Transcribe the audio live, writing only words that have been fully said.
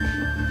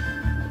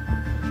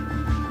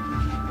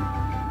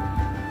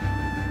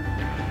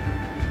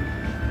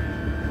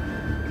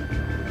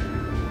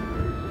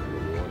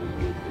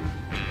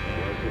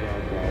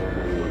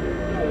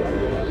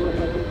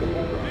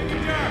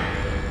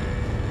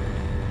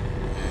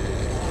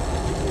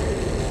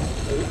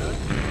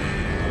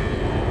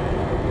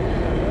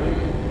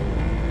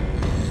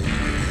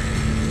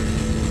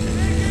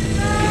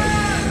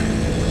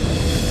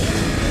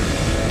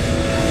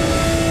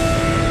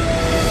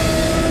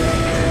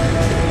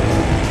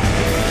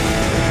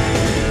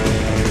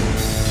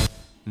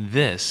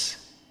This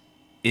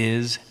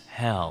is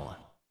hell.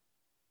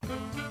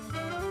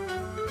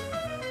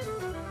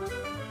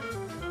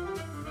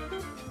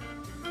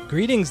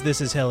 Greetings,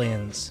 This is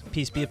Hellions.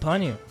 Peace be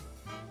upon you.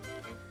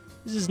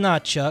 This is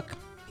not Chuck.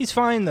 He's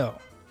fine, though.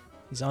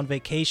 He's on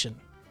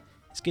vacation.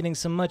 He's getting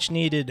some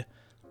much-needed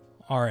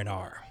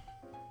R&R.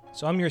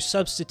 So I'm your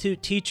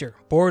substitute teacher,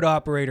 board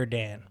operator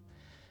Dan.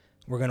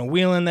 We're going to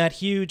wheel in that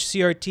huge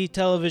CRT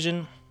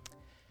television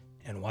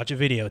and watch a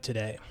video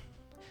today.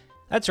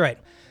 That's right.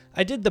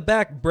 I did the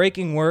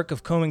back-breaking work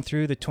of combing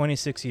through the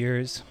 26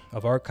 years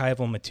of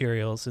archival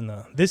materials in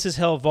the This Is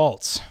Hell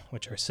vaults,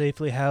 which are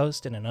safely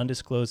housed in an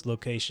undisclosed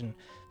location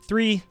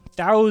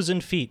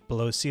 3,000 feet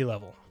below sea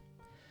level.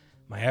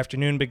 My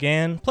afternoon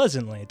began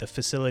pleasantly. The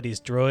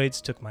facility's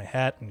droids took my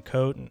hat and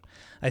coat, and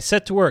I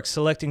set to work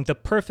selecting the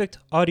perfect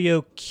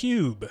audio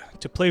cube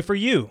to play for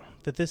you,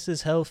 the This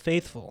Is Hell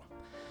faithful.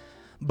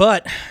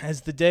 But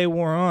as the day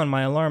wore on,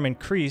 my alarm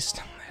increased.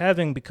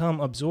 Having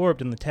become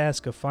absorbed in the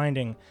task of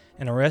finding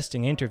an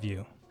arresting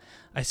interview,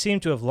 I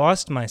seemed to have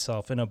lost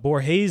myself in a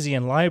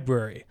Borgesian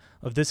library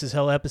of This Is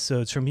Hell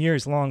episodes from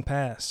years long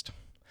past.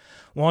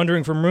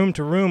 Wandering from room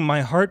to room,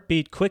 my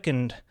heartbeat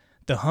quickened.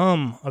 The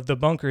hum of the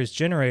bunker's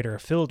generator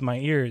filled my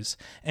ears,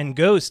 and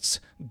ghosts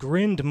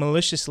grinned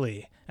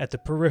maliciously at the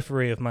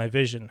periphery of my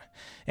vision.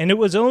 And it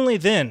was only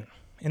then,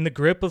 in the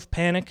grip of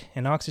panic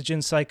and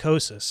oxygen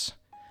psychosis,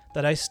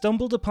 that I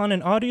stumbled upon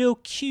an audio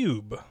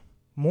cube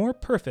more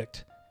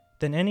perfect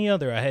than any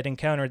other I had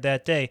encountered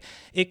that day.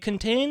 It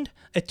contained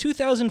a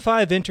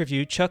 2005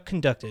 interview Chuck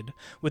conducted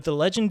with the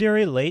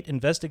legendary late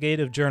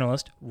investigative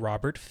journalist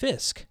Robert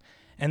Fisk.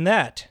 And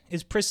that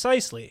is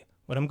precisely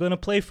what I'm going to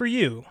play for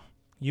you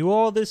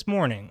all this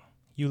morning,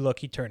 you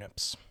lucky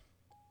turnips.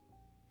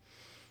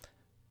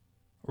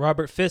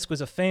 Robert Fisk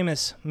was a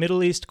famous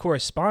Middle East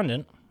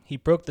correspondent. He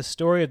broke the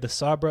story of the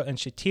Sabra and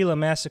Shatila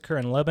massacre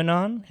in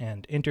Lebanon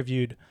and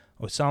interviewed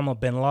Osama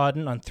bin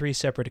Laden on 3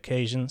 separate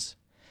occasions.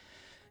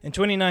 In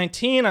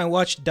 2019, I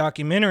watched a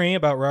documentary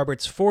about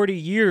Robert's 40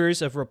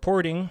 years of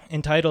reporting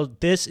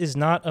entitled This Is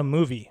Not a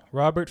Movie,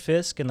 Robert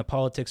Fisk and the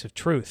Politics of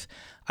Truth.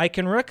 I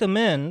can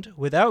recommend,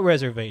 without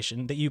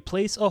reservation, that you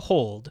place a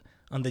hold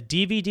on the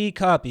DVD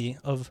copy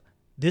of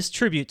this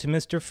tribute to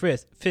Mr.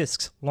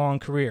 Fisk's long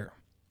career.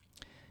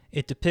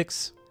 It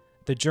depicts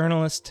the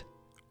journalist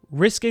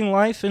risking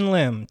life and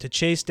limb to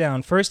chase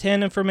down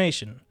first-hand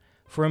information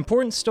for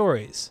important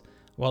stories,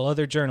 while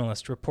other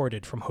journalists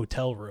reported from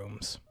hotel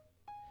rooms.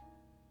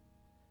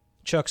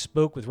 Chuck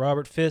spoke with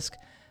Robert Fisk.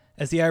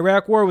 As the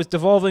Iraq War was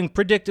devolving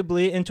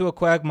predictably into a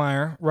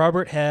quagmire,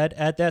 Robert had,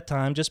 at that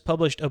time, just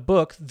published a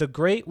book, The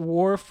Great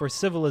War for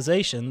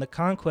Civilization, The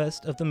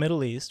Conquest of the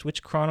Middle East,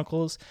 which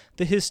chronicles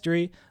the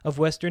history of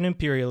Western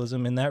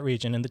imperialism in that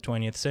region in the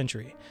 20th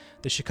century.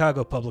 The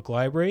Chicago Public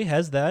Library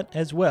has that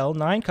as well,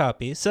 9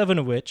 copies, 7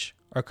 of which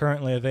are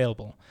currently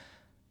available.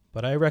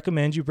 But I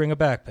recommend you bring a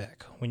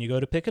backpack when you go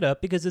to pick it up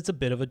because it's a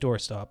bit of a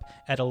doorstop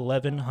at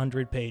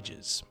 1,100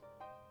 pages.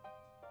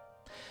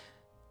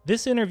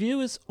 This interview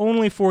is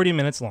only 40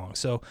 minutes long,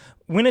 so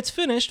when it's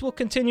finished, we'll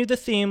continue the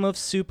theme of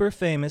super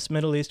famous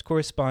Middle East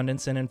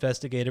correspondents and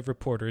investigative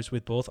reporters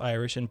with both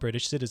Irish and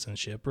British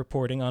citizenship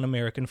reporting on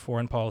American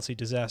foreign policy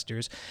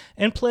disasters,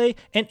 and play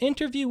an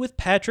interview with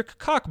Patrick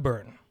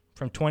Cockburn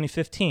from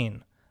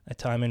 2015, a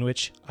time in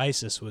which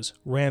ISIS was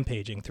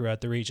rampaging throughout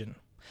the region.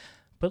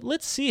 But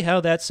let's see how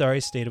that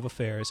sorry state of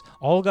affairs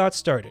all got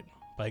started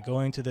by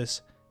going to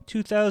this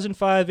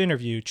 2005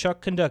 interview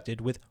Chuck conducted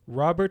with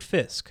Robert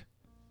Fisk.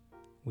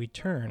 We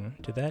turn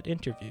to that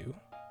interview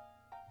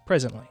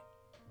presently.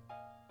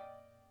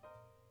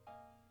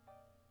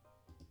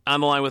 On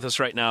the line with us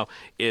right now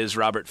is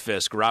Robert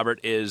Fisk.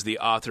 Robert is the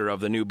author of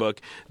the new book,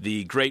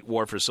 The Great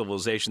War for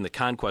Civilization, The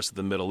Conquest of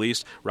the Middle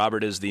East.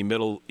 Robert is the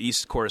Middle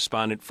East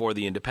correspondent for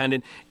The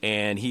Independent,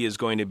 and he is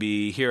going to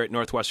be here at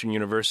Northwestern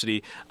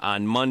University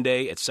on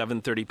Monday at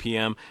 7:30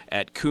 p.m.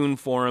 at Kuhn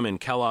Forum in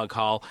Kellogg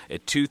Hall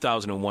at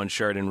 2001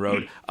 Sheridan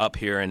Road up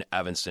here in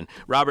Evanston.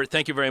 Robert,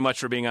 thank you very much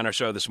for being on our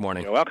show this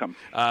morning. You're welcome.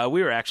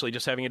 We were actually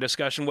just having a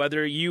discussion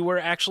whether you were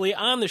actually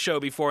on the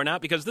show before or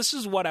not, because this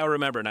is what I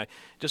remember, and I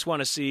just want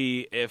to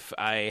see if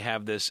I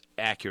have this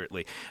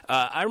accurately.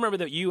 I remember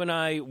that you and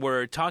I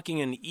were talking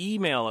in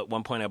email at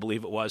one point, I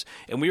believe it was,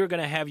 and we were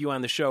going to have you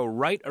on the show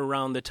right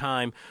around the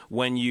time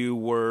when you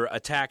were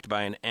attacked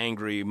by an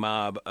angry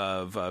mob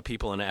of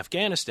people in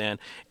Afghanistan,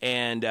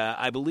 and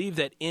I believe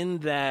that in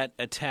that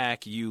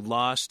attack you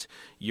lost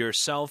your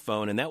cell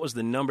phone, and that was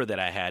the number that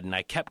I had, and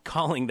I kept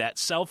calling that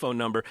cell phone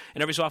number,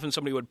 and every so often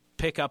somebody would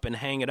pick up and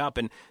hang it up,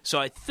 and so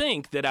I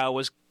think that I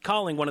was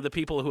calling one of the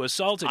people who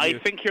assaulted you. I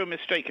think you're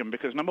mistaken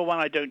because, number one,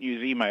 I don't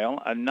use email,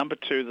 and number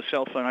two, the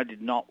cell phone I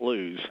did not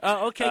lose.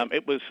 Oh, okay.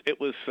 It was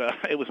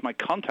my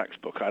contacts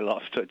book I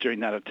lost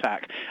during that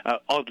attack.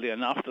 Oddly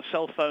enough, the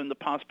cell phone, the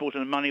passport,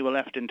 and the money were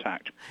left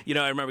intact. You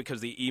know, I remember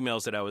because the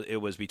emails that it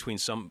was between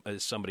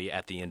somebody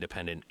at the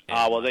Independent.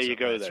 Well, there you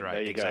go. That's then. right.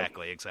 There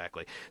you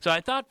Exactly. So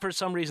I thought for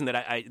some reason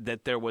that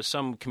that there was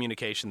some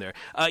communication there.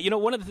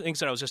 One of the things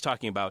that I was just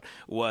talking about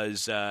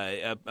was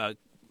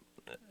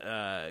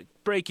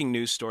breaking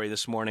news story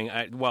this morning.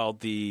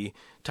 The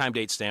time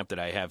date stamp that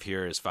I have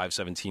here is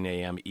 5:17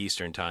 a.m.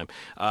 Eastern Time,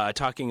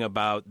 talking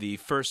about the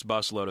first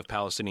busload of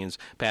Palestinians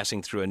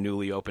passing through a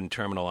newly opened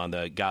terminal on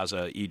the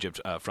Gaza-Egypt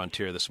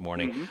frontier this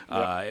morning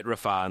at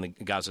Rafah on the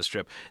Gaza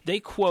Strip. They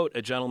quote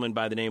a gentleman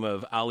by the name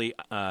of Ali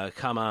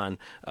Kaman,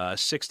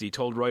 60,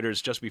 told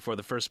Reuters just before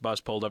the first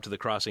bus pulled up to the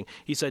crossing.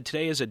 He said,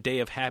 "Today is a day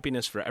of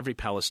happiness for every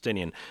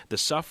Palestinian. The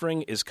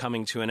suffering is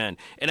coming to an end."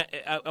 And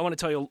I want to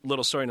tell you a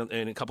little story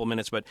in a couple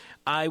minutes, but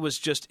I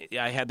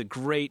had the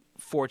great,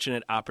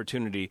 fortunate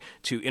opportunity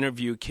to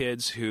interview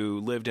kids who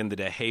lived in the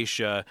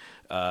Dheisheh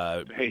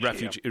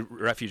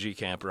refugee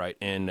camp, right,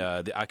 in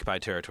the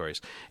occupied territories.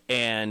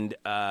 And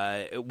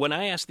when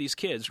I asked these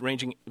kids,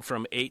 ranging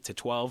from 8 to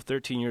 12,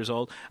 13 years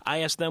old, I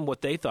asked them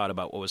what they thought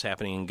about what was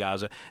happening in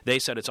Gaza. They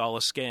said it's all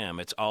a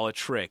scam, it's all a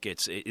trick,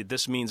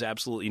 this means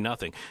absolutely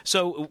nothing.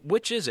 So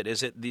which is it?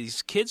 Is it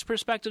these kids'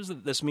 perspectives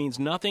that this means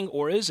nothing,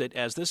 or is it,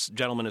 as this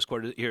gentleman is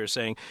quoted here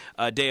saying,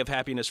 a day of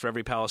happiness for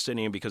every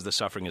Palestinian because the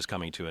suffering is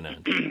coming to an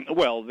end?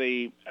 Well,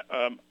 the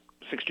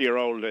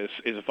 60-year-old is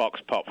a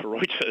vox pop for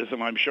Reuters,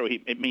 and I'm sure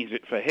it means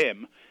it for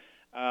him.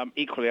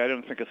 Equally, I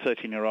don't think a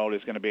 13-year-old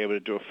is going to be able to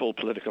do a full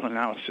political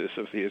analysis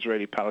of the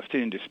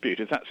Israeli-Palestinian dispute.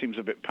 If that seems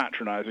a bit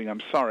patronizing,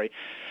 I'm sorry.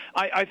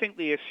 I think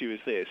the issue is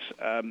this.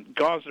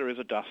 Gaza is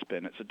a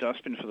dustbin. It's a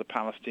dustbin for the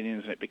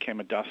Palestinians, and it became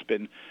a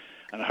dustbin,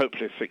 and a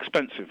hopeless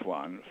expensive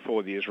one,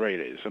 for the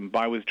Israelis. And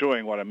by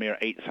withdrawing a mere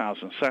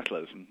 8,000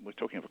 settlers, and we're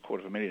talking of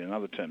 250,000 in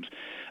other terms,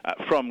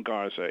 from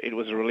Gaza, it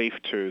was a relief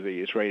to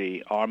the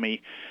Israeli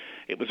army.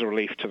 It was a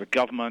relief to the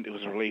government. It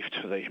was a relief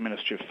to the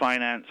Ministry of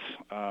Finance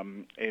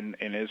in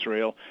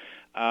Israel.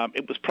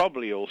 It was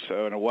probably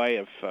also in a way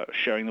of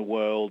showing the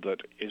world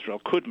that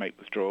Israel could make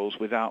withdrawals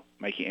without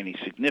making any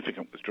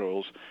significant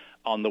withdrawals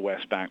on the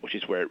West Bank, which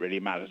is where it really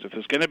matters. If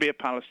there's going to be a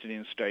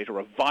Palestinian state, or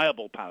a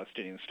viable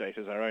Palestinian state,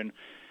 as our own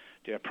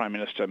dear Prime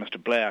Minister,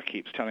 Mr. Blair,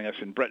 keeps telling us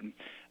in Britain,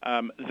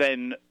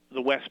 then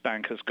the West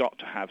Bank has got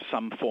to have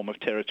some form of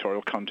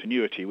territorial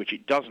continuity, which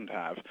it doesn't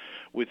have,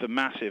 with the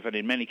massive and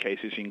in many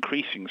cases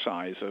increasing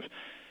size of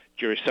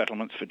Jewish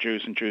settlements for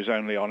Jews and Jews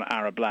only on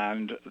Arab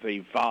land,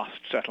 the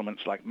vast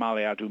settlements like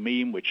Ma'ale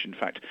Adumim, which in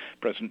fact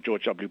President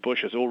George W.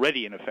 Bush has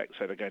already in effect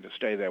said are going to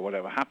stay there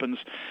whatever happens,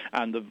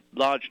 and the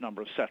large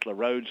number of settler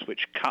roads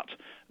which cut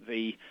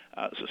the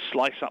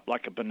slice up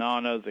like a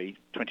banana the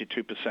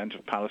 22%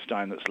 of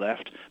Palestine that's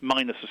left,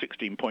 minus the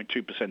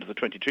 16.2% of the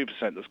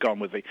 22% that's gone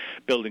with the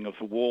building of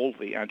the wall,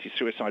 the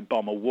anti-suicide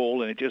bomber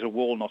wall, and it is a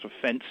wall, not a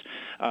fence,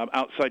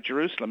 outside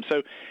Jerusalem.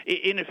 So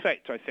in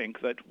effect, I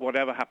think that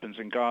whatever happens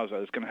in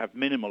Gaza is going to have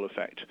minimal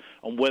effect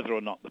on whether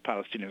or not the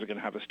Palestinians are going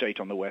to have a state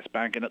on the West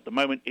Bank, and at the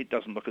moment it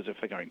doesn't look as if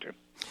they're going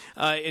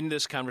to. In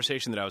this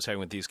conversation that I was having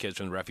with these kids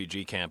from the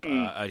refugee camp,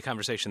 a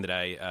conversation that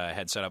I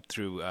had set up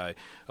through a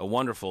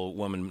wonderful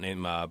woman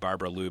named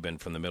Barbara Lubin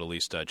from the Middle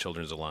East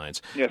Children's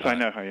Alliance. Yes, I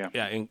know her, yeah.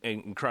 Yeah,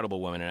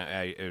 incredible woman, and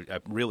I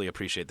really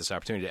appreciate this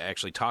opportunity to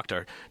actually talk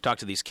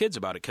to these kids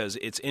about it, because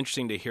it's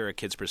interesting to hear a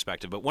kid's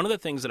perspective. But one of the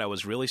things that I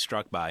was really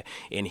struck by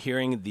in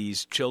hearing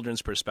these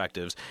children's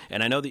perspectives,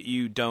 and I know that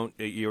you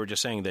were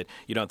just saying that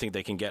you don't think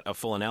they can get a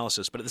full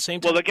analysis, but at the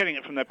same time... Well, they're getting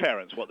it from their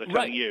parents, what they're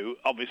telling you,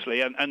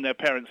 obviously, and their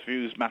parents'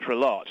 views matter a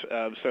lot.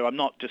 So I'm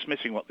not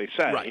dismissing what they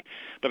say,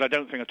 but I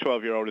don't think a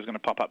 12-year-old is going to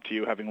pop up to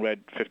you having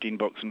read 15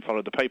 books and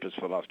followed the papers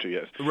for the last 2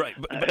 years. Right,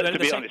 but to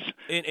be honest.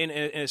 In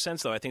a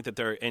sense, though, I think that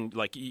they're, and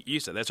like you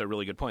said, that's a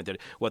really good point, that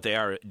what they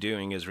are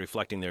doing is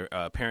reflecting their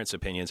parents'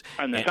 opinions.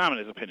 And their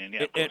family's opinion,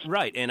 yeah, of course.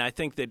 Right, and I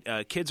think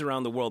that kids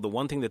around the world, the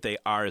one thing that they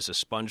are is a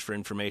sponge for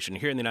information.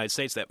 Here in the United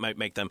States, that might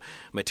make them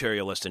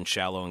materialist and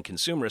shallow and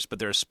consumerist, but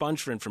they're a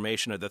sponge for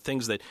information, or the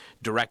things that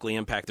directly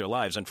impact their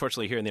lives.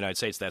 Unfortunately, here in the United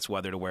States, that's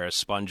whether to wear a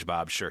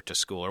SpongeBob shirt to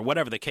school or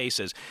whatever the case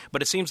is.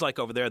 But it seems like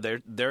over there,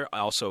 they're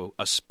also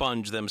a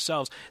sponge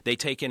themselves. They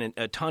take in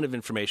a ton of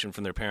information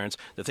from their parents,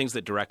 the things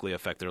that directly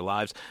affect their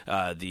lives,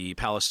 the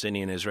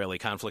Palestinian-Israeli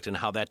conflict and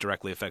how that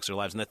directly affects their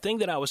lives. And the thing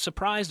that I was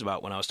surprised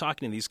about when I was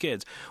talking to these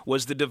kids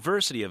was the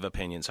diversity of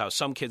opinions, how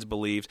some kids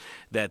believed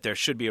that there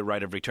should be a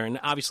right of return.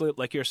 Obviously,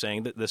 like you're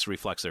saying, that this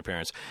reflects their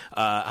parents.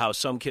 How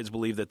some kids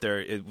believed that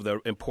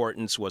the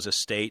importance was a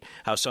state,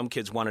 how some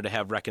kids wanted to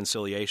have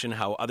reconciliation,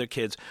 how other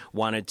kids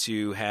wanted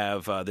to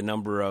have the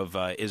number of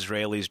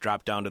Israelis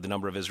drop down to the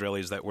number of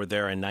Israelis that were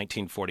there in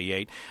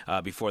 1948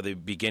 before the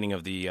beginning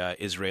of the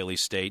Israeli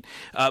state.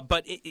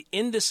 But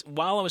in this,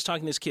 while I was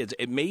talking to these kids,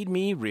 it made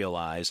me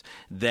realize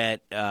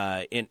that,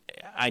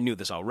 I knew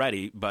this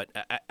already, but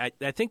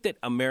I think that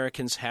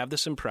Americans have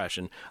this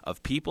impression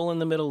of people in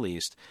the Middle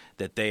East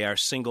that they are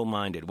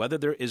single-minded. Whether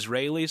they're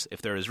Israelis,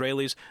 if they're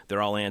Israelis,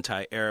 they're all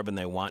anti-Arab and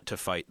they want to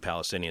fight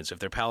Palestinians. If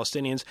they're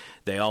Palestinians,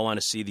 they all want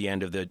to see the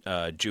end of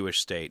the Jewish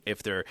state.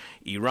 If they're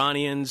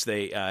Iranians,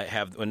 they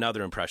have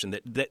another impression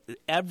that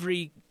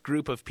every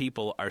group of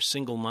people are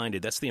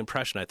single-minded. That's the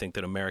impression I think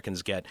that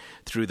Americans get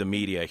through the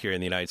media here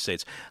in the United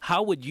States.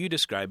 How would you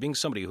describe, being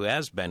somebody who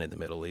has been in the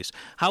Middle East,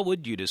 how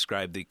would you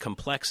describe the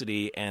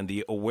complexity and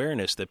the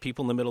awareness that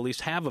people in the Middle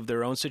East have of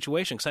their own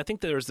situation? Because I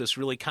think there's this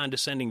really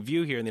condescending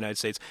view here in the United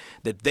States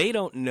that they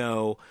don't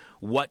know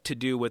what to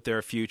do with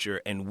their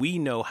future, and we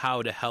know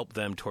how to help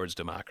them towards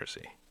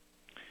democracy.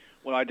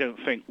 Well, I don't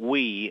think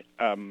we,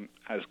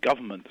 as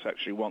governments,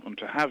 actually want them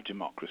to have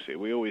democracy.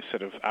 We always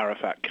said of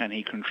Arafat, can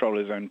he control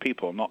his own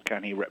people, not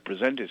can he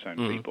represent his own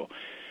people.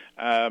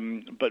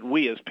 But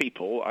we as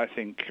people, I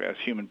think, as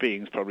human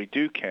beings, probably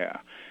do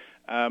care.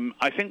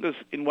 I think there's,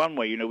 in one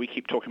way, we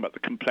keep talking about the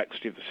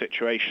complexity of the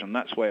situation.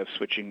 That's a way of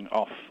switching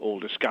off all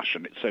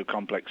discussion. It's so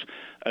complex,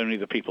 only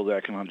the people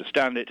there can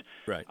understand it,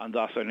 right. And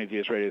thus only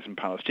the Israelis and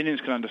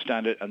Palestinians can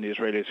understand it, and the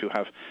Israelis, who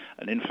have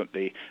an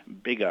infinitely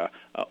bigger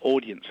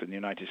audience in the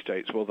United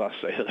States, will thus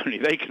say that only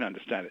they can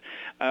understand it.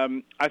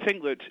 I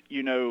think that,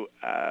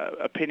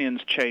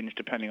 opinions change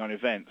depending on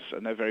events,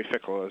 and they're very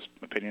fickle, as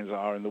opinions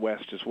are in the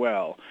West as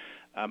well.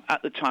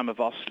 At the time of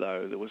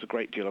Oslo, there was a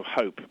great deal of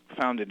hope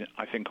founded,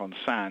 I think, on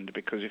sand,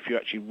 because if you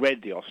actually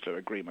read the Oslo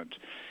Agreement,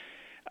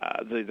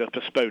 the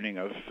postponing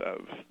of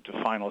the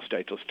final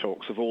status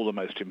talks of all the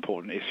most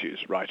important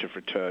issues, right of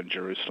return,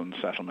 Jerusalem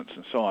settlements,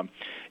 and so on,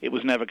 it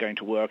was never going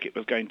to work. It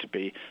was going to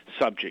be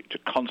subject to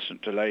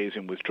constant delays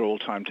in withdrawal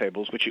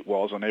timetables, which it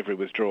was on every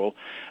withdrawal,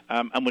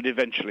 and would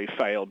eventually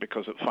fail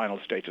because at final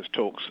status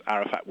talks,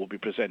 Arafat will be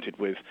presented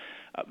with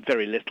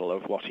very little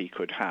of what he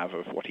could have,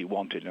 of what he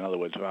wanted. In other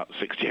words, about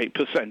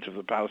 68% of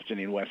the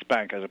Palestinian West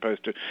Bank, as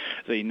opposed to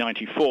the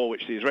 94%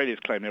 which the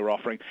Israelis claim they were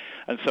offering,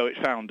 and so it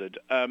foundered.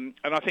 And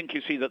I think you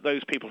see that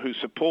those people who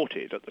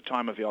supported, at the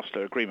time of the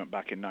Oslo Agreement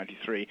back in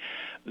 93,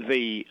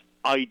 the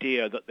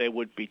idea that there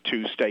would be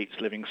two states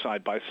living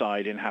side by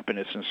side in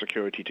happiness and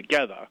security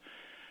together,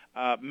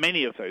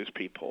 many of those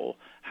people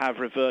have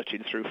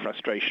reverted through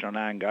frustration and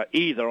anger,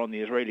 either on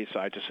the Israeli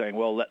side to saying,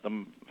 well, let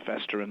them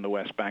fester in the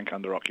West Bank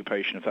under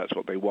occupation if that's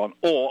what they want,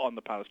 or on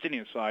the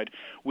Palestinian side,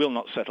 will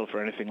not settle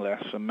for anything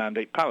less than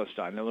mandate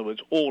Palestine. In other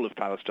words, all of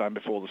Palestine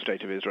before the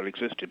State of Israel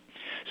existed.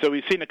 So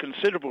we've seen a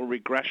considerable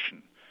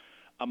regression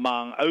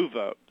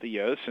over the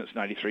years since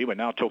 93. We're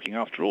now talking,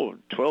 after all,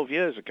 12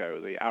 years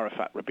ago, the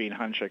Arafat-Rabin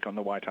handshake on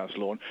the White House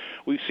lawn.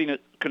 We've seen a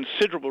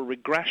considerable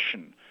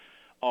regression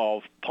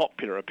of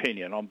popular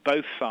opinion on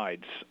both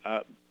sides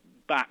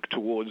back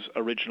towards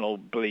original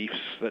beliefs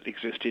that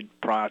existed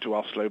prior to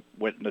Oslo,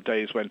 in the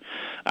days when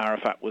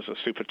Arafat was a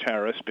super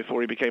terrorist before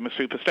he became a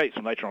super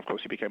statesman. Later on, of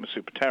course, he became a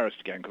super terrorist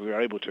again because we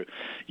were able to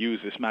use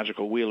this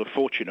magical wheel of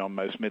fortune on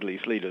most Middle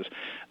East leaders.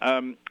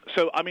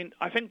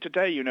 I think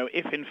today,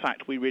 if in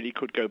fact we really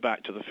could go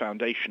back to the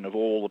foundation of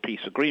all the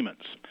peace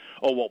agreements,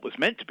 or what was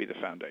meant to be the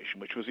foundation,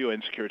 which was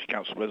UN Security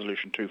Council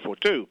Resolution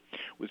 242,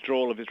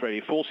 withdrawal of Israeli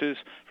forces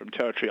from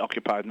territory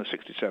occupied in the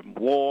 1967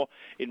 war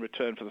in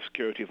return for the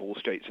security of all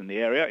states in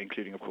the area,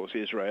 including, of course,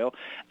 Israel,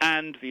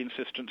 and the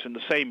insistence in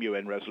the same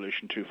UN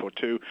Resolution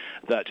 242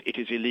 that it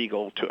is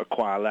illegal to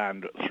acquire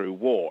land through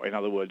war. In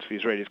other words, the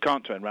Israelis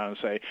can't turn around and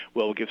say,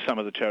 well, we'll give some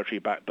of the territory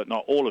back, but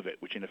not all of it,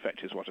 which in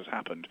effect is what has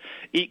happened.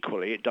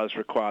 Equally, it does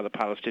require the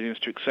Palestinians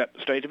to accept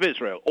the State of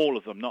Israel, all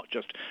of them, not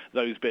just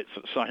those bits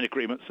that sign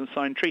agreements and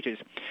sign treaties.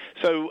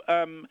 So,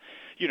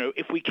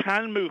 if we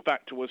can move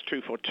back towards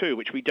 242,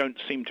 which we don't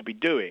seem to be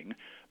doing,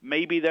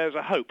 maybe there's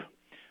a hope.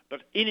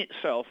 But in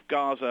itself,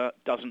 Gaza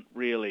doesn't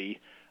really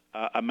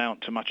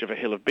amount to much of a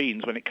hill of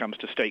beans when it comes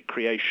to state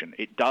creation.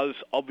 It does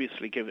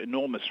obviously give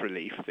enormous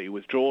relief, the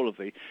withdrawal of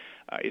the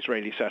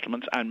Israeli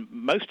settlements, and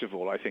most of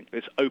all, I think,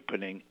 this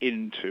opening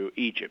into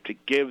Egypt.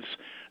 It gives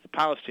the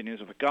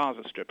Palestinians of the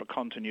Gaza Strip a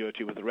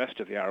continuity with the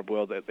rest of the Arab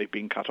world that they've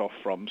been cut off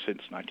from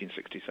since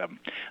 1967,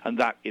 and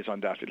that is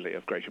undoubtedly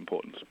of great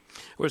importance.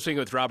 We're speaking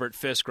with Robert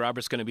Fisk.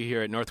 Robert's going to be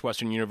here at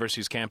Northwestern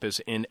University's campus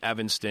in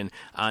Evanston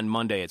on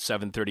Monday at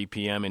 7:30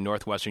 p.m. in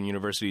Northwestern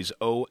University's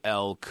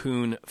O.L.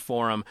 Kuhn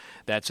Forum.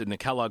 That's in the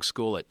Kellogg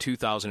School at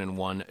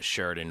 2001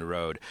 Sheridan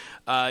Road.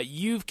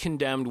 You've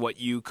condemned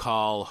what you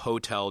call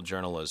hotel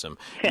journalism.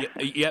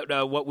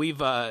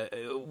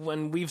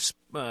 When we've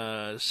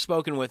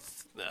spoken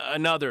with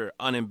another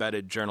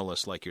unembedded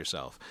journalist like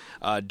yourself,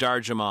 Dar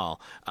Jamal,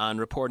 on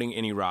reporting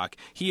in Iraq,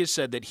 he has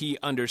said that he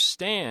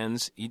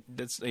understands.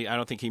 I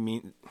don't think he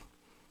means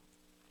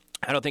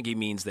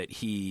that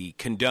he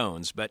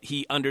condones, but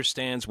he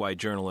understands why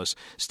journalists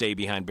stay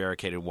behind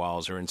barricaded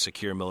walls or in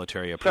secure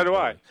military approach.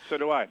 So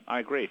do I. I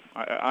agree.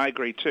 I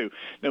agree too.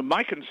 Now,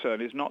 my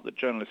concern is not that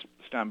journalists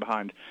stand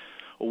behind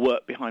or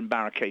work behind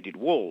barricaded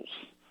walls.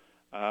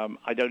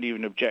 I don't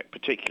even object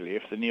particularly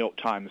if the New York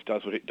Times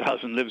does what it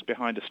does and lives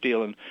behind a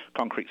steel and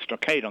concrete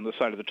stockade on the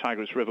side of the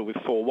Tigris River with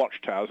 4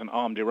 watchtowers and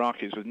armed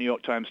Iraqis with New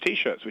York Times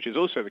T-shirts, which is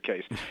also the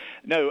case.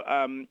 No,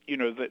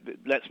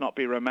 let's not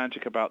be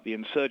romantic about the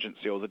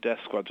insurgency or the death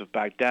squads of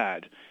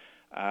Baghdad,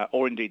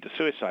 or indeed the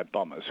suicide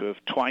bombers who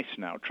have twice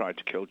now tried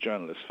to kill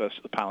journalists, first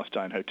at the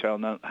Palestine Hotel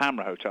and then at the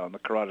Hamra Hotel in the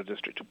Karada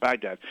district of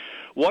Baghdad.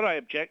 What I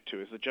object to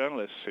is the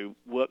journalists who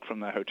work from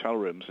their hotel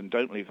rooms and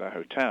don't leave their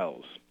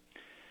hotels,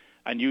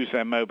 and use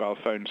their mobile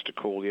phones to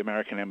call the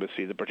American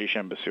embassy, the British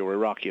embassy, or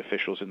Iraqi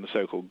officials in the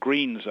so-called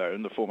Green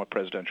Zone, the former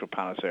presidential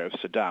palace area of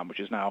Saddam, which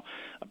is now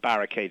a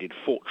barricaded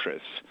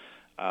fortress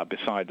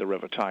beside the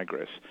River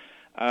Tigris.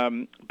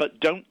 But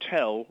don't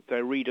tell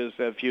their readers,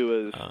 their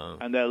viewers,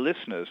 and their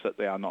listeners that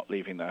they are not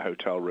leaving their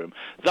hotel room,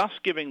 thus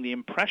giving the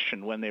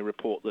impression when they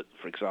report that,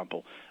 for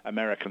example,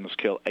 Americans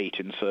kill 8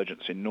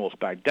 insurgents in North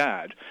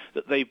Baghdad,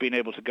 that they've been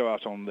able to go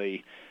out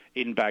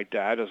in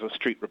Baghdad as a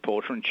street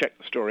reporter and check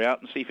the story out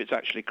and see if it's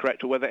actually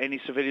correct or whether any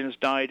civilians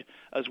died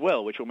as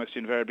well, which almost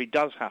invariably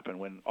does happen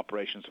when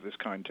operations of this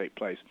kind take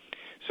place.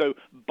 So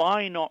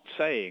by not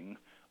saying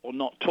or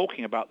not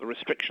talking about the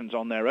restrictions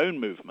on their own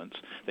movements,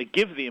 they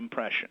give the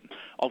impression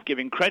of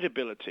giving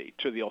credibility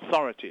to the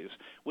authorities,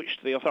 which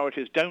the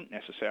authorities don't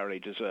necessarily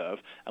deserve,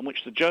 and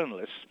which the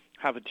journalists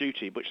have a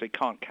duty which they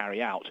can't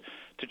carry out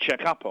to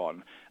check up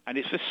on. And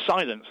it's this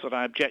silence that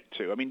I object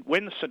to. I mean,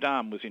 when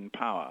Saddam was in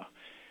power,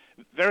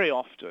 very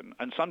often,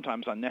 and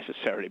sometimes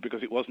unnecessarily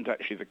because it wasn't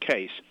actually the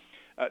case,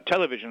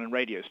 television and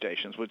radio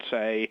stations would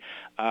say,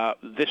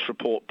 this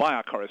report by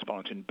our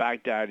correspondent in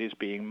Baghdad is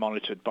being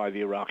monitored by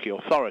the Iraqi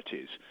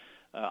authorities.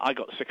 I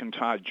got sick and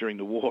tired during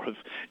the war of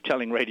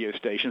telling radio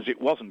stations it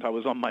wasn't. I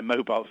was on my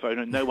mobile phone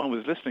and no one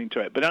was listening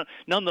to it. But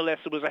nonetheless,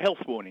 there was a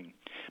health warning.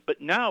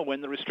 But now, when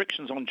the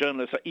restrictions on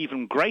journalists are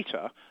even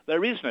greater,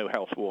 there is no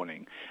health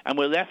warning. And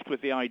we're left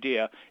with the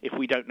idea, if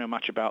we don't know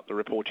much about the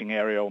reporting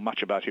area or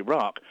much about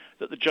Iraq,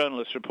 that the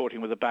journalist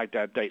reporting with a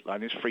Baghdad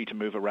dateline is free to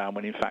move around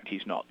when in fact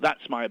he's not.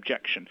 That's my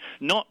objection.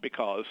 Not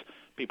because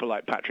people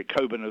like Patrick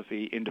Cockburn of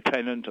The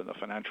Independent and the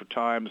Financial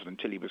Times, and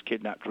until he was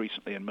kidnapped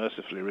recently and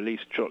mercifully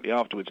released shortly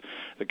afterwards,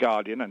 The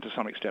Guardian, and to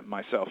some extent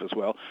myself as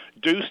well,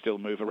 do still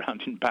move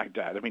around in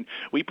Baghdad. I mean,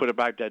 we put a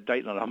Baghdad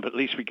dateline on, but at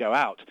least we go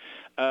out.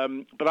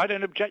 But I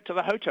don't object to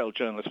the hotel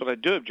journalists. What I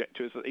do object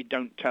to is that they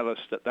don't tell us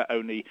that they're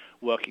only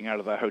working out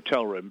of their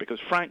hotel room,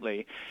 because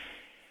frankly,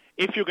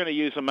 if you're going to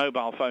use a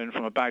mobile phone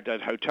from a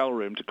Baghdad hotel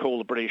room to call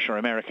the British or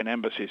American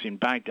embassies in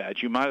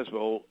Baghdad, you might as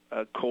well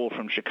call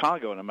from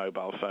Chicago on a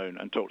mobile phone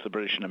and talk to the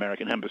British and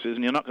American embassies,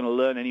 and you're not going to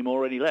learn any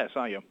more or any less,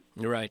 are you?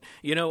 Right.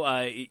 You know,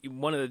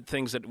 one of the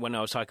things that when I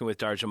was talking with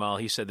Dar Jamal,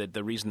 he said that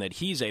the reason that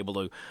he's able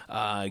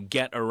to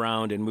get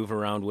around and move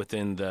around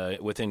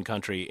within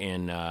country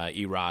in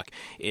Iraq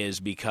is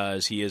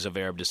because he is of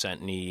Arab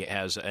descent and he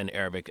has an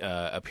Arabic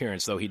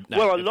appearance. Though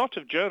a lot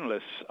of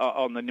journalists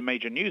on the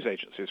major news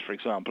agencies, for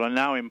example, are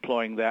now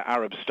employing their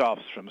Arab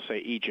staffs from, say,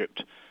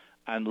 Egypt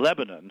and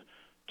Lebanon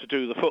to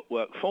do the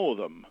footwork for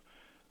them.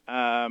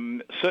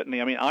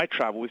 Certainly, I mean, I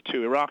travel with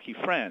 2 Iraqi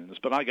friends,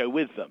 but I go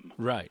with them.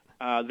 Right.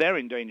 They're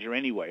in danger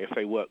anyway if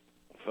they work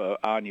for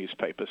our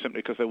newspaper,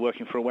 simply because they're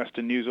working for a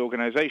Western news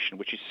organization,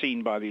 which is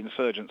seen by the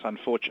insurgents,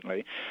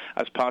 unfortunately,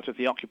 as part of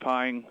the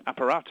occupying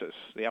apparatus,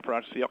 the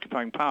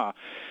occupying power.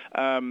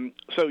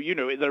 So, you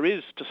know, there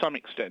is, to some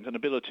extent, an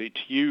ability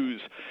to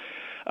use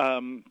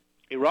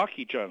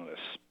Iraqi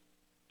journalists,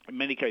 in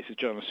many cases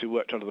journalists who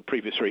worked under the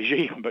previous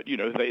regime, but you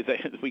know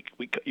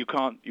you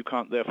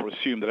can't therefore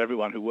assume that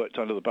everyone who worked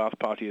under the Ba'ath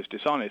Party is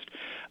dishonest.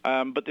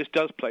 But this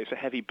does place a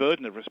heavy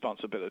burden of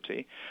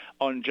responsibility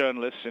on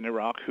journalists in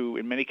Iraq who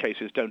in many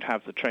cases don't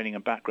have the training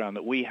and background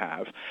that we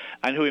have,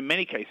 and who in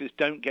many cases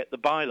don't get the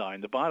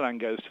byline. The byline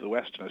goes to the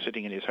Westerner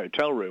sitting in his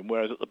hotel room,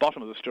 whereas at the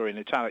bottom of the story in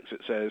italics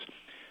it says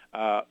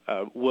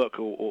work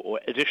or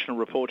additional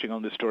reporting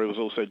on this story was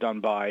also done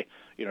by,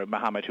 you know,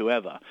 Mohammed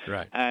whoever.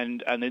 Right.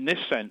 And in this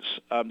sense,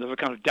 there's a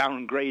kind of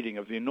downgrading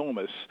of the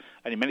enormous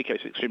and in many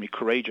cases extremely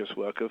courageous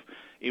work of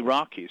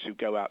Iraqis who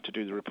go out to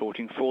do the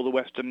reporting for the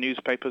Western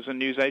newspapers and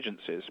news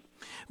agencies.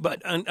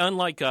 But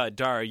unlike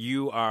Dar,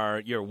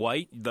 you're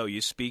white, though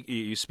you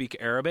speak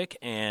Arabic,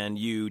 and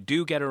you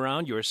do get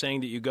around. You were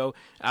saying that you go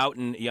out,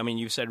 and I mean,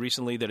 you've said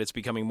recently that it's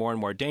becoming more and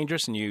more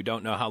dangerous, and you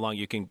don't know how long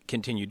you can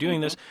continue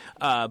doing this.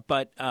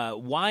 But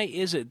why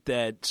is it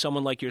that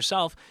someone like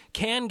yourself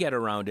can get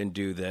around and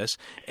do this,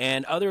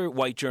 and other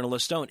white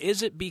journalists don't?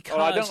 Is it because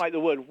I don't like the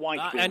word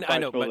white being I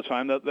know, all the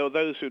time. There are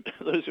those who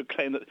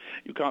claim that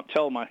you can't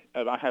tell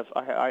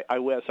I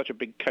wear such a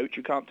big coat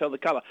you can't tell the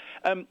color.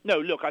 No,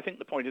 look, I think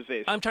the point is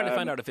this. I'm trying to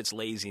find out if it's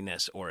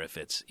laziness or if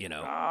it's, you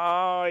know.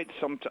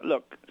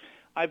 Look,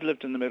 I've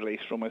lived in the Middle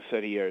East for almost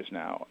 30 years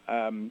now.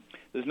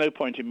 There's no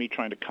point in me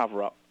trying to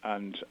cover up,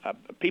 and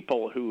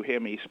people who hear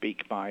me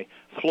speak my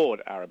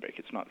flawed Arabic,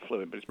 it's not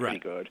fluent, but it's pretty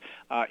good,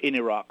 in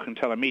Iraq can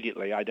tell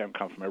immediately I don't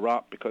come from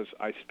Iraq because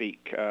I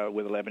speak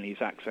with a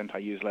Lebanese accent. I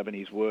use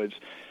Lebanese words.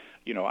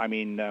 You know, I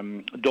mean,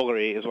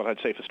 Dogari is what I'd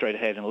say for straight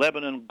ahead in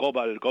Lebanon.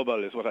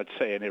 Gobal is what I'd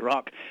say in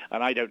Iraq.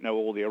 And I don't know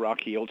all the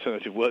Iraqi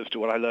alternative words to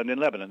what I learned in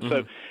Lebanon.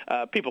 Mm-hmm.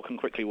 So people can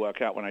quickly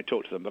work out when I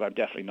talk to them that I'm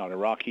definitely not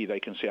Iraqi. They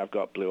can see I've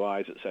got blue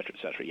eyes, et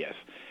cetera, yes.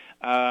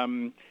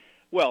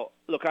 Well,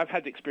 look, I've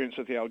had the experience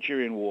of the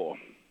Algerian War,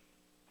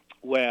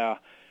 where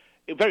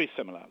very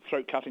similar,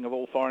 throat cutting of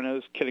all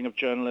foreigners, killing of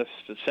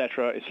journalists,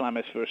 etc.,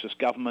 Islamist versus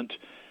government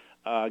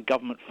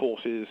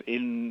forces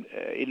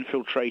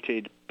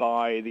infiltrated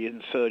by the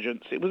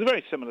insurgents. It was a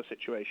very similar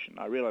situation.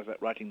 I realized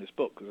that writing this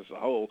book, because there's a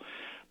whole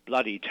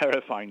bloody,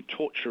 terrifying,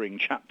 torturing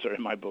chapter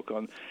in my book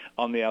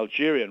on the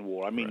Algerian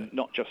War. I mean,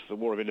 not just the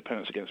War of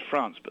Independence against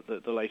France,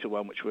 but the later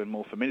one, which we're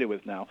more familiar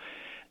with now.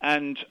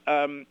 And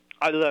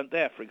I learned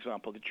there, for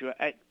example,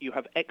 that you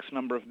have X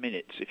number of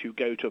minutes if you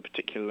go to a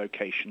particular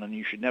location, and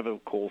you should never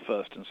call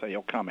first and say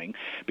you're coming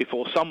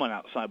before someone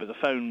outside with a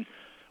phone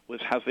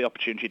has the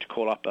opportunity to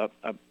call up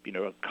a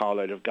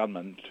carload of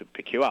gunmen to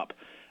pick you up.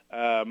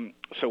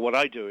 So what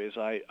I do is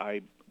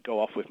I go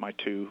off with my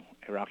two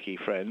Iraqi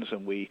friends,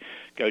 and we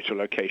go to a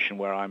location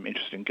where I'm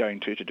interested in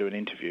going to do an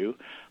interview.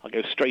 I'll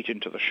go straight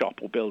into the shop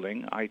or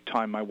building. I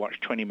time my watch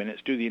 20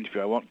 minutes, do the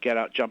interview I want, get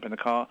out, jump in the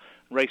car,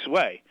 race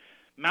away.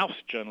 Mouse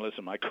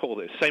journalism, I call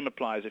this. Same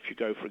applies if you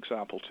go, for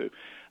example, to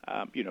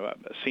a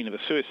scene of a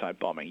suicide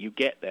bombing. You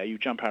get there, you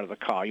jump out of the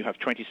car, you have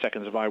 20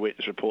 seconds of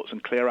eyewitness reports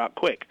and clear out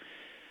quick.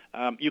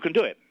 You can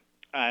do it.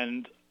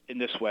 And in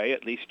this way,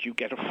 at least you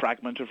get a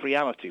fragment of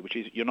reality, which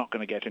is you're not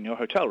going to get in your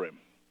hotel room,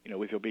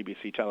 with your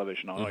BBC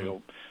television on, or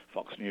your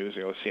Fox News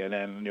or your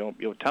CNN and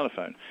your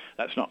telephone.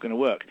 That's not going to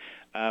work.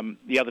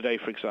 The other day,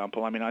 for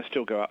example, I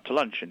still go out to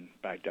lunch in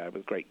Baghdad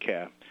with great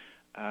care,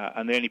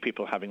 and the only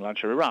people having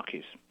lunch are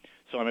Iraqis.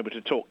 So I'm able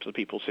to talk to the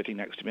people sitting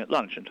next to me at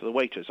lunch and to the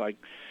waiters. I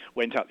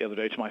went out the other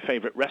day to my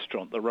favorite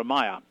restaurant, the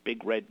Ramaya,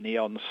 big red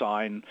neon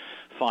sign,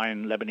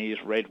 fine Lebanese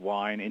red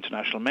wine,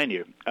 international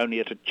menu. Only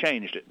it had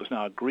changed. It was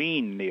now a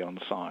green neon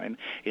sign.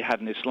 It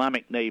had an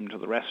Islamic name to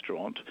the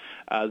restaurant.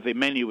 The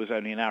menu was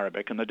only in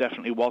Arabic, and there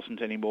definitely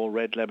wasn't any more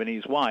red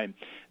Lebanese wine.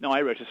 Now,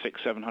 I wrote a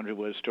 600-700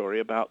 word story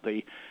about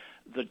the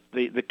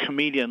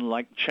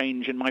chameleon-like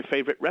change in my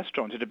favorite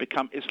restaurant. It had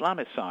become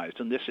Islamicized,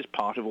 and this is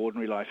part of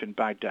ordinary life in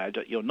Baghdad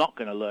that you're not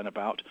going to learn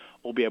about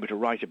or be able to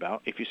write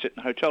about if you sit in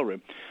a hotel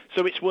room.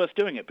 So it's worth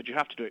doing it, but you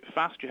have to do it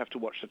fast, you have to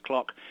watch the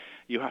clock,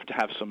 you have to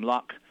have some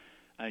luck,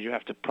 and you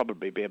have to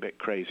probably be a bit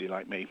crazy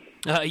like me.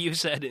 You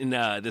said in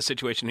the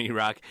situation in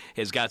Iraq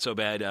has got so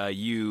bad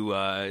you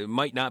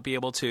might not be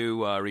able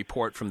to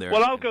report from there.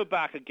 Well, I'll go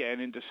back again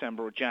in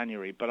December or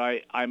January, but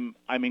I'm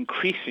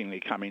increasingly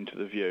coming to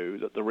the view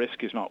that the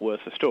risk is not worth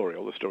the story,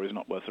 or the story is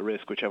not worth the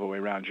risk, whichever way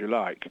around you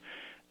like.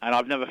 And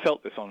I've never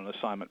felt this on an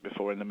assignment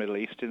before in the Middle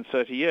East in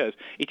 30 years.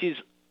 It is,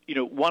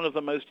 one of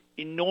the most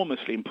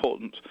enormously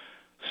important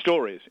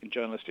stories in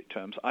journalistic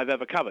terms I've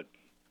ever covered.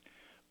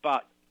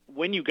 But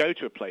when you go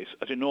to a place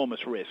at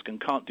enormous risk and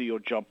can't do your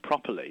job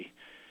properly,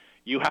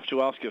 you have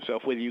to ask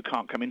yourself whether you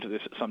can't come into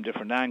this at some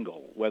different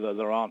angle, whether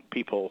there aren't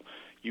people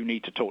you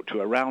need to talk to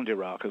around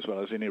Iraq as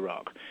well as in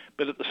Iraq.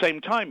 But at the same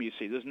time, you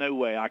see, there's no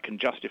way I can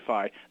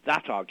justify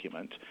that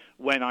argument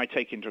when I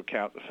take into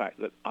account the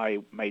fact that I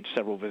made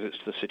several visits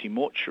to the city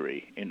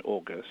mortuary in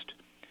August,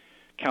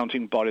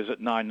 counting bodies at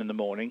 9 in the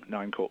morning,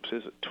 9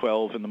 corpses, at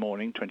 12 in the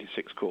morning,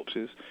 26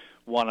 corpses,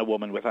 a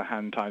woman with her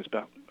hands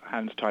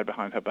tied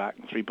behind her back,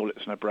 3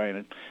 bullets in her brain,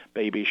 and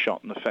baby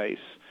shot in the face.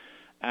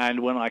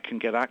 And when I can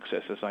get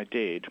access, as I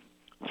did,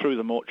 through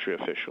the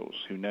mortuary officials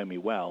who know me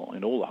well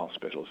in all the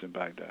hospitals in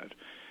Baghdad,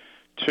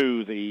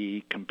 to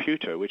the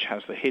computer which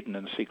has the hidden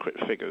and secret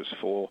figures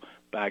for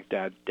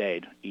Baghdad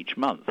dead each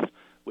month,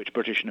 which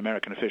British and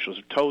American officials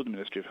have told the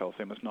Ministry of Health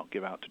they must not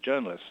give out to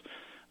journalists.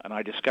 And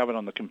I discovered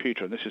on the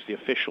computer, and this is the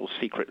official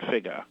secret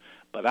figure,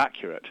 but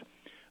accurate,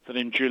 that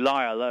in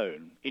July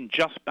alone, in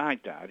just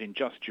Baghdad, in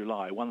just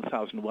July,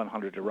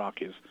 1,100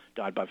 Iraqis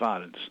died by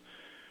violence.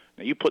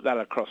 Now, you put that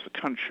across the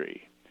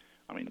country,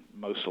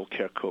 Mosul,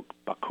 Kirkuk,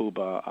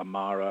 Baquba,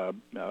 Amara,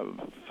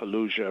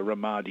 Fallujah,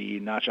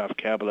 Ramadi, Najaf,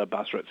 Karbala,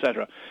 Basra,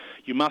 etc.,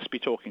 you must be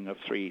talking of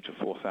 3,000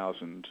 to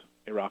 4,000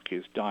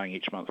 Iraqis dying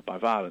each month by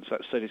violence.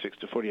 That's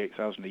 36,000 to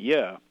 48,000 a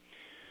year,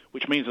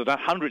 which means that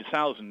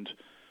 100,000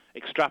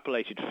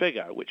 extrapolated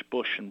figure, which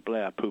Bush and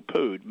Blair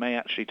poo-pooed, may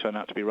actually turn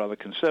out to be rather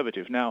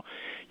conservative. Now,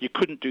 you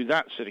couldn't do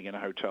that sitting in a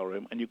hotel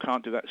room, and you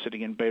can't do that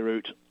sitting in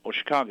Beirut or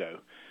Chicago.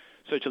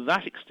 So to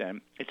that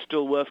extent, it's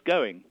still worth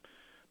going.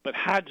 But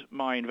had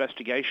my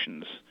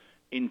investigations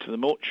into the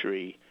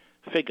mortuary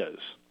figures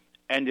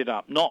ended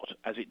up not,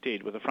 as it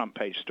did, with a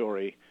front-page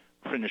story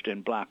fringed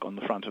in black on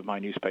the front of my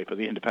newspaper,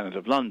 The Independent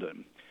of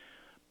London,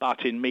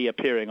 but in me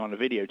appearing on a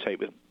videotape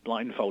with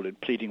blindfolded,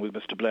 pleading with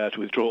Mr. Blair to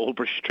withdraw all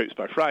British troops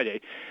by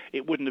Friday,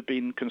 it wouldn't have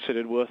been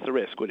considered worth the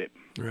risk, would it?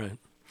 Right.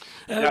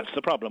 That's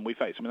the problem we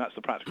face. That's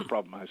the practical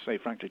problem, I say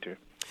frankly to you.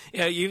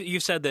 Yeah,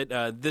 you've said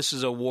that this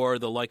is a war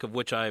the like of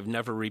which I have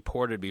never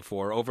reported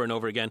before. Over and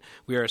over again,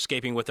 we are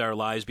escaping with our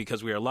lives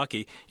because we are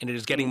lucky, and it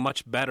is getting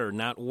much better,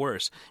 not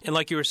worse. And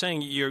like you were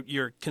saying,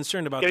 you're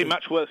concerned about getting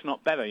much worse,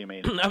 not better. You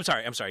mean? I'm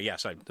sorry.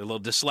 Yes, I'm a little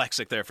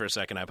dyslexic there for a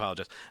second. I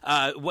apologize.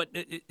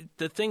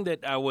 The thing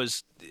that I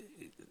was.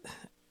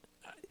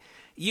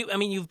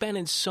 You've been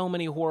in so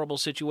many horrible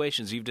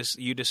situations.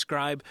 You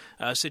describe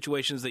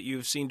situations that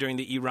you've seen during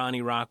the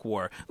Iran-Iraq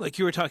war. Like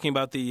you were talking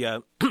about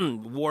the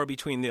war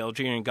between the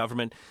Algerian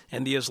government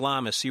and the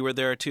Islamists. You were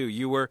there, too.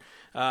 You were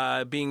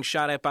being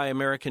shot at by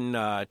American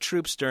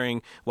troops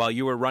while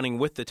you were running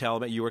with the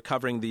Taliban. You were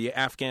covering the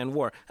Afghan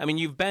war.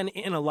 You've been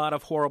in a lot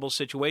of horrible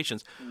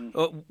situations.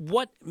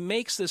 What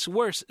makes this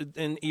worse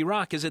in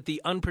Iraq? Is it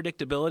the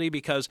unpredictability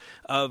because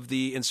of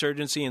the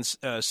insurgency and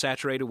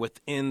saturated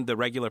within the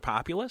regular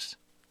populace?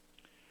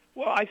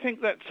 Well, I think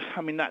that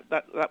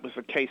was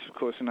the case, of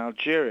course, in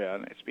Algeria,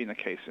 and it's been the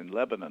case in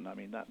Lebanon. I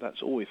mean,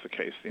 that's always the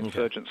case. The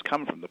insurgents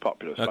come from the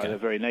populace by their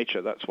very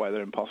nature. That's why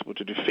they're impossible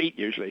to defeat,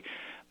 usually.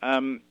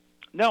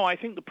 No, I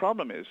think the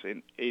problem is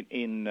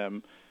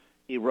in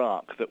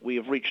Iraq that we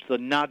have reached the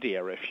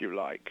nadir, if you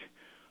like,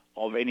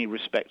 of any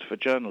respect for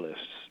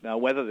journalists. Now,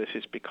 whether this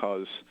is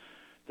because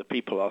the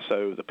people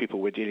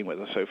we're dealing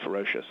with are so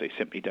ferocious they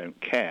simply don't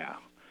care,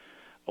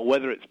 or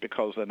whether it's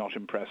because they're not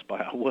impressed by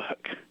our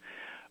work,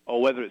 or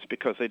whether it's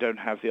because they don't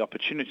have the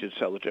opportunity to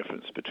tell the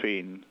difference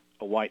between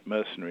a white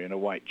mercenary and a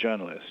white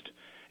journalist,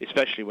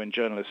 especially when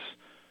journalists,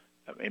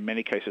 in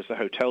many cases the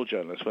hotel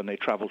journalists, when they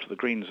travel to the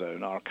Green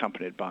Zone, are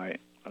accompanied by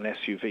an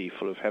SUV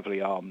full of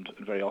heavily armed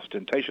and very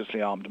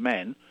ostentatiously armed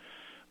men,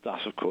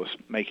 thus, of course,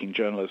 making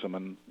journalism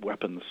and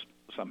weapons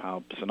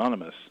somehow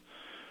synonymous.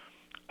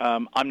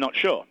 I'm not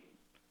sure.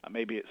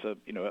 Maybe it's a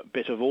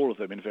bit of all of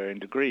them in varying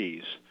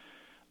degrees.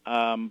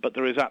 But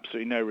there is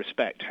absolutely no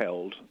respect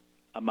held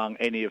among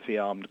any of the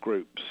armed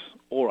groups,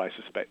 or I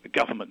suspect the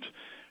government,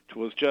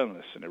 towards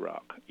journalists in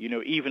Iraq.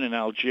 Even in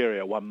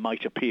Algeria, one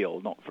might appeal,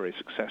 not very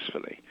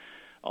successfully,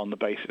 on the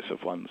basis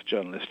of one's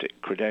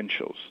journalistic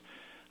credentials.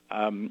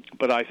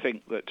 But I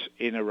think that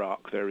in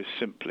Iraq there is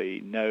simply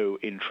no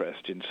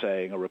interest in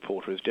saying a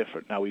reporter is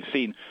different. Now, we've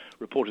seen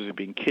reporters who've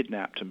been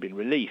kidnapped and been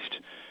released,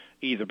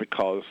 either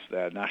because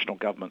their national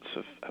governments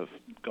have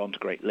gone to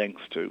great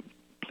lengths to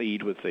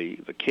plead with the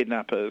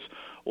kidnappers,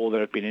 or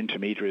there have been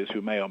intermediaries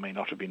who may or may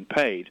not have been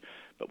paid.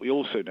 But we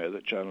also know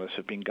that journalists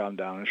have been gunned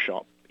down and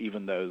shot,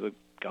 even though the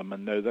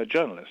gunmen know they're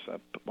journalists.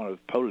 One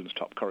of Poland's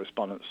top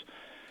correspondents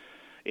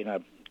in a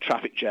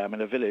traffic jam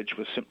in a village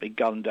was simply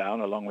gunned down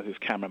along with his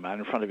cameraman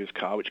in front of his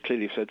car, which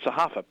clearly said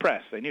Sahafa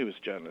Press. They knew he was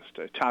a journalist.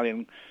 An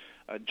Italian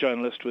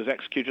journalist was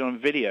executed on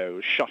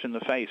video, shot in the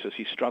face as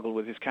he struggled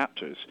with his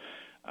captors.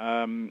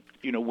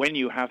 When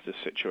you have this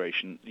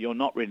situation, you're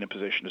not really in a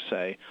position to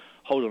say,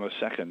 hold on a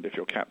second, if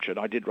you're captured.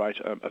 I did write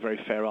a very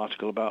fair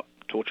article about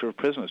torture of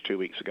prisoners 2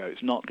 weeks ago.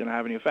 It's not going to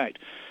have any effect.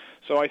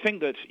 So I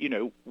think that,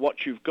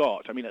 what you've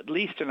got, at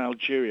least in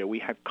Algeria, we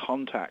had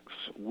contacts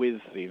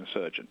with the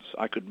insurgents.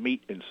 I could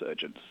meet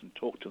insurgents and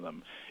talk to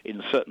them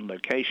in certain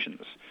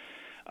locations.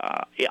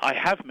 I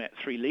have met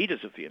 3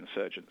 leaders of the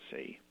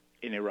insurgency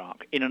in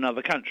Iraq, in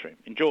another country,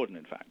 in Jordan,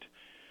 in fact,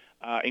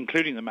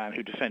 including the man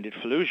who defended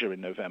Fallujah in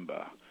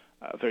November,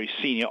 a very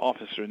senior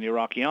officer in the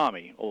Iraqi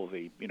army, or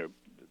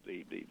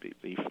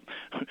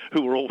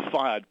who were all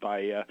fired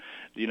by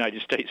the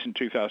United States in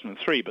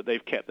 2003, but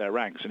they've kept their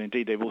ranks, and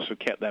indeed they've also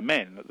kept their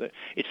men.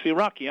 It's the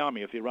Iraqi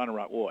army of the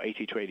Iran-Iraq War,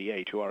 80 to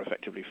 88, who are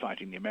effectively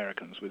fighting the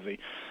Americans with the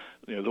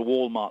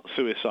Walmart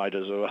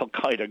suiciders or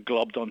Al-Qaeda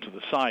globbed onto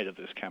the side of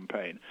this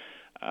campaign.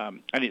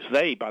 And it's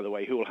they, by the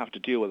way, who will have to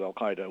deal with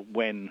Al-Qaeda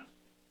when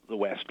the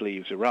West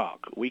leaves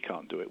Iraq. We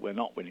can't do it. We're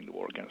not winning the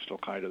war against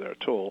Al-Qaeda there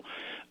at all.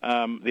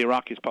 The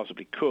Iraqis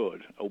possibly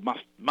could, or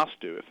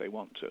must do if they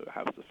want to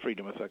have the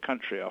freedom of their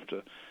country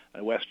after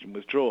a Western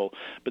withdrawal.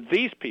 But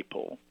these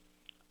people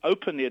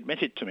openly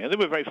admitted to me, and they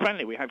were very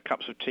friendly. We had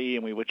cups of tea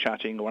and we were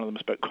chatting. One of them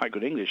spoke quite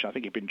good English. I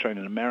think he'd been trained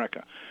in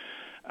America.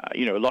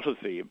 A lot of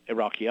the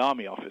Iraqi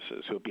army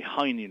officers who are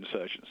behind the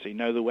insurgency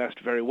know the West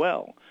very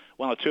well.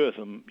 1 or 2 of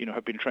them,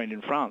 have been trained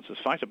in France as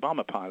fighter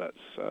bomber pilots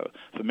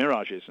for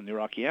Mirages in the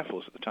Iraqi Air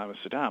Force at the time of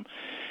Saddam.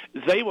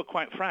 They were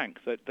quite frank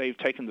that they've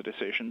taken the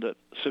decision that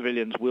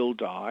civilians will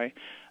die,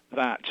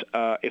 that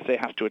if they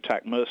have to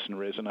attack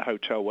mercenaries in a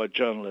hotel where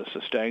journalists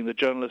are staying, the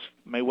journalists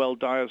may well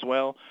die as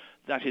well.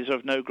 That is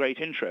of no great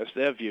interest.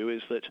 Their view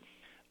is that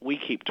we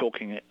keep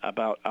talking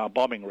about our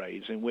bombing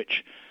raids in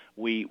which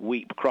we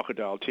weep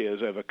crocodile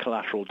tears over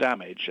collateral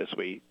damage, as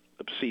we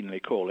obscenely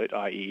call it,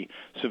 i.e.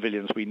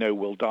 civilians we know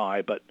will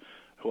die, but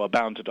who are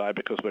bound to die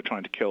because we're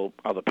trying to kill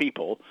other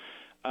people.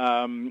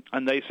 And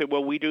they say,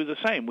 well, we do the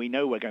same. We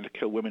know we're going to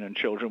kill women and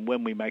children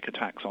when we make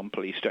attacks on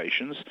police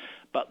stations,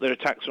 but the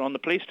attacks are on the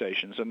police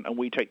stations, and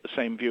we take the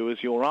same view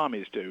as your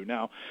armies do.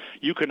 Now,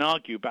 you can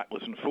argue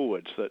backwards and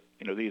forwards that,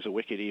 these are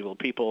wicked, evil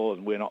people,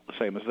 and we're not the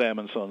same as them,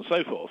 and so on and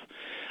so forth.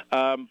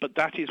 But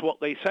that is what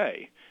they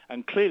say.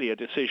 And clearly a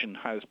decision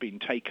has been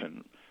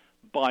taken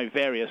by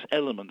various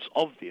elements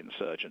of the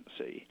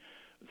insurgency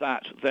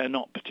that they're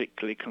not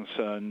particularly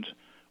concerned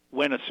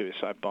when a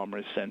suicide bomber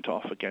is sent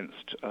off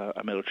against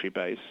a military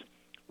base,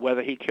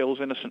 whether he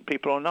kills innocent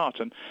people or not.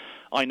 And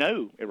I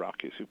know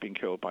Iraqis who've been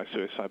killed by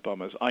suicide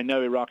bombers. I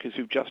know Iraqis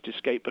who've just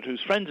escaped but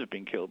whose friends have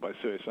been killed by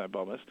suicide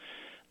bombers.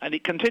 And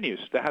it continues.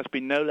 There has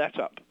been no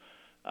let-up.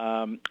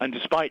 And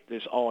despite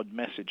this odd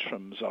message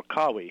from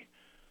Zarqawi,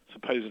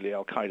 supposedly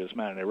Al-Qaeda's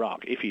man in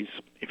Iraq, if he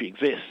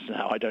exists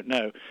now, I don't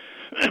know,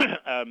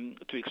 to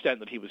the extent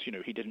that he was,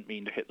 he didn't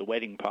mean to hit the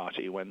wedding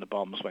party when the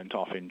bombs went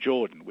off in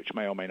Jordan, which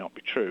may or may not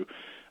be true.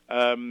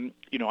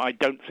 I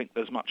don't think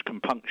there's much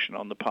compunction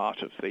on the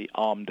part of the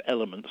armed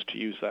elements, to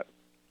use that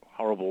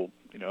horrible,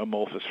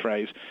 amorphous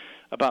phrase,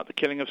 about the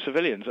killing of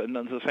civilians. And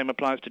the same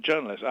applies to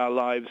journalists. Our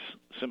lives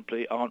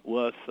simply aren't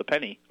worth a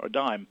penny or a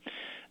dime.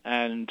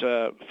 And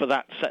for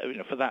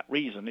that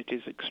reason, it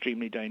is an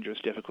extremely dangerous,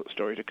 difficult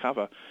story to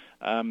cover.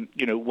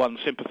 One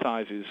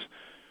sympathizes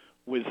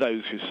with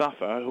those who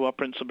suffer, who are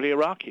principally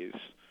Iraqis,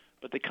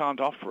 but they can't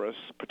offer us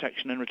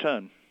protection in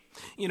return.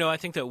 You know, I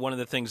think that one of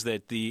the things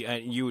that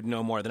you would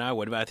know more than I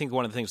would, but I think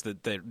one of the things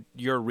that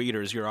your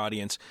readers, your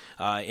audience,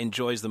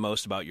 enjoys the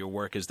most about your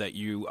work is that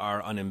you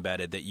are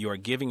unembedded, that you are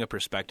giving a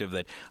perspective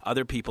that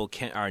other people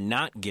are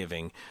not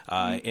giving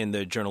in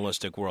the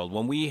journalistic world.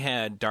 When we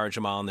had Dar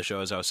Jamal on the show,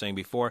 as I was saying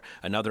before,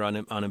 another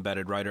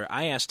unembedded writer,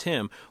 I asked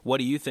him, what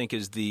do you think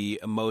is the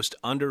most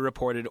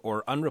underreported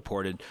or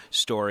unreported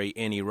story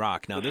in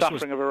Iraq? Now, the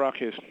suffering of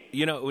Iraqis.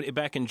 You know,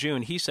 back in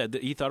June, he said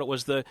that he thought it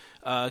was the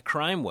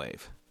crime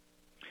wave.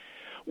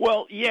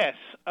 Well, yes.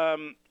 I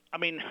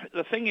mean,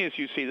 the thing is,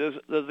 you see,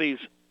 there's these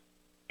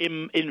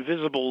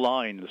invisible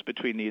lines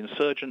between the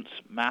insurgents,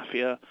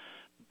 mafia,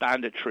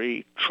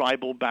 banditry,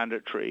 tribal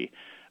banditry,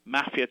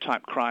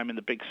 mafia-type crime in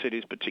the big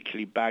cities,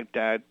 particularly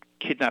Baghdad,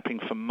 kidnapping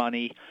for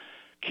money,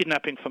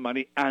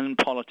 and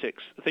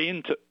politics.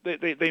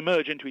 They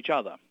merge into each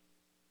other.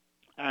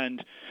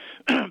 And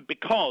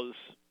because,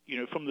 you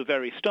know, from the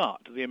very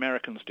start, the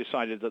Americans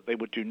decided that they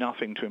would do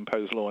nothing to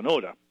impose law and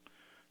order.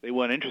 They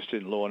weren't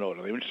interested in law and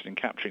order. They were interested in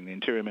capturing the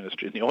Interior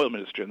Ministry and the Oil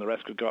Ministry, and the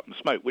rest could go up in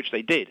smoke, which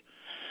they did.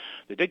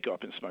 They did go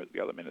up in smoke,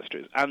 the other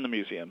ministries, and the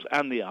museums,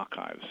 and the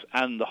archives,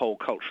 and the whole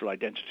cultural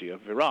identity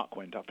of Iraq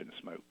went up in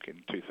smoke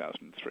in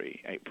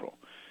 2003, April.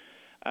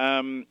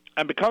 And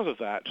because of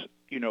that,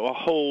 you know, a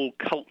whole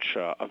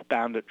culture of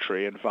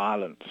banditry and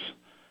violence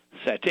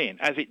set in,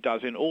 as it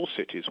does in all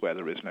cities where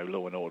there is no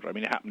law and order. I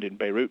mean, it happened in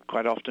Beirut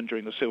quite often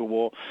during the Civil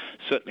War,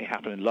 certainly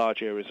happened in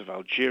large areas of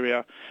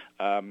Algeria,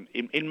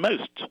 in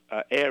most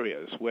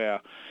areas where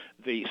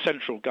the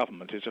central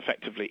government is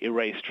effectively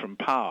erased from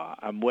power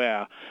and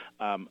where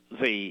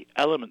the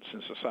elements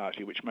in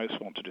society which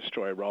most want to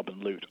destroy, rob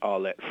and loot are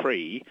let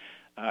free,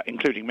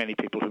 including many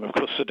people whom, of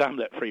course, Saddam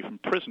let free from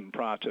prison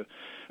prior to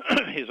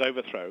his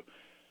overthrow.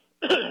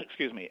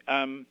 Excuse me.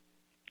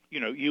 You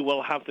know, you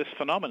will have this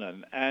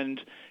phenomenon. And,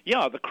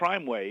 yeah, the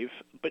crime wave,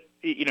 but,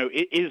 you know,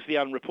 it is the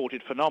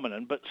unreported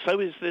phenomenon, but so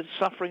is the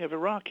suffering of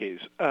Iraqis.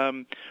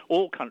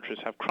 All countries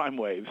have crime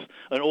waves,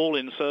 and all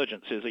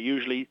insurgencies are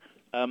usually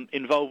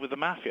involved with the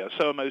mafia.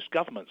 So are most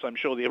governments. I'm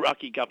sure the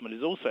Iraqi government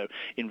is also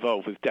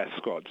involved with death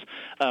squads.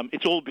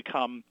 It's all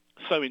become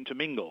so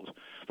intermingled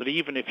that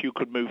even if you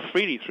could move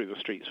freely through the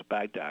streets of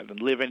Baghdad and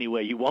live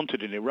anywhere you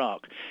wanted in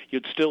Iraq,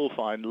 you'd still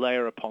find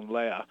layer upon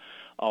layer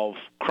of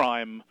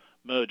crime,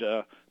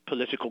 murder,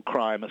 political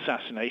crime,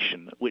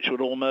 assassination, which would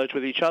all merge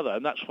with each other.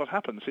 And that's what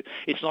happens.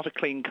 It's not a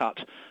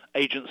clean-cut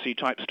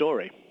agency-type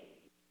story.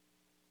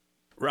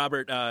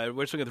 Robert,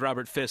 we're speaking with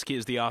Robert Fisk. He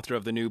is the author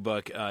of the new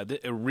book, a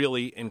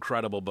really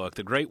incredible book,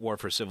 The Great War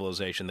for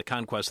Civilization, The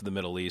Conquest of the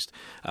Middle East.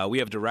 We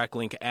have a direct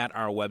link at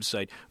our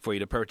website for you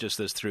to purchase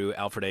this through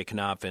Alfred A.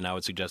 Knopf, and I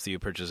would suggest that you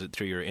purchase it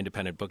through your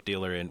independent book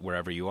dealer and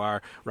wherever you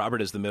are.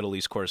 Robert is the Middle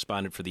East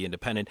correspondent for The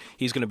Independent.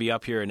 He's going to be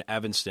up here in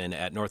Evanston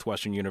at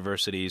Northwestern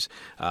University's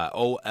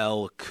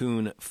O.L.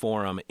 Kuhn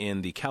Forum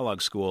in the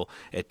Kellogg School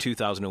at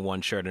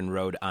 2001 Sheridan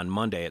Road on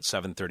Monday at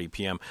 7:30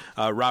 p.m.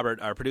 Robert,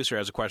 our producer,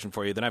 has a question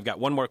for you. Then I've got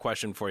one more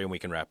question for you, and we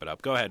can wrap it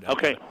up. Go ahead.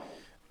 Okay.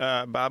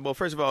 Bob, well,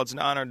 first of all, it's an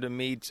honor to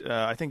meet.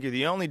 I think you're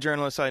the only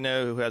journalist I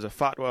know who has a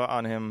fatwa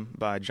on him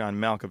by John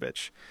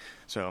Malkovich.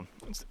 So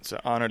it's an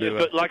honor to...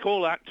 but like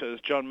all actors,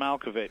 John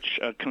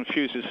Malkovich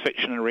confuses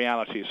fiction and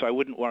reality, so I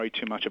wouldn't worry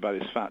too much about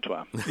his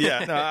fatwa.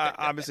 Yeah, no,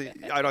 obviously,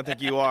 I don't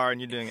think you are,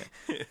 and you're doing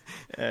it.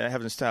 I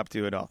haven't stopped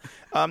you at all.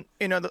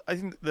 You know, I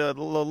think the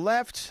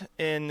left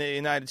in the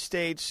United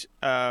States...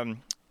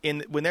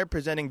 when they're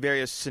presenting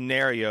various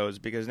scenarios,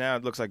 because now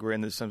it looks like we're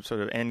in some sort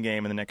of end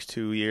game in the next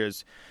 2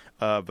 years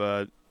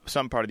of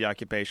some part of the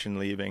occupation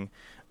leaving.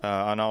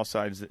 On all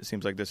sides, it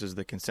seems like this is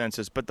the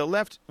consensus. But the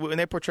left, when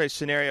they portray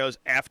scenarios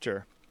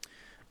after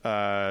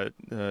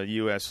the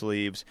U.S.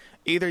 leaves,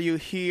 either you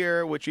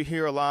hear, which you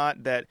hear a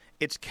lot, that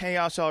it's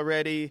chaos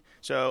already,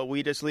 so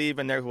we just leave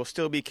and there will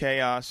still be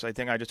chaos. I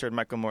think I just heard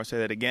Michael Moore say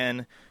that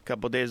again a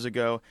couple of days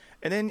ago.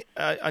 And then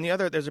on the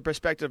other, there's a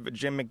perspective of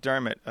Jim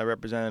McDermott,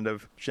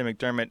 Representative Jim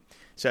McDermott,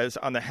 says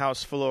on the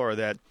House floor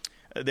that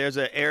there's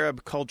an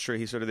Arab culture,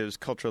 he sort of did his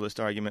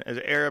culturalist argument, there's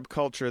an Arab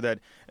culture that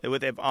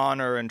with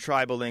honor and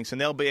tribal links,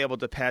 and they'll be able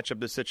to patch up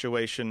the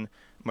situation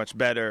much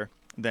better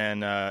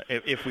than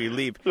if we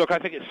leave. Look, I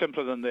think it's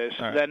simpler than this.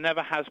 Right. There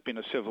never has been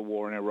a civil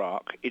war in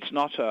Iraq. It's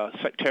not a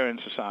sectarian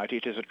society.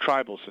 It is a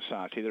tribal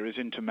society. There is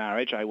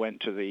intermarriage. I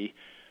went to the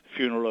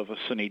funeral of a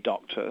Sunni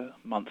doctor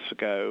months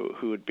ago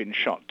who had been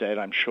shot dead,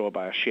 I'm sure,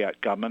 by a Shiite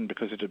gunman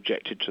because it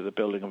objected to the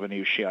building of a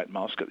new Shiite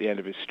mosque at the end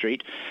of his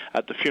street.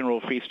 At the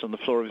funeral feast on the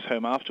floor of his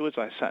home afterwards,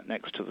 I sat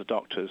next to the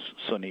doctor's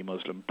Sunni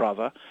Muslim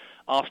brother,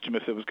 asked him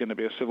if there was going to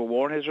be a civil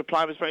war, and his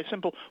reply was very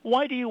simple.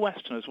 Why do you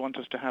Westerners want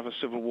us to have a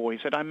civil war? He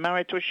said, I'm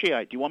married to a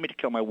Shiite. Do you want me to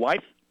kill my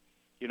wife?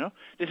 You know,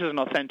 this is an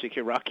authentic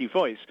Iraqi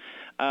voice.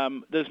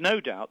 There's no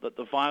doubt that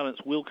the violence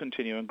will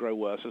continue and grow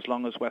worse as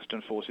long as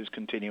Western forces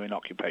continue in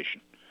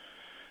occupation.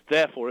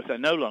 Therefore, if they're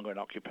no longer in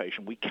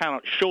occupation, we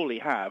cannot surely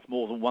have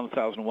more than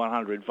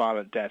 1,100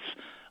 violent deaths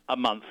a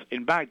month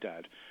in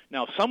Baghdad.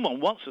 Now, if someone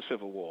wants a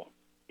civil war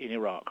in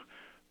Iraq,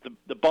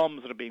 the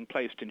bombs that are being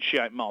placed in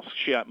Shiite mosques,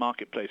 Shiite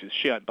marketplaces,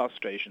 Shiite bus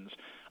stations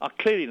are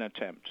clearly an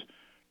attempt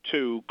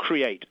to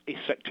create a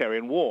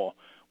sectarian war,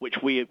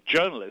 which we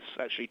journalists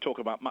actually talk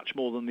about much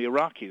more than the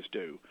Iraqis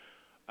do.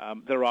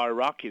 There are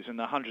Iraqis in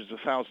the hundreds of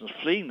thousands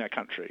fleeing their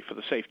country for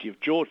the safety of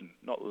Jordan.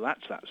 Not that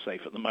that's that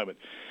safe at the moment.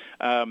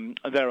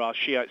 There are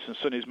Shiites and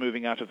Sunnis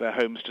moving out of their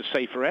homes to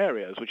safer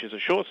areas, which is a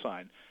sure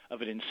sign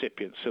of an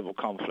incipient civil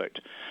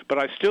conflict. But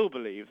I still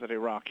believe that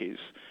Iraqis,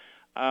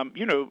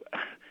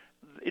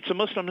 it's a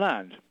Muslim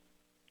land.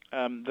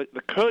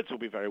 The Kurds will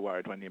be very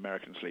worried when the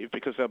Americans leave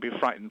because they'll be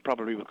frightened,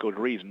 probably with good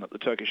reason, that the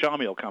Turkish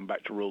army will come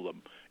back to rule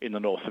them in the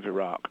north of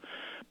Iraq.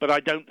 But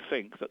I don't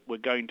think that we're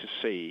going to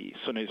see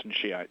Sunnis and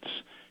Shiites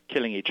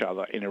killing each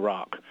other in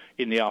Iraq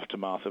in the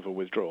aftermath of a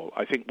withdrawal.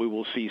 I think we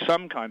will see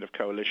some kind of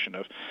coalition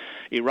of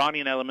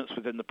Iranian elements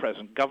within the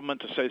present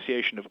government,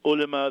 association of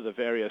ulama, the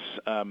various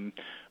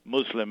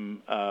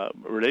Muslim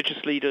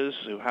religious leaders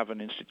who have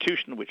an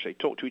institution which they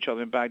talk to each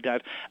other in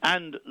Baghdad,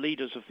 and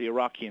leaders of the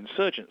Iraqi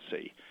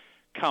insurgency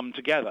come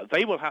together.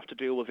 They will have to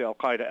deal with the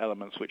al-Qaeda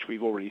elements, which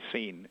we've already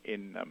seen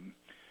in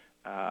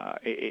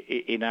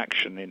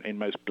action, in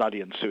most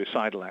bloody and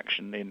suicidal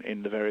action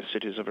in the various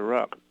cities of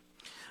Iraq.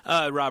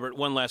 Robert,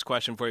 one last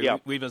question for you. Yeah.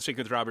 We've been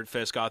speaking with Robert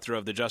Fisk, author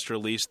of the just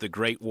released The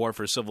Great War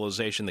for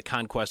Civilization, The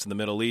Conquest of the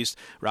Middle East.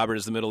 Robert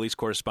is the Middle East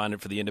correspondent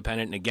for The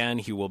Independent, and again,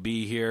 he will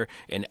be here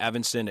in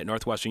Evanston at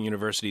Northwestern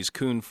University's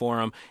Kuhn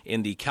Forum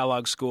in the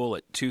Kellogg School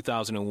at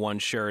 2001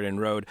 Sheridan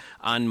Road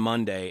on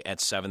Monday at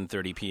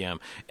 7:30 p.m.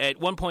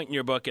 At one point in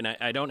your book, and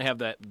I don't have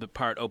the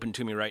part open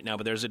to me right now,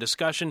 but there's a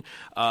discussion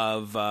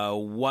of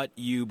what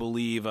you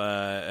believe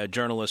a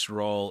journalist's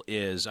role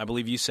is. I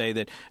believe you say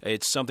that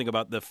it's something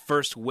about the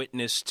first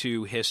witness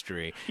to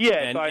history.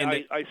 Yes,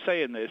 I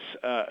say in this,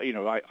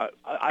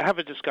 I have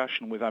a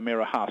discussion with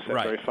Amira Hass, a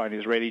very fine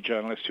Israeli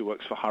journalist who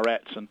works for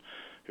Haaretz and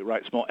who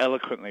writes more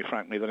eloquently,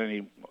 frankly,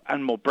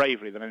 and more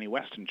bravely than any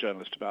Western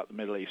journalist about the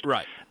Middle East.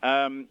 Right.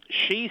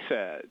 She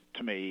said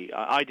to me,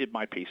 I did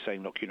my piece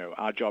saying, look,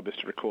 our job is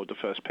to record the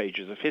first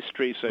pages of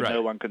history, so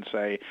no one can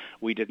say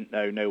we didn't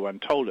know, no one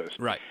told us.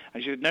 Right.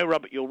 And she said, no,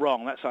 Robert, you're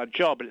wrong. That's our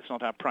job, but it's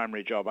not our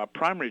primary job. Our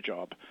primary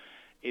job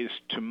is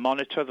to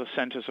monitor the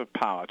centers of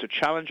power, to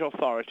challenge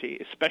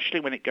authority, especially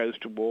when it goes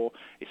to war,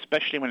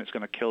 especially when it's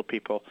going to kill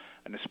people,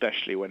 and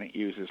especially when it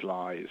uses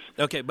lies.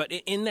 Okay, but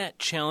in that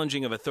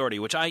challenging of authority,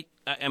 which I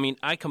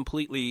I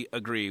completely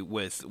agree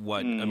with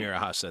what Amira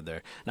Haas said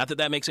there. Not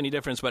that makes any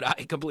difference, but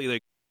I completely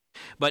agree.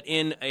 But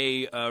in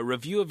a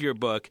review of your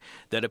book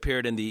that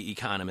appeared in The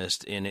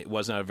Economist, and it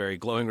was not a very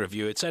glowing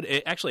review, it said,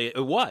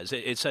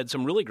 it said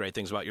some really great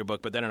things about your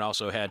book, but then it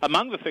also had...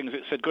 Among the things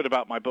it said good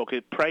about my book,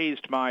 it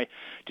praised my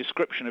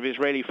description of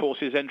Israeli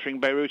forces entering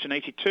Beirut in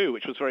 82,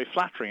 which was very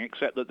flattering,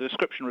 except that the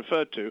description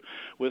referred to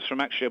was from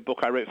actually a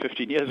book I wrote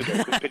 15 years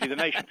ago called Pity the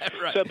Nation.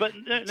 Right.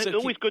 It's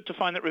always good to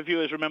find that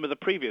reviewers remember the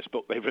previous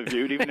book they've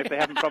reviewed, even if they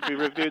haven't properly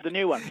reviewed the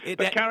new one.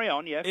 Carry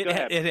on, yes, go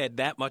ahead. It had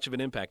that much of an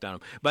impact on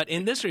them. But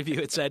in this review,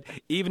 it said,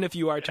 even if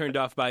you are turned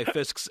off by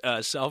Fisk's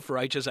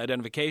self-righteous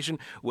identification,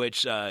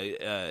 which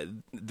with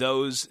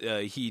those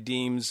he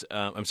deems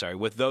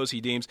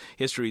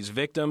history's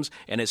victims,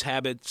 and his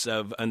habits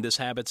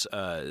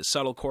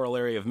subtle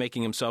corollary of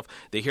making himself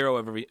the hero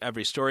of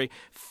every story,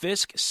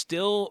 Fisk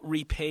still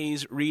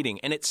repays reading.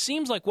 And it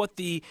seems like what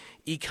the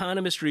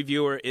Economist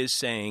reviewer is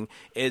saying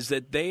is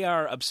that they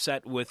are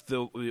upset with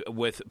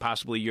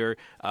possibly your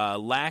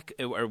lack,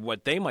 or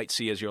what they might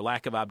see as your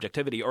lack of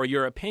objectivity, or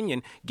your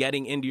opinion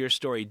getting into your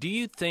story. Do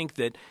you think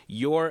that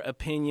your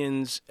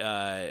opinion's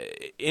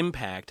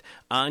impact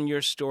on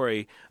your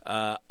story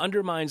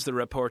undermines the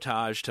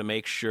reportage to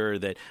make sure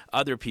that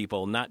other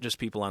people, not just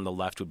people on the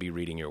left, would be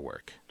reading your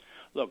work?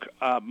 Look,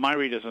 my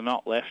readers are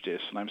not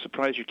leftists, and I'm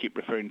surprised you keep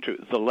referring to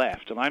the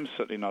left, and I'm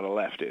certainly not a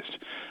leftist.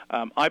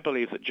 I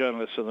believe that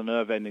journalists are the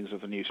nerve endings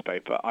of the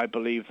newspaper. I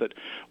believe that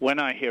when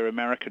I hear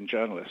American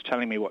journalists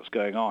telling me what's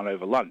going on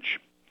over lunch,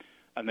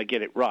 and they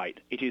get it right,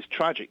 it is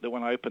tragic that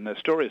when I open their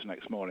stories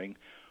next morning,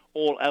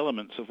 all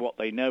elements of what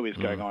they know is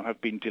going on have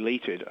been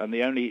deleted, and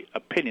the only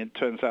opinion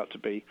turns out to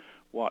be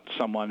what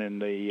someone in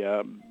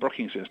the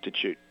Brookings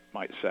Institute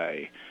might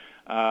say.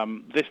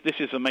 This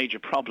is a major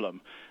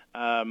problem.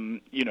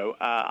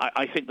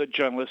 I think that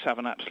journalists have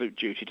an absolute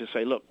duty to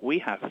say, look,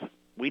 we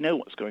know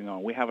what's going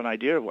on. We have an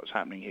idea of what's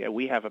happening here.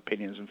 We have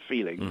opinions and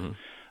feelings. Mm-hmm.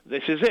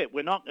 This is it.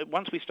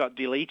 Once we start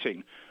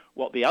deleting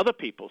what the other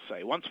people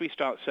say, once we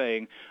start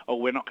saying, oh,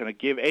 we're not going to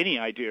give any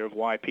idea of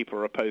why people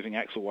are opposing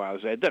X or Y or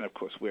Z, then, of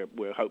course,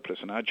 we're hopeless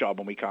in our job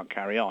and we can't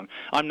carry on.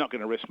 I'm not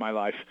going to risk my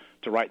life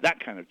to write that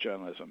kind of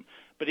journalism.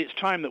 But it's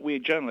time that we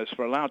journalists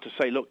were allowed to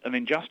say, look, an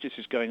injustice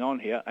is going on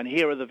here, and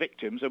here are the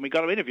victims, and we've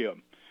got to interview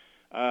them.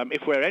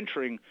 If we're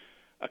entering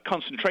a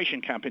concentration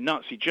camp in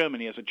Nazi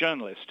Germany as a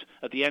journalist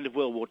at the end of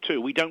World War II,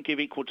 we don't give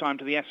equal time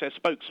to the SS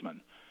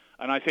spokesman.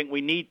 And I think we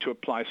need to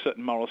apply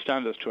certain moral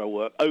standards to our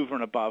work over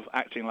and above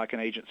acting like an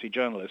agency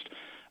journalist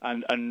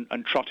and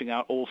trotting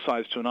out all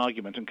sides to an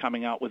argument and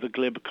coming out with a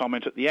glib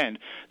comment at the end.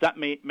 That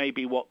may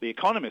be what The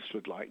Economist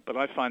would like, but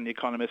I find The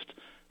Economist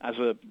as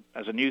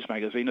a news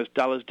magazine as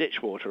dull as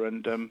ditch water.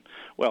 And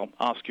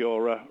ask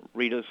your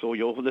readers or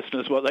your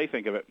listeners what they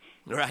think of it.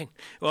 Right.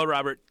 Well,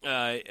 Robert,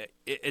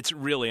 it's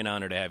really an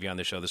honor to have you on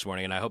the show this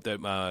morning, and I hope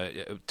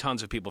that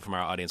tons of people from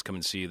our audience come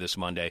and see you this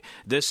Monday.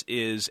 This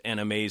is an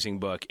amazing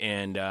book,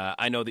 and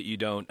I know that you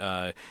don't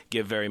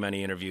give very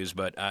many interviews,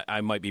 but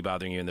I might be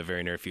bothering you in the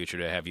very near future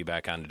to have you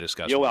back on to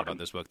discuss more about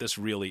this book. This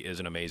really is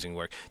an amazing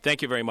work.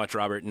 Thank you very much,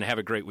 Robert, and have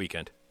a great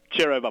weekend.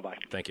 Cheerio, bye-bye.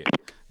 Thank you.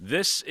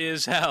 This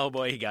is Hell.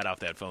 Boy, he got off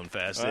that phone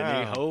fast,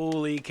 didn't he?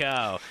 Holy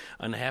cow.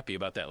 Unhappy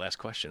about that last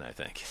question, I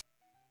think.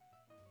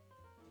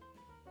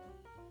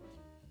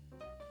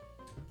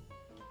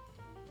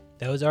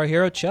 That was our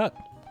hero Chuck,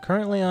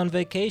 currently on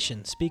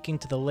vacation, speaking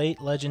to the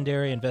late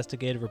legendary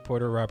investigative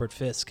reporter Robert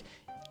Fisk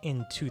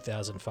in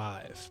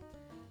 2005.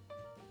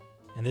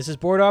 And this is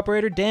board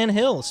operator Dan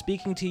Hill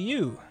speaking to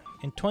you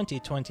in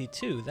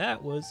 2022.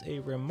 That was a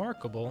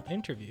remarkable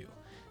interview.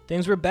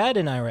 Things were bad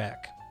in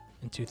Iraq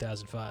in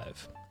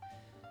 2005.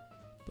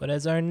 But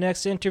as our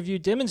next interview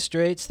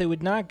demonstrates, they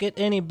would not get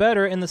any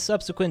better in the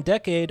subsequent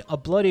decade. A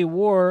bloody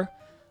war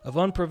of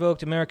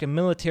unprovoked American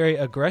military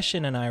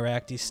aggression in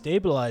Iraq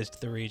destabilized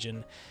the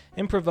region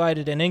and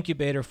provided an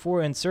incubator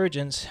for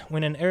insurgents.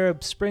 When an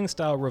Arab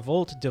Spring-style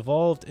revolt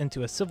devolved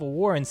into a civil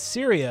war in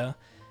Syria,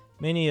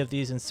 many of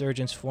these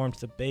insurgents formed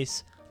the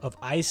base of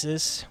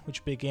ISIS,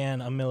 which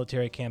began a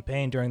military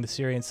campaign during the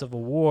Syrian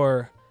civil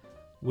war,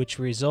 which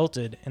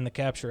resulted in the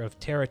capture of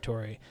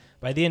territory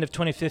by the end of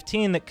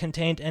 2015 that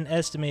contained an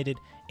estimated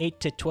 8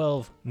 to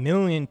 12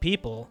 million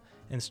people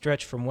and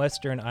stretched from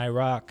western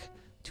Iraq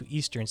to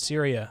eastern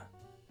Syria.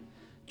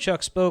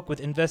 Chuck spoke with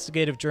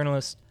investigative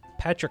journalist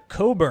Patrick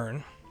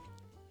Coburn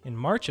in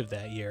March of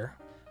that year.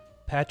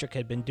 Patrick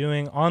had been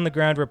doing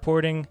on-the-ground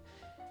reporting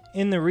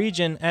in the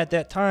region at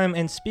that time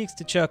and speaks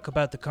to Chuck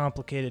about the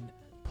complicated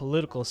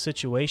political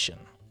situation.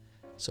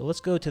 So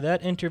let's go to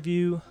that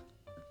interview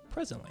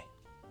presently.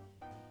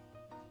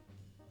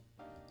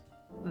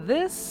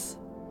 This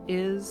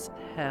is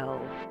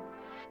hell.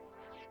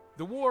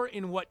 The war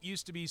in what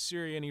used to be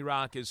Syria and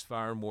Iraq is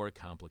far more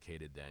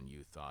complicated than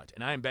you thought,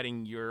 and I'm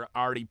betting you're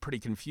already pretty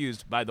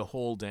confused by the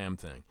whole damn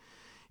thing.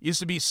 It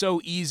used to be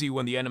so easy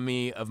when the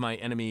enemy of my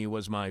enemy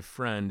was my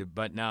friend,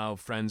 but now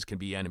friends can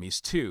be enemies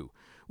too.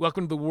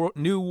 Welcome to the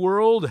new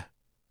world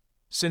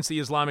since the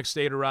Islamic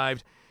State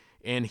arrived,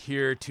 and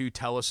here to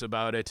tell us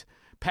about it,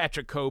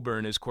 Patrick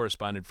Coburn is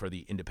correspondent for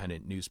the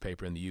Independent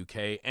newspaper in the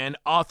UK and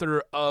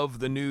author of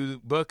the new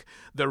book,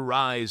 The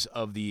Rise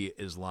of the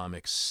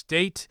Islamic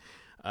State,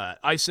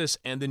 ISIS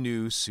and the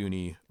New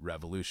Sunni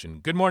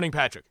Revolution. Good morning,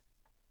 Patrick.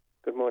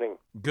 Good morning.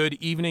 Good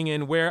evening,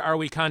 and where are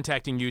we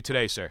contacting you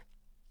today, sir?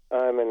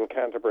 I'm in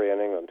Canterbury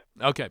in England.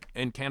 Okay,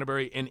 in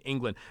Canterbury in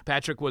England.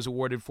 Patrick was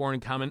awarded Foreign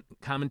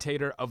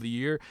Commentator of the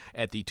Year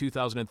at the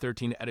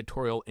 2013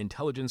 Editorial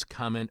Intelligence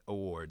Comment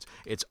Awards.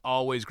 It's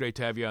always great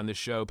to have you on the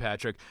show,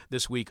 Patrick.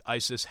 This week,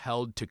 ISIS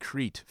held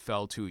Tikrit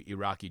fell to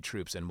Iraqi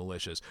troops and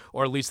militias,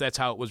 or at least that's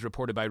how it was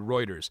reported by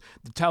Reuters.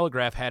 The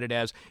Telegraph had it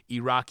as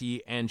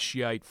Iraqi and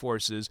Shiite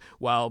forces,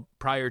 while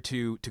prior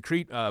to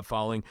Tikrit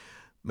falling,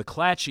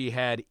 McClatchy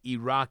had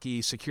Iraqi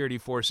security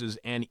forces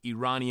and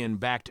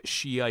Iranian-backed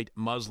Shiite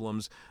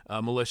Muslims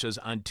militias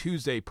on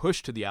Tuesday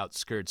pushed to the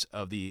outskirts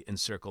of the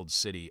encircled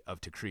city of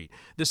Tikrit.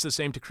 This is the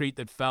same Tikrit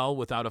that fell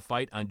without a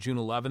fight on June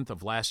 11th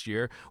of last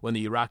year when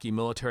the Iraqi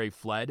military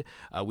fled.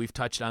 We've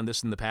touched on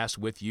this in the past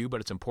with you, but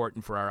it's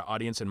important for our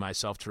audience and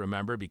myself to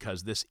remember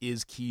because this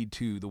is key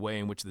to the way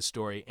in which the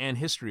story and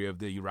history of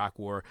the Iraq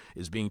War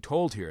is being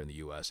told here in the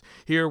U.S.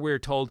 Here we're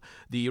told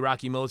the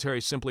Iraqi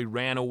military simply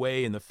ran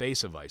away in the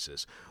face of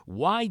ISIS.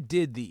 Why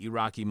did the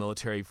Iraqi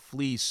military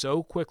flee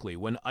so quickly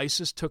when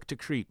ISIS took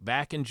Tikrit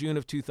back in June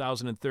of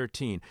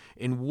 2013?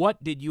 And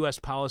what did U.S.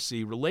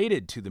 policy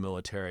related to the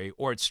military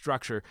or its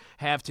structure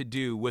have to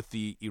do with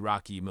the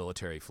Iraqi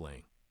military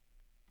fleeing?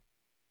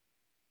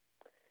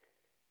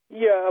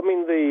 Yeah, I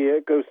mean,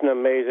 it was an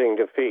amazing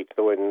defeat.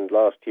 When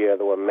last year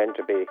there were meant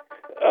to be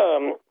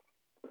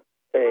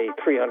a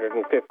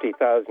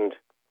 350,000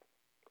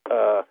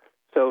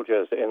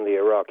 soldiers in the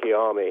Iraqi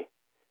army,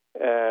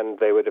 and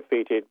they were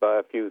defeated by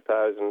a few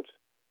thousand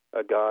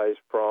guys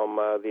from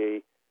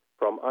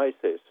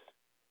ISIS.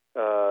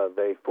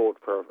 They fought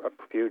for a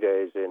few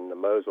days in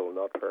Mosul,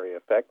 not very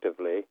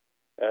effectively,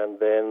 and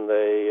then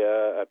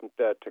at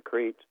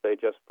Tikrit they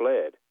just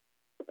fled.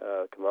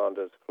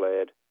 Commanders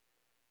fled,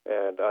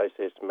 and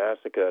ISIS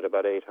massacred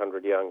about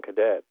 800 young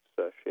cadets,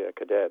 Shia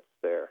cadets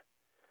there.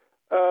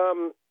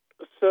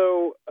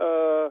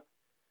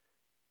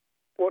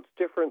 What's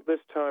different this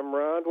time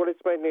round? Well,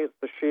 it's mainly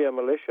the Shia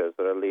militias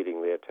that are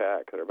leading the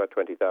attack. There are about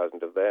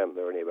 20,000 of them.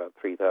 There are only about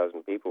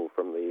 3,000 people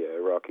from the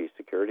Iraqi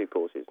security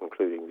forces,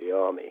 including the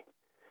army.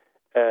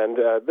 And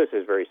this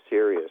is very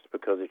serious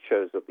because it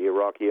shows that the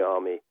Iraqi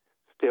army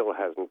still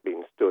hasn't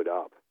been stood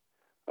up.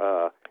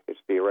 It's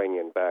the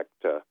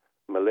Iranian-backed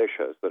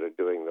militias that are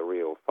doing the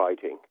real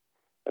fighting.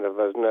 And if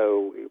there's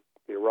no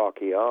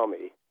Iraqi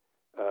army,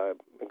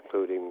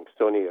 including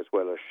Sunni as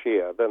well as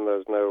Shia, then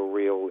there's no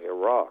real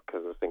Iraq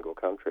as a single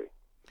country.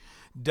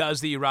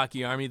 Does the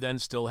Iraqi army then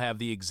still have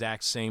the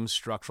exact same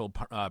structural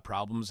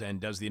problems,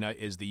 and is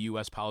the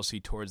U.S. policy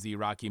towards the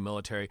Iraqi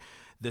military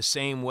the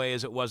same way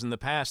as it was in the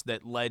past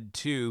that led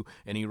to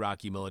an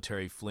Iraqi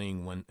military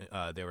fleeing when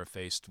they were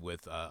faced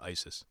with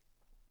ISIS?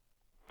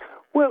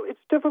 Well, it's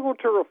difficult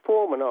to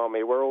reform an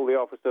army where all the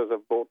officers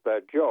have bought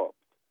their jobs.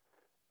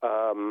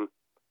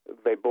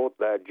 They bought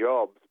their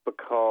jobs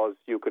because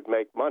you could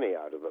make money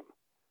out of them.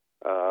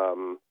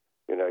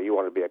 You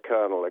want to be a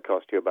colonel, it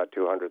cost you about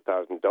 $200,000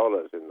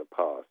 in the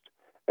past.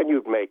 And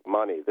you'd make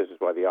money. This is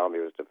why the army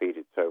was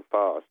defeated so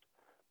fast.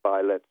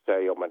 By, let's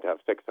say, you're meant to have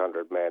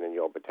 600 men in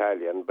your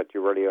battalion, but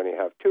you really only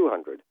have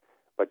 200.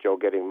 But you're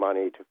getting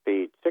money to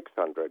feed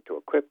 600, to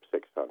equip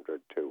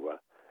 600, to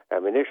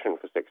ammunition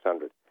for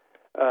 600.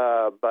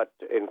 But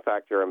in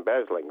fact, you're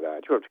embezzling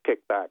that. You have to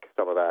kick back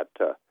some of that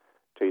to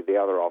the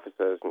other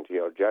officers and to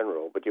your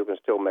general, but you can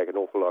still make an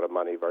awful lot of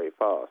money very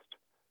fast.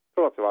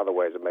 There are lots of other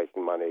ways of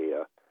making money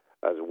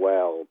as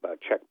well.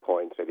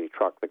 Checkpoints, any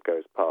truck that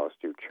goes past,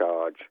 you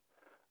charge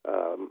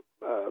them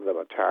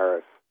a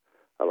tariff,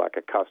 like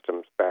a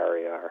customs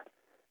barrier.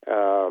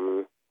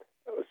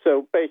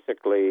 So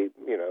basically,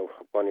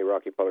 one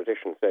Iraqi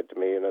politician said to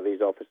me,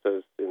 these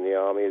officers in the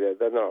army,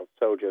 they're not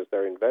soldiers,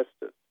 they're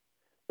investors,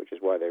 which is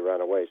why they ran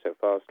away so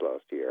fast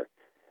last year.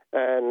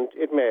 And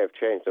it may have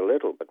changed a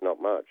little, but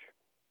not much.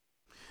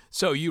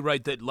 So you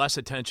write that less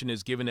attention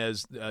is given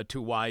as to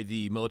why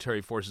the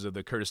military forces of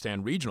the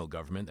Kurdistan Regional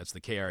Government, that's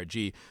the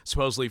KRG,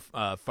 supposedly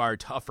far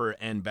tougher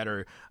and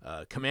better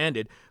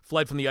commanded,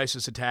 fled from the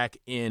ISIS attack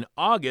in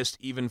August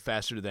even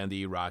faster than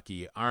the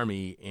Iraqi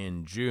army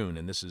in June,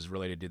 and this is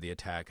related to the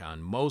attack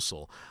on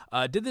Mosul.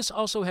 Did this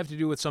also have to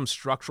do with some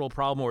structural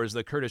problem, or is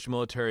the Kurdish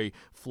military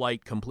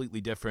flight completely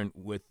different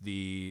from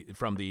the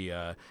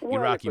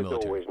Iraqi military? Well, it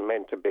was always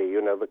meant to be.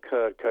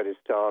 The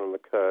Kurdistan and the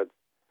Kurds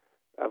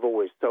have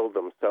always sold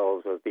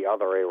themselves as the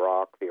other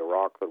Iraq, the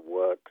Iraq that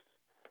works,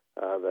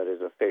 that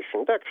is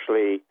efficient.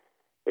 Actually,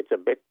 it's a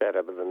bit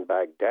better than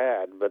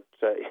Baghdad, but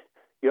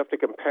you have to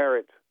compare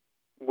it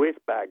with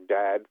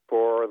Baghdad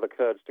for the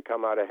Kurds to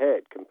come out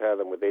ahead. Compare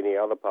them with any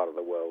other part of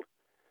the world,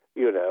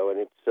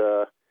 and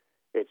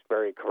it's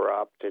very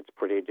corrupt. It's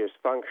pretty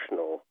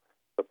dysfunctional.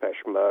 The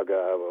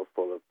Peshmerga were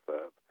full of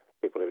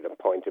people who'd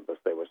appointed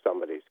because they were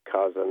somebody's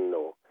cousin,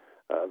 or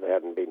they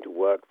hadn't been to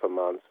work for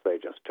months. They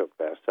just took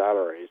their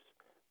salaries.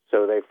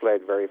 So they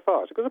fled very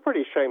fast. It was a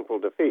pretty shameful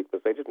defeat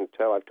because they didn't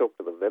tell. I've talked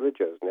to the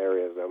villagers in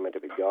areas that were meant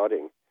to be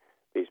guarding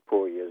these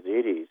poor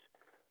Yazidis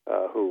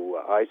who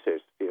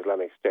ISIS, the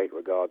Islamic State,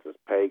 regards as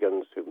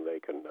pagans whom they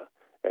can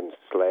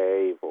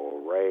enslave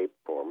or rape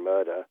or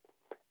murder.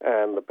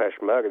 And the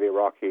Peshmerga, the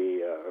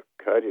Iraqi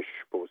Kurdish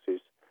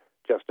forces,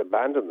 just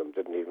abandoned them,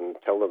 didn't even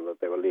tell them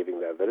that they were leaving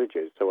their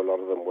villages. So a lot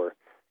of them were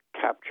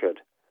captured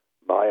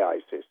by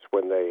ISIS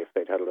when if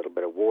they'd had a little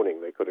bit of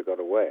warning, they could have got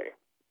away.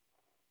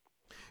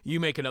 You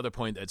make another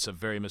point that's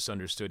very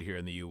misunderstood here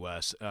in the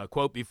U.S.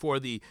 Quote, before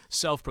the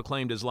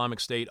self-proclaimed Islamic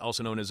State,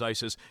 also known as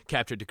ISIS,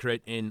 captured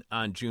Tikrit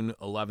on June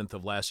 11th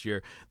of last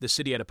year, the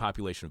city had a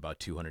population of about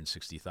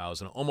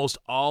 260,000, almost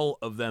all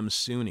of them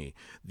Sunni.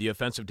 The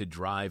offensive to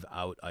drive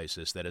out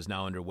ISIS that is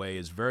now underway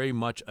is very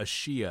much a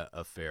Shia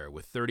affair,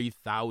 with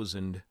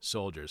 30,000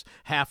 soldiers,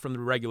 half from the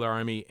regular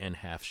army and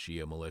half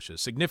Shia militias.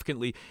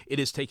 Significantly, it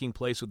is taking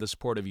place with the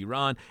support of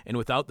Iran, and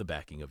without the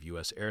backing of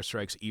U.S.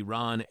 airstrikes.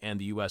 Iran and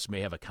the U.S.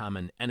 may have a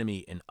common enemy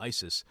in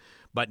ISIS,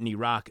 but in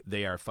Iraq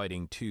they are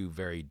fighting two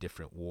very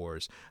different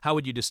wars. How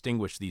would you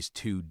distinguish these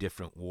two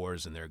different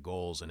wars and their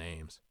goals and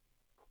aims?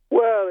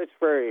 Well, it's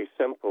very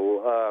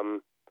simple.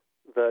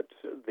 That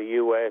the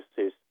U.S.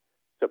 is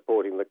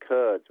supporting the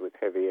Kurds with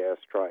heavy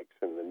airstrikes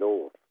in the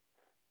north.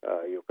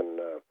 You can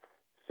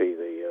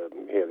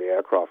hear the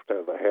aircraft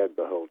overhead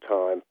the whole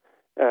time.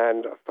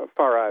 And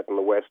far out in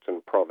the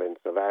western province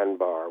of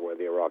Anbar, where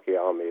the Iraqi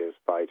army is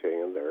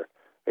fighting, and there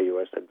are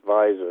U.S.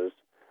 advisors.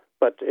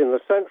 But in the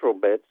central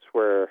bits,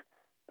 where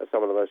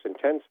some of the most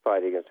intense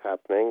fighting is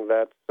happening,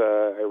 that's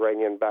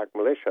Iranian-backed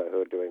militia who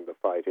are doing the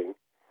fighting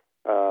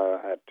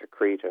at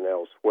Tikrit and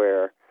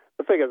elsewhere.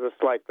 The figures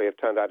have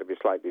turned out to be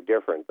slightly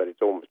different, but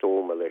it's almost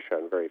all militia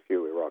and very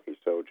few Iraqi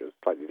soldiers,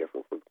 slightly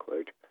different from the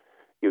quote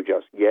you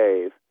just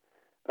gave.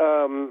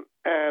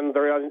 And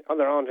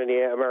there aren't any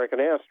American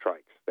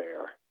airstrikes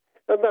there.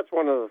 And that's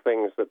one of the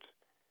things that,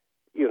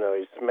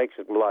 makes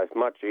life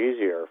much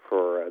easier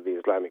for the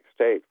Islamic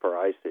State, for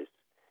ISIS,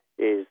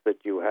 is that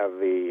you have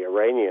the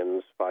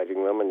Iranians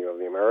fighting them and you have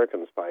the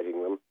Americans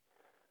fighting them,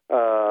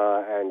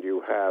 and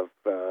you have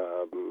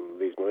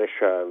these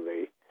militia and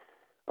the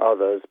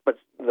others, but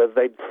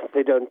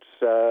they don't.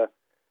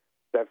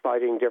 They're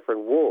fighting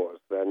different wars.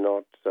 They're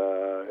not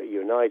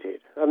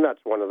united, and that's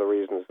one of the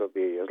reasons that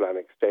the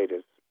Islamic State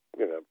has,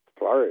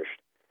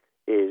 flourished,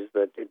 is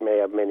that it may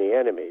have many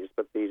enemies,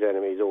 but these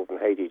enemies often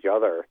hate each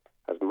other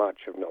as much,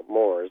 if not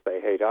more, as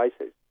they hate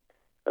ISIS.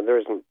 And there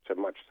isn't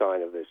much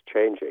sign of this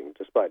changing,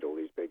 despite all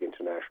these big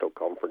international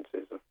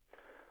conferences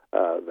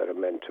that are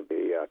meant to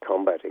be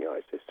combating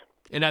ISIS.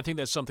 And I think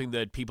that's something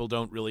that people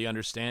don't really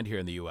understand here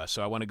in the U.S.,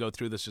 so I want to go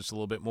through this just a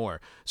little bit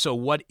more. So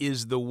what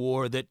is the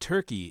war that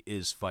Turkey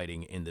is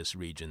fighting in this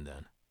region,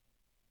 then?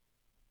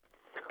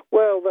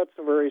 Well, that's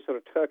a very sort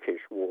of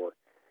Turkish war.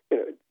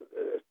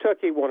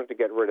 Turkey wanted to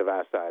get rid of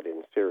Assad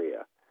in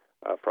Syria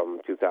from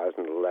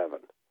 2011,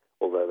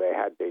 although they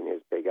had been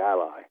his big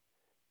ally.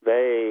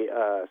 They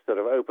sort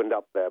of opened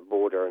up their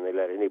border and they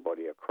let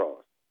anybody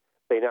across.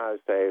 They now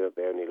say that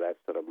they only let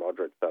sort of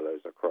moderate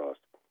fellows across.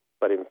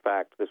 But in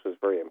fact, this was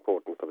very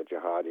important for the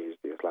jihadis,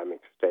 the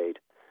Islamic State,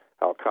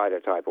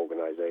 Al-Qaeda type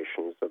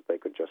organizations, that they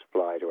could just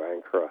fly to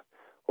Ankara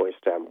or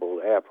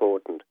Istanbul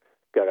airport and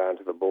go down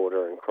to the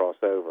border and cross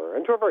over.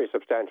 And to a very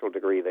substantial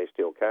degree, they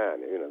still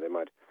can. They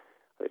might.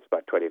 It's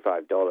about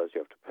 $25 you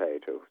have to pay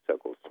to a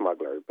so-called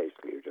smuggler.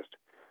 Basically, you just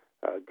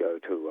go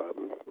to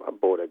a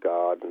border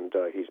guard and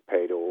he's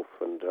paid off,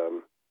 and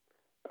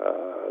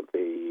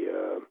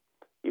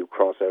you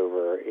cross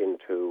over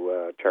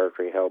into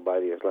territory held by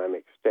the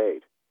Islamic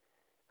State.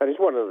 And it's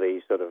one of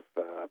the sort of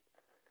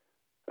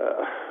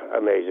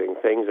amazing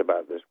things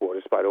about this war,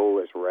 despite all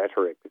this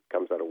rhetoric that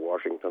comes out of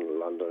Washington,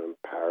 London, and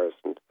Paris,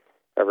 and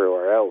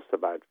everywhere else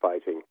about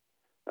fighting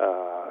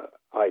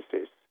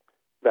ISIS.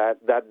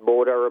 That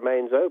border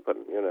remains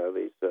open.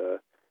 These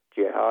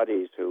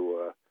jihadis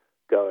who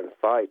go and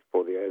fight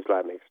for the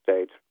Islamic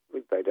State,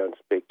 they don't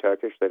speak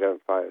Turkish, they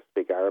don't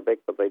speak Arabic,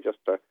 but they just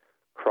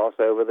cross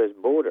over this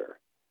border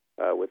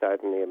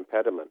without any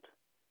impediment,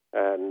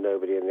 and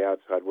nobody in the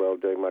outside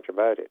world doing much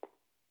about it.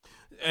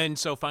 And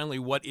so finally,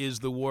 what is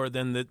the war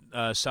then that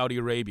Saudi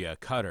Arabia,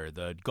 Qatar,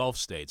 the Gulf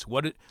states,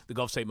 the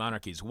Gulf state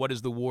monarchies, what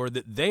is the war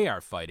that they are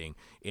fighting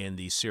in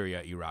the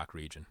Syria-Iraq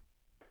region?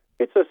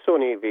 It's a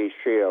Sunni v.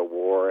 Shia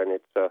war, and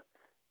it's the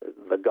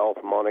Gulf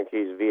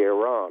monarchies v.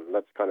 Iran.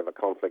 That's kind of a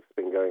conflict that's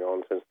been going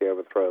on since the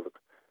overthrow of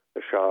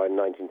the Shah in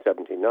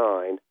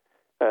 1979.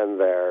 And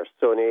they're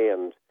Sunni,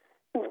 and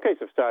in the case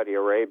of Saudi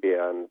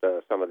Arabia and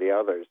some of the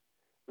others,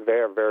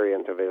 their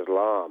variant of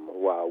Islam,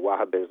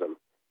 Wahhabism,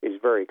 is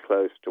very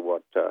close to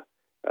what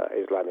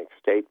Islamic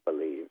State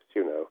believes,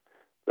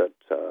 that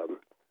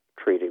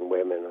treating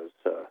women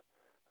as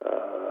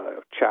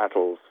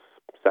chattels,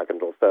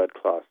 second or third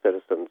class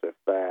citizens, if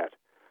that,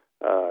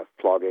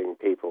 flogging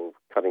people,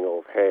 cutting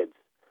off heads.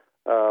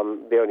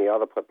 The only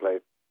other part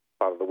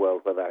of the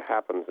world where that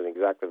happens in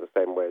exactly the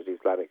same way as the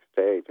Islamic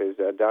State is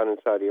down in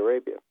Saudi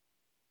Arabia.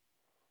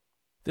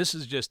 This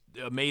is just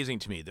amazing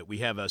to me that we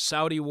have a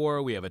Saudi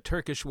war, we have a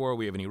Turkish war,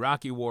 we have an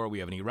Iraqi war, we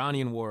have an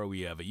Iranian war,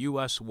 we have a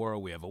U.S. war,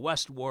 we have a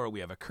West war,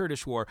 we have a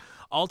Kurdish war,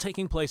 all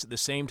taking place at the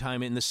same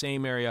time in the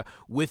same area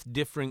with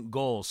different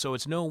goals. So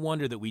it's no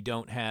wonder that we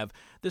don't have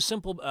the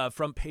simple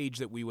front page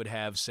that we would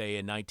have, say,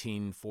 in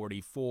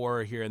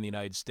 1944 here in the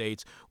United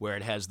States, where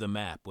it has the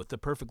map with the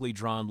perfectly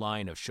drawn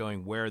line of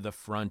showing where the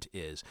front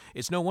is.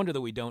 It's no wonder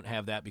that we don't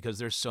have that, because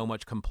there's so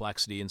much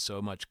complexity and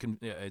so much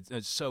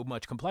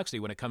complexity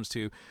when it comes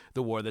to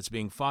the war that's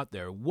being fought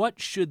there. What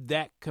should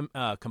that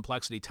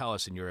complexity tell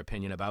us, in your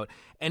opinion, about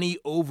any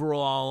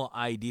overall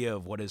idea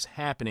of what is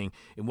happening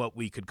in what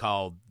we could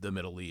call the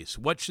Middle East?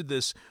 What should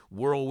this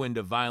whirlwind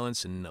of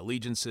violence and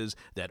allegiances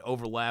that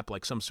overlap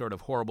like some sort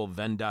of horrible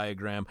Venn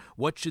diagram,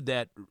 what should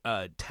that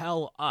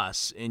tell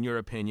us, in your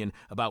opinion,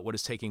 about what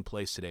is taking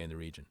place today in the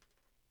region?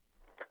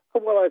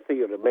 Well, I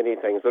think many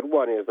things, but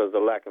one is there's a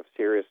lack of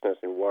seriousness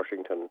in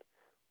Washington,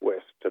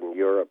 Western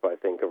Europe, I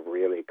think, of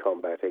really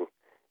combating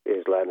the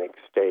Islamic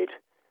State.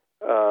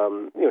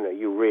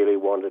 You really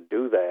want to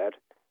do that.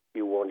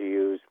 You want to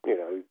use,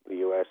 the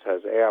U.S.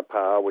 has air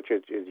power, which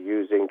it is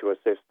using to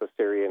assist the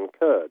Syrian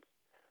Kurds.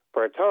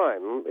 For a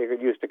time,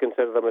 it used to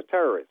consider them as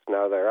terrorists.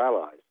 Now they're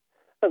allies.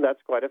 And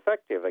that's quite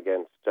effective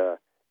against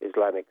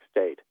Islamic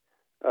State.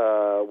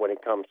 When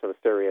it comes to the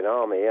Syrian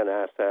army and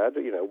Assad,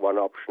 one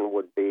option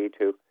would be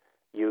to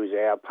use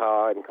air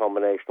power in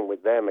combination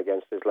with them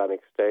against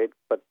Islamic State.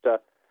 But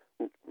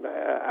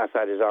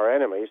Assad is our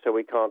enemy, so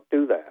we can't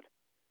do that.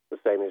 The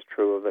same is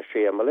true of the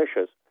Shia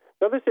militias.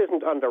 Now, this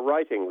isn't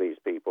underwriting these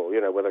people,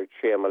 whether it's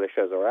Shia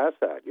militias or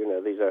Assad.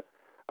 These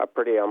are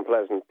pretty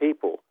unpleasant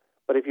people.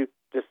 But if you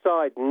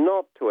decide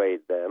not to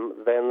aid them,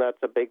 then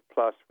that's a big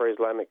plus for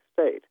Islamic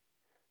State.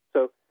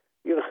 So,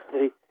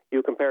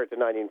 you compare it to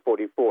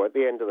 1944. At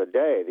the end of the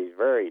day, these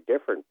very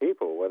different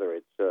people, whether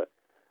it's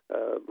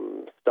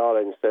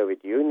Stalin's Soviet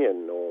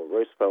Union or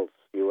Roosevelt's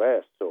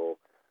U.S. or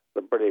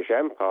the British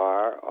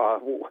Empire,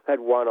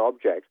 had one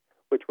object,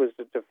 which was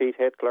to defeat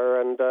Hitler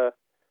and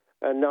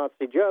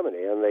Nazi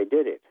Germany, and they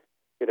did it.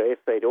 If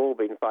they'd all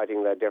been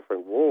fighting their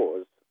different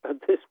wars,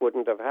 this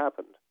wouldn't have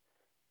happened.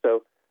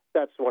 So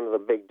that's one of the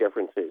big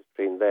differences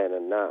between then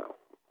and now.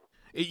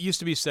 It used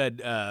to be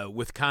said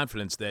with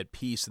confidence that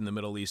peace in the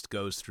Middle East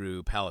goes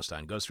through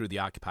Palestine, goes through the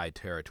occupied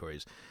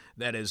territories.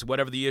 That is,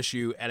 whatever the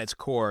issue at its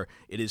core,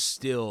 it is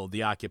still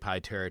the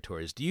occupied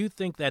territories. Do you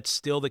think that's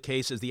still the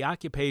case? Is the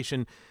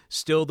occupation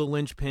still the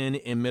linchpin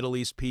in Middle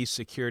East peace,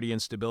 security,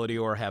 and stability,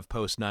 or have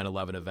post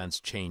 9/11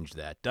 events changed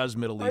that? Does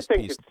Middle East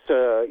peace?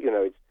 I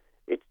think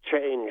it's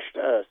changed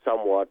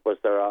somewhat,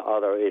 but there are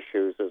other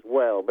issues as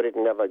well, but it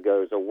never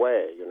goes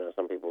away.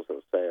 Some people sort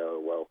of say, oh,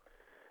 well,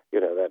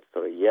 that's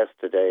sort of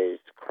yesterday's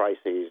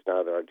crises.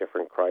 Now there are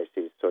different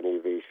crises, Sunni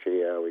v.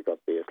 Shia. We've got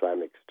the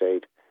Islamic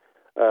State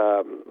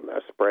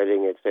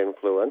spreading its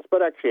influence.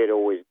 But actually it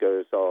always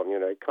goes on.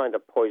 It kind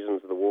of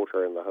poisons the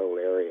water in the whole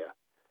area,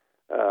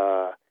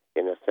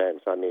 in a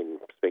sense. I mean,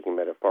 speaking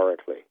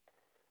metaphorically.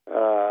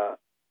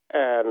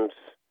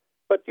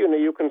 But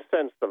you can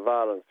sense the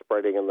violence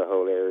spreading in the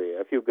whole area.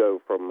 If you go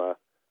from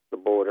the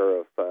border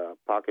of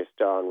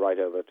Pakistan right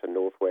over to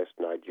northwest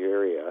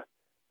Nigeria,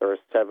 there are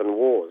 7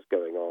 wars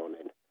going on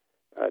in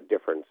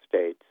different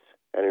states.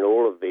 And in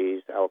all of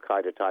these,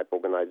 Al-Qaeda-type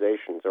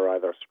organizations are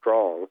either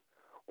strong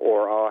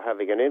or are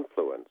having an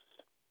influence.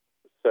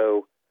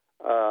 So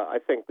I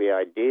think the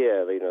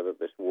idea, that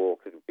this war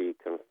could be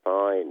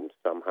confined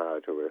somehow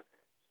to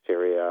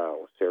Syria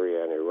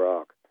and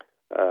Iraq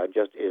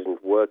just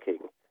isn't working.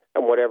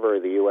 And whatever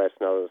the U.S.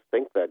 and others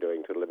think they're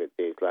doing to limit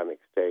the Islamic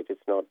State,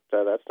 that's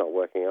not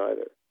working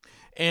either.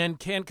 And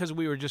because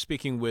we were just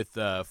speaking with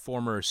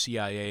former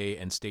CIA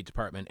and State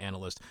Department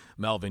analyst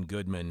Melvin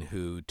Goodman,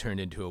 who turned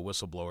into a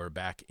whistleblower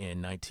back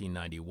in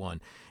 1991,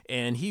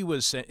 and he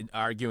was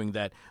arguing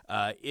that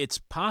it's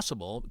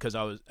possible, because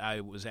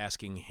I was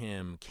asking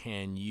him,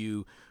 can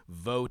you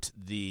vote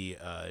the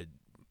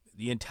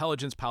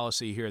intelligence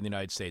policy here in the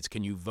United States,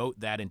 can you vote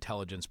that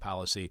intelligence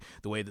policy,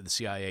 the way that the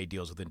CIA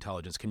deals with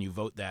intelligence, can you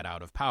vote that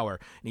out of power?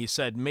 And he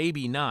said,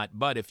 maybe not,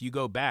 but if you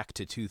go back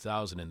to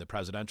 2000 in the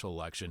presidential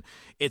election,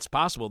 it's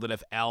possible that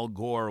if Al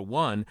Gore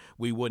won,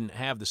 we wouldn't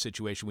have the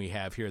situation we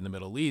have here in the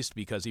Middle East,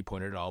 because he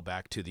pointed it all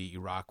back to the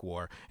Iraq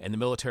War and the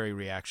military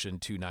reaction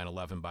to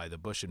 9/11 by the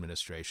Bush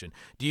administration.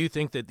 Do you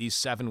think that these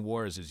 7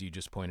 wars, as you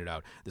just pointed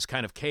out, this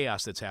kind of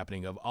chaos that's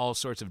happening of all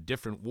sorts of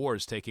different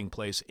wars taking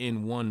place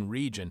in one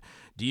region,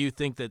 do you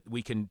think that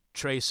we can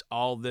trace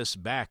all this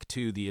back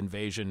to the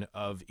invasion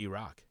of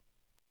Iraq?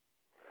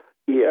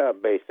 Yeah,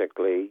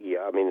 basically,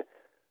 yeah. I mean,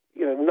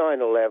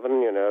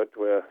 9/11,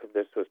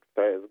 this was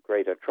a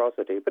great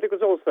atrocity, but it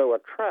was also a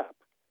trap.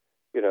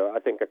 I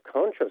think a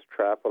conscious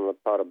trap on the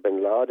part of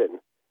bin Laden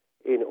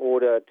in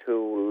order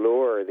to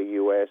lure the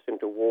U.S.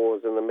 into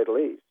wars in the Middle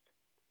East,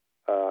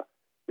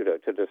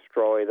 to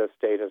destroy the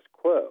status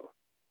quo.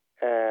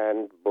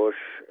 And Bush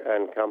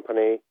and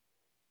company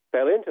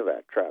fell into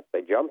that trap.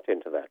 They jumped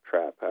into that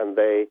trap, and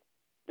they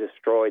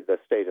destroyed the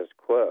status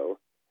quo,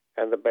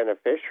 and the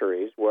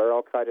beneficiaries were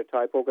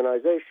Al-Qaeda-type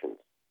organizations,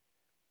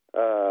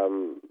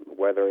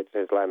 whether it's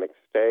Islamic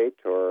State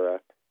or,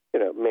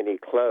 mini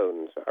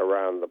clones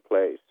around the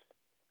place.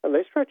 And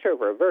they stretch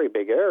over a very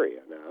big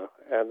area now,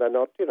 and they're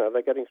not,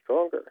 they're getting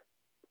stronger.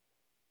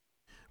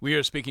 We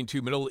are speaking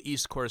to Middle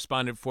East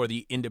correspondent for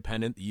The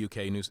Independent, the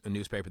UK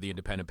newspaper, The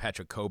Independent,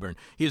 Patrick Cockburn.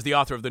 He is the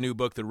author of the new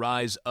book, The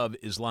Rise of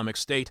Islamic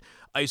State,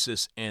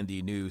 ISIS and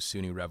the New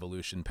Sunni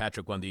Revolution.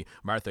 Patrick won the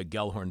Martha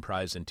Gellhorn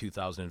Prize in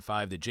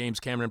 2005, the James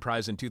Cameron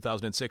Prize in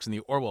 2006, and the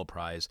Orwell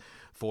Prize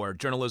for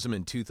Journalism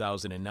in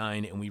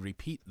 2009. And we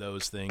repeat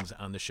those things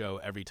on the show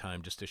every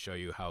time just to show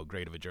you how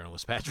great of a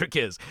journalist Patrick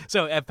is.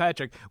 So,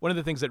 Patrick, one of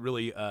the things that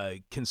really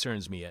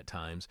concerns me at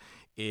times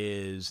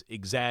is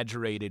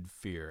exaggerated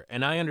fear.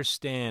 And I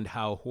understand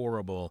how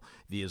horrible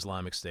the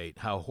Islamic State,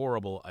 how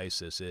horrible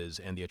ISIS is,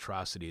 and the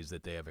atrocities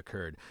that they have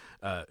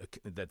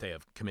that they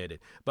have committed.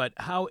 But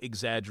how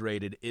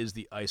exaggerated is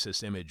the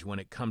ISIS image when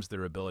it comes to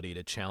their ability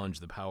to challenge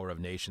the power of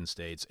nation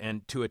states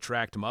and to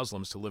attract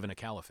Muslims to live in a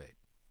caliphate?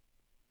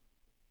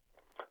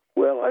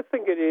 Well, I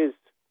think it is,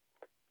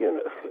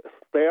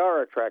 they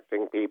are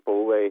attracting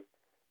people.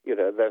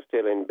 They're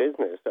still in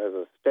business as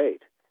a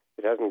state.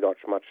 It hasn't got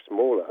much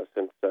smaller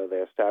since they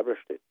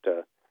established it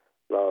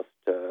last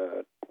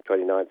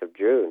 29th of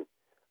June.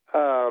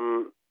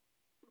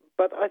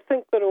 But I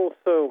think that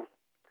also,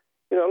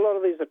 a lot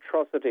of these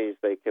atrocities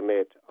they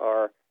commit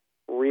are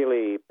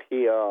really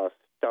PR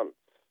stunts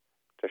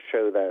to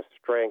show their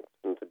strength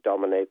and to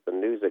dominate the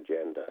news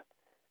agenda.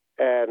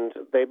 And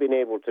they've been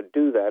able to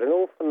do that. And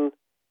often,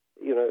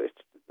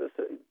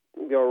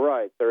 you're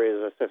right, there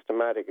is a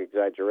systematic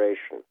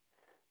exaggeration.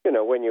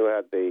 When you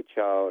had the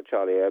Charlie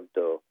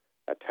Hebdo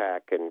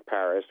attack in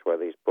Paris, where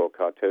these poor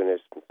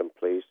cartoonists and some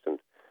police and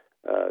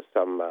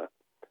some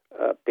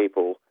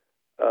people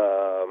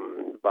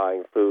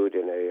buying food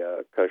in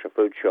a kosher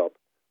food shop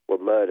were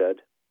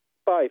murdered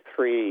by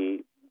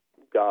 3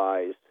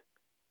 guys.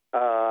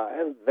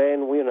 And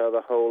then,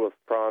 the whole of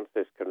France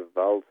is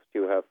convulsed.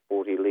 You have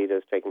 40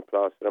 leaders taking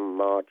part in a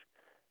march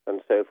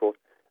and so forth.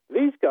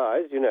 These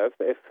guys,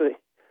 if they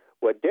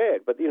were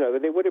dead, but,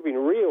 they would have been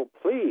real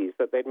pleased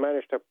that they'd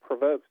managed to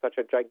provoke such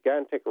a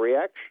gigantic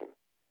reaction.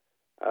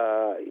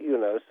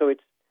 So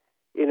it's,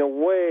 in a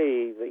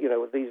way,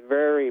 these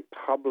very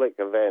public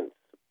events,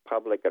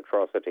 public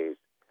atrocities,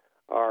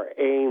 are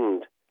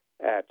aimed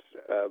at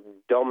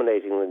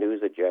dominating the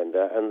news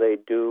agenda, and they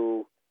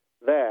do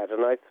that.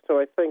 And I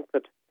think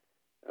that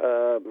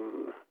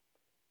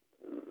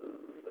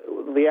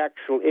the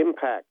actual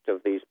impact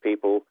of these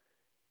people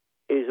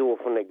is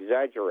often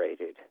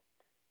exaggerated,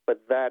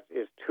 but that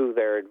is to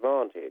their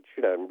advantage.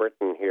 In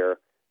Britain here,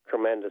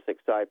 tremendous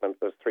excitement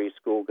because 3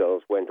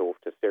 schoolgirls went off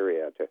to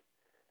Syria to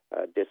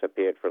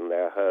disappeared from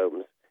their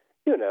homes.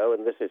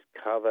 and this is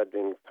covered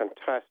in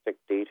fantastic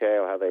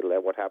detail, how they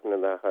left, what happened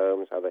in their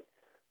homes, how they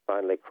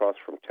finally crossed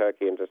from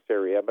Turkey into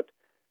Syria. But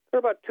there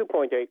are about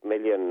 2.8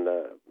 million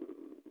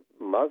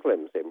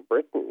Muslims in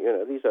Britain.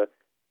 These are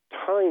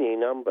tiny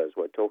numbers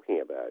we're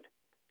talking about.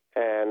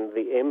 And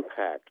the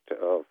impact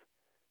of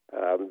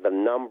the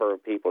number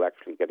of people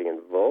actually getting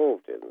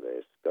involved in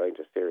this, going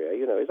to Syria,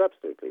 is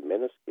absolutely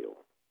minuscule.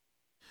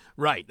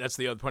 Right. That's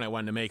the other point I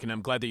wanted to make, and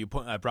I'm glad that you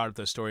brought up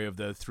the story of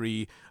the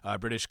three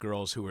British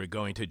girls who were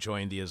going to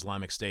join the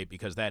Islamic State,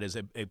 because that is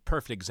a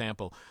perfect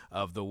example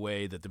of the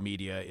way that the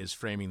media is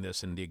framing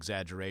this and the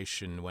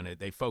exaggeration when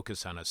they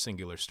focus on a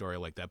singular story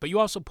like that. But you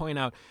also point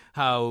out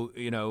how,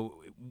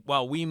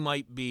 while we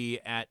might be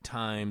at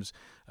times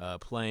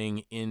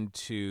playing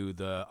into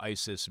the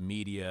ISIS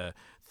media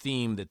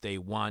theme that they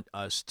want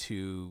us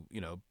to,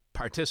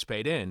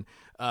 participate in,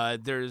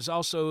 there's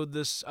also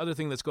this other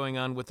thing that's going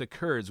on with the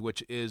Kurds,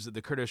 which is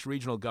the Kurdish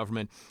regional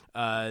government.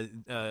 A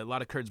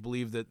lot of Kurds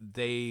believe that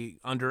they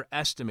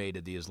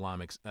underestimated the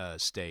Islamic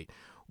State.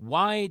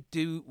 Why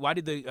did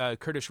the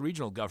Kurdish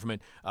regional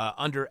government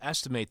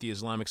underestimate the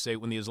Islamic State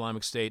when the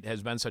Islamic State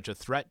has been such a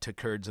threat to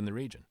Kurds in the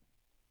region?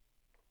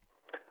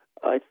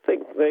 I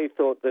think they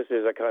thought this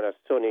is a kind of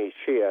Sunni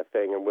Shia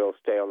thing and we'll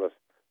stay on the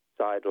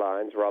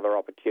sidelines. Rather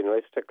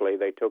opportunistically,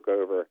 they took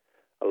over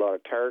a lot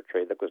of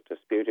territory that was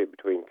disputed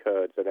between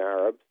Kurds and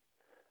Arabs.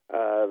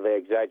 They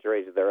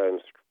exaggerated their own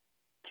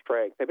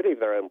strength. They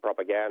believed their own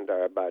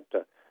propaganda about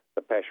the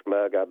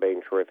Peshmerga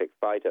being terrific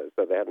fighters,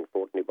 though they hadn't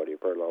fought anybody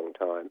for a long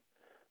time.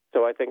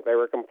 So I think they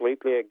were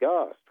completely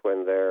aghast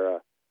when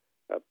their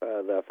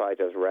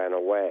fighters ran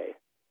away.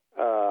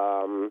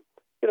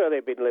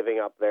 They'd been living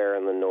up there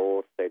in the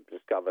north. They'd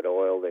discovered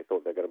oil. They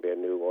thought they were going to be a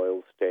new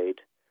oil state.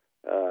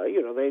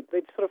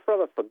 They'd sort of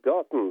rather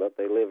forgotten that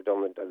they lived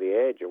on the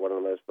edge of one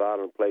of the most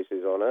violent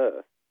places on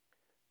earth.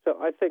 So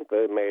I think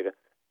they made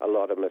a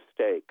lot of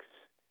mistakes.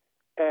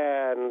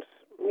 And,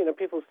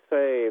 people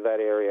say that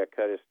area,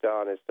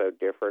 Kurdistan, is so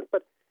different,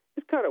 but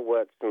it kind of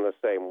works in the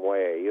same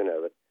way,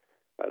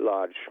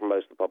 that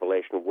most of the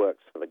population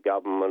works for the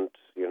government.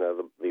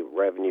 The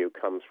revenue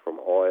comes from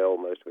oil.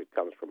 Most of it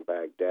comes from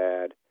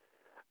Baghdad.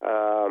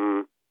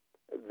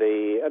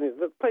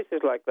 The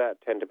places like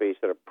that tend to be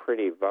sort of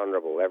pretty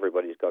vulnerable.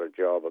 Everybody's got a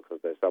job because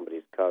they're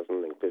somebody's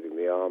cousin, including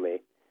the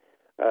army.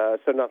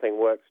 So nothing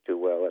works too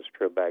well. That's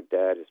true of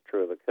Baghdad. It's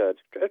true of the Kurds.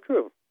 It's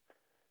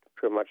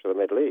true of much of the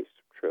Middle East.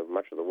 True of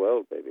much of the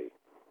world, maybe.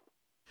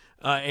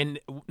 And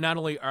not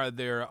only are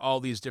there all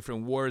these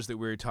different wars that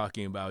we were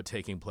talking about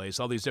taking place,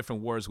 all these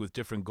different wars with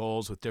different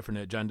goals, with different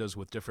agendas,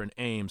 with different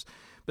aims,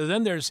 but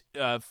then there's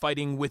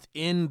fighting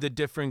within the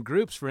different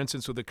groups. For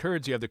instance, with the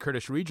Kurds, you have the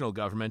Kurdish regional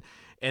government,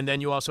 and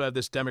then you also have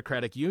this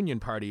Democratic Union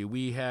Party.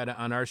 We had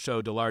on our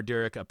show Delar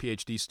Derrick, a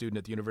PhD student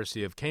at the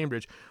University of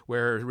Cambridge,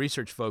 where her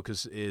research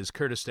focus is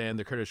Kurdistan,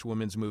 the Kurdish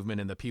Women's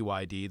Movement, and the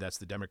PYD, that's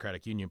the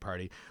Democratic Union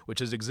Party, which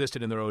has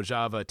existed in the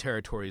Rojava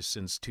territories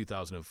since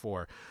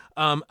 2004.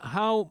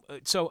 How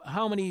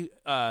many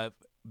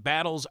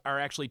battles are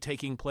actually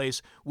taking place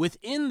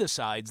within the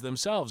sides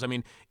themselves? I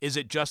mean, is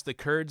it just the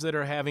Kurds that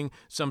are having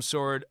some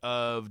sort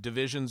of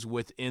divisions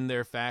within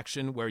their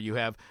faction, where you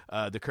have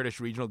the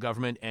Kurdish regional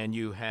government and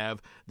you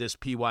have this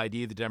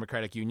PYD, the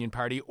Democratic Union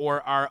Party,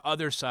 or are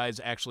other sides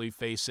actually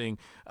facing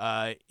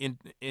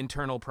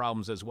internal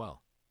problems as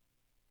well?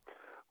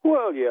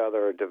 Well, yeah,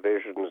 there are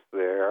divisions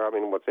there. I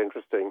mean, what's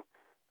interesting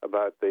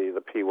about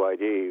the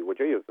PYD, which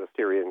is the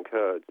Syrian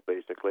Kurds,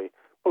 basically,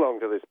 belong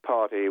to this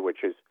party,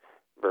 which is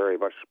very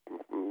much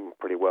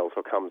pretty well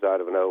so comes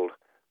out of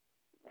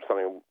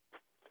something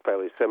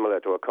fairly similar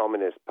to a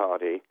communist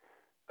party.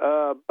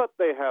 But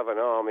they have an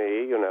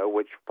army,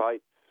 which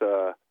fights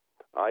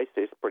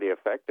ISIS pretty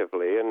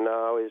effectively, and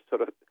now is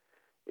sort of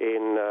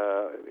in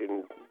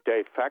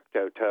de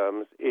facto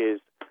terms is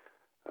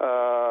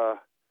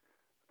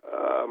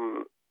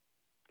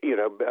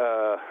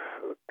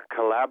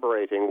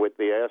collaborating with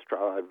the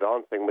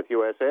advancing with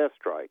U.S.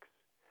 airstrikes.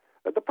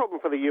 The problem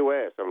for the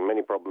U.S., and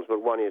many problems,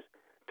 but one is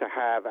to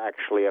have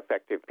actually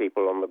effective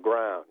people on the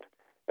ground.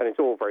 And it's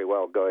all very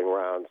well going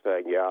around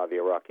saying, yeah, the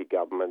Iraqi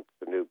government,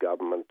 the new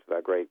government,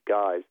 they're great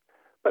guys.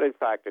 But in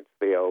fact, it's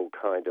the old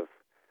kind of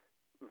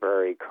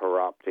very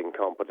corrupt,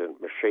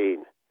 incompetent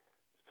machine.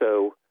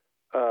 So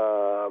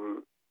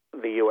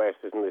the U.S.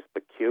 is in this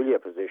peculiar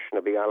position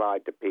of being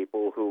allied to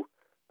people who,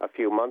 a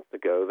few months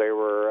ago, they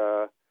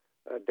were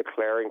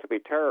declaring to be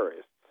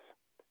terrorists.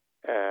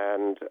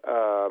 And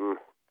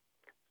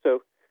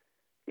so,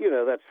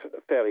 that's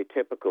fairly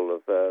typical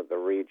of the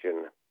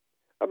region.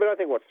 I mean, I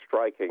think what's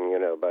striking,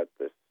 about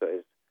this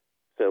is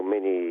so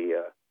many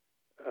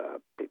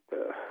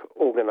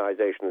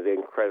organizations, the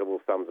incredible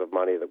sums of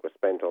money that were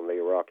spent on the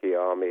Iraqi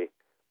army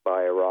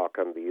by Iraq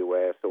and the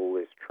U.S., all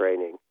this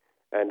training,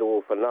 and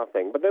all for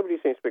nothing. But nobody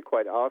seems to be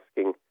quite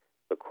asking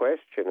the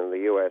question in the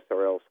U.S.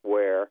 or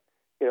elsewhere,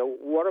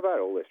 what about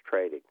all this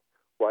training?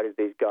 Why did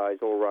these guys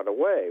all run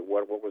away?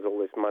 What was all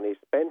this money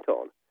spent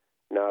on?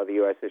 Now the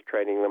U.S. is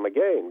training them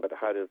again, but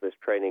how does this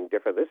training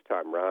differ this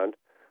time round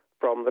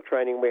from the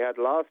training we had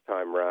last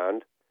time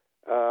round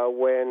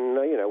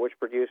which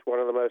produced one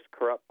of the most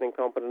corrupt and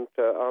incompetent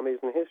armies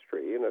in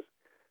history.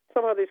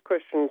 Somehow these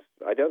questions,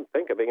 I don't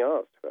think, are being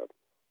asked about.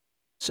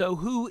 So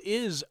who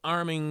is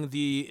arming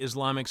the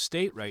Islamic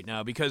State right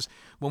now? Because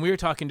when we were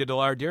talking to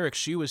Delar Derrick,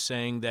 she was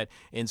saying that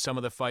in some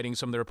of the fighting,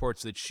 some of the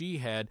reports that she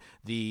had,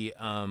 the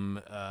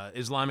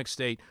Islamic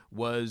State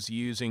was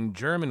using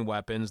German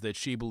weapons that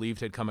she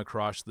believed had come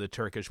across the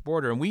Turkish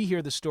border. And we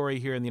hear the story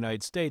here in the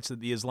United States that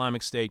the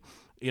Islamic State,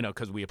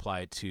 because we apply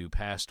it to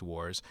past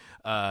wars,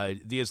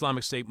 the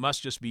Islamic State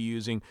must just be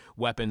using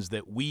weapons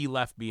that we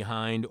left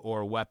behind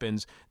or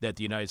weapons that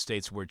the United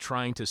States were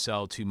trying to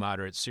sell to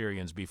moderate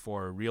Syrians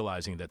before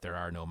realizing that there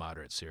are no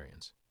moderate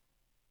Syrians.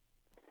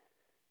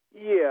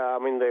 Yeah,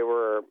 they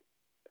were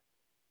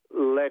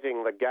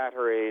letting the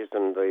Qataris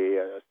and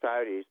the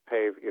Saudis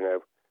pay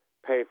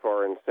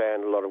for and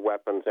send a lot of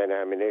weapons and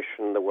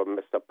ammunition that were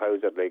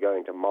supposedly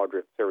going to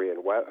moderate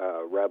Syrian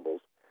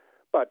rebels.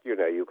 But,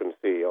 you can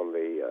see on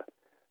the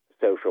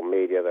social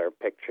media, there are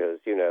pictures,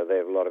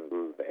 a lot of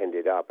them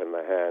ended up in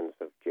the hands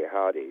of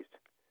jihadis.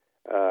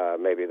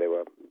 Maybe they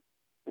were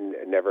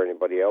never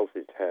anybody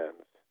else's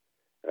hands.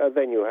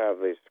 Then you have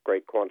this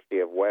great quantity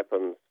of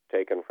weapons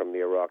taken from the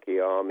Iraqi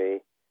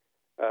army.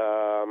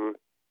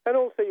 And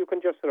also you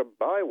can just sort of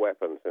buy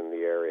weapons in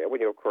the area.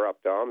 When you have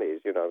corrupt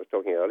armies, I was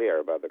talking earlier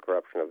about the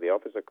corruption of the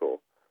officer corps.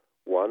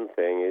 One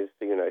thing is,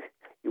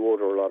 you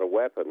order a lot of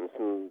weapons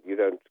and you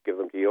don't give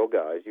them to your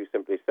guys, you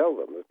simply sell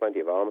them. There's plenty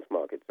of arms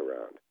markets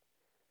around.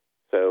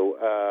 So,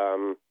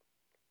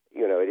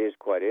 it is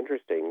quite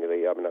interesting.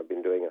 I've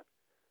been doing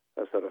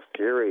a sort of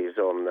series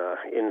on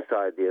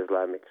inside the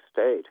Islamic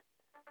State.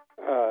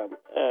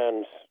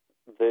 And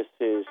this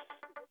is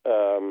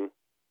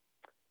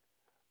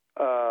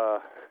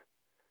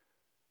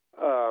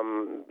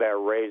they're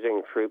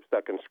raising troops,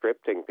 they're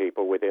conscripting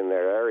people within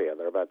their area.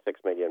 There are about 6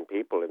 million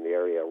people in the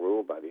area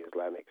ruled by the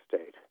Islamic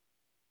State.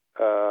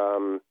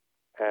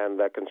 And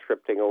they're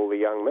conscripting all the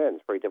young men.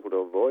 It's very difficult to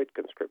avoid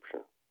conscription.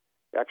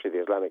 Actually,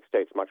 the Islamic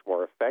State's much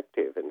more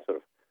effective in sort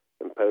of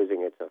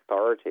imposing its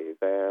authority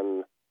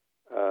than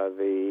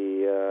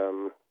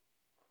the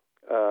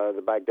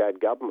Baghdad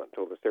government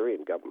or the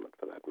Syrian government,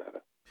 for that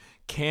matter.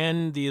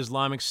 Can the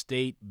Islamic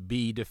State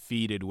be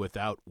defeated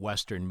without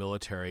Western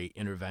military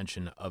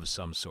intervention of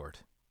some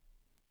sort?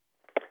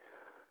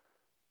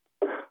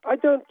 I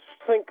don't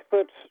think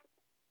that.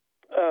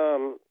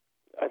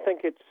 I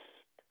think it's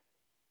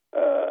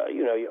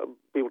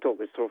people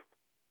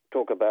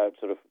talk about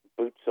sort of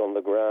boots on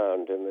the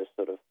ground in this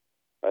sort of,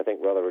 I think,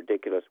 rather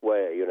ridiculous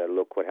way.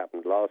 Look what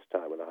happened last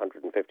time with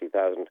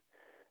 150,000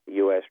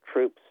 U.S.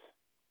 troops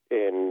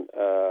in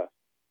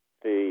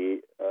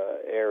the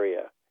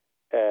area,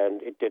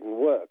 and it didn't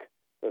work.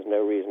 There's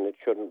no reason it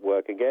shouldn't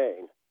work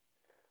again.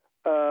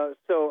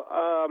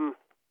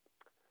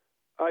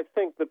 I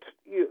think that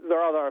there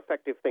are other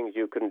effective things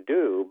you can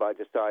do by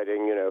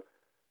deciding,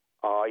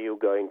 are you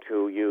going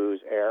to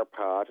use air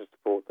power to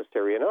support the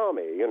Syrian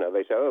army?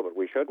 They say, but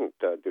we shouldn't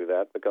do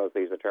that because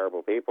these are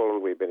terrible people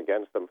and we've been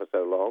against them for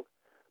so long.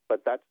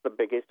 But that's the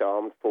biggest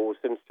armed force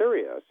in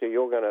Syria. So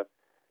you're going to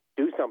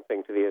do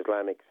something to the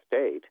Islamic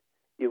State,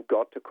 you've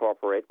got to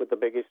cooperate with the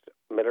biggest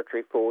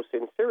military force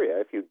in Syria.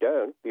 If you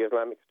don't, the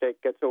Islamic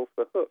State gets off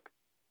the hook.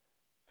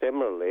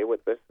 Similarly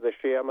with the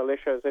Shia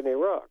militias in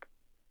Iraq.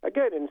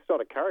 Again, it's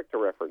not a character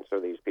reference for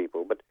these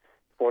people, but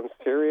if one's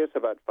serious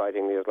about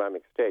fighting the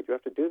Islamic State, you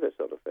have to do this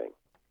sort of thing.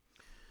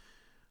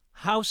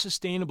 How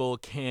sustainable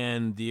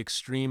can the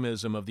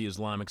extremism of the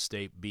Islamic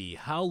State be?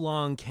 How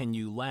long can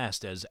you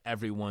last as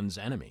everyone's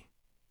enemy?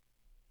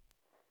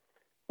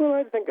 Well,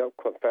 I think a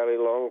fairly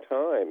long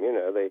time.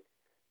 The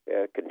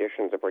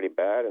conditions are pretty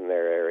bad in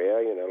their area.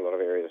 A lot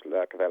of areas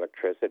lack of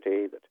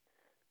electricity,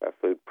 that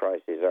food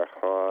prices are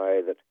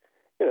high, that,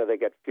 they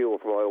get fuel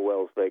from oil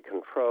wells they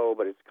control,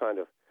 but it's kind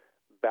of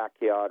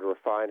backyard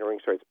refinery,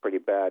 so it's pretty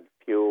bad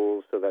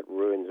fuel, so that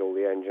ruins all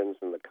the engines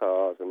and the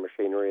cars and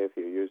machinery if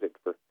you use it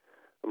for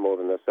more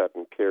than a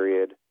certain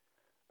period.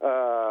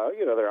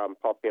 They're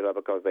unpopular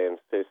because they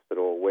insist that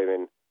all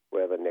women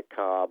wear the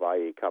niqab,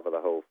 i.e. cover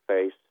the whole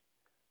face,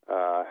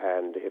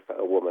 and if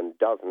a woman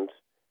doesn't,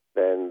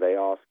 then they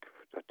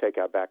take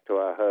her back to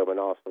her home and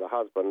ask for the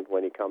husband.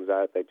 When he comes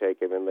out, they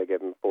take him and they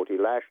give him 40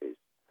 lashes.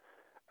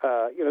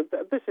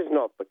 This is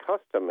not the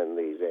custom in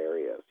these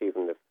areas,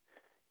 even if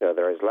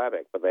they're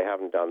Islamic, but they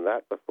haven't done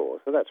that before.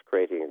 So that's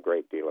creating a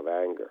great deal of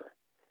anger.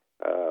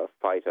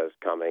 Fighters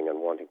coming and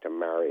wanting to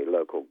marry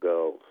local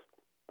girls.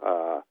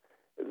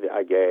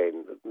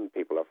 Again,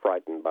 people are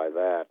frightened by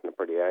that and are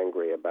pretty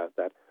angry about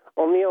that.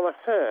 On the other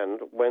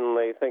hand, when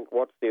they think,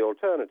 what's the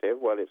alternative?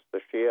 Well, it's the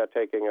Shia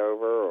taking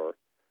over or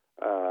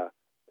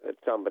it's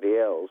somebody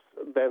else,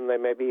 then they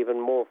may be even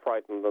more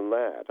frightened than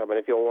that. I mean,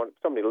 if you want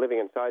somebody living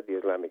inside the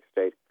Islamic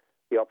State,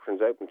 the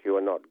options open to you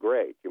are not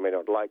great. You may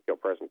not like your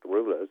present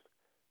rulers,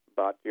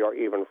 but you're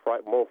even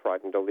more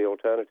frightened of the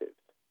alternatives.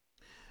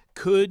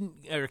 Could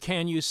or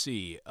can you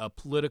see a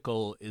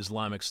political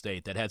Islamic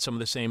State that had some of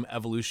the same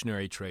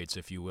evolutionary traits,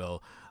 if you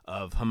will,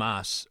 of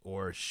Hamas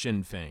or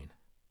Sinn Féin?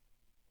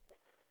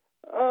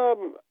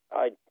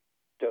 I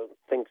don't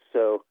think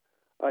So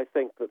I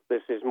think that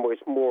this is more,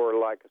 it's more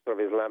like a sort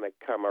of Islamic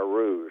Khmer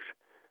Rouge.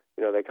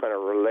 You know, they kind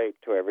of relate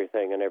to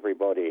everything and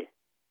everybody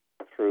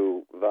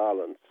through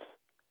violence.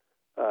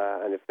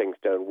 And if things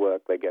don't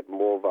work, they get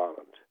more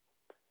violent.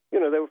 You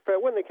know, they were fair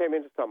when they came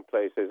into some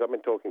places. I've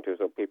been talking to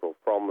some people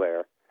from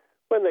there.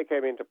 When they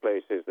came into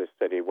places, this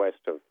city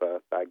west of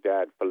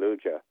Baghdad,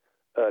 Fallujah,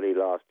 early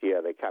last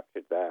year, they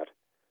captured that.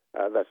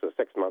 That's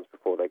 6 months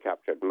before they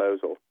captured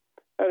Mosul.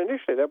 And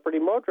initially, they're pretty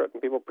moderate,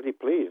 and people were pretty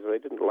pleased. They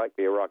didn't like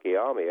the Iraqi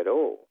army at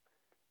all.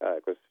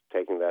 It was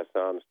taking their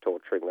sons,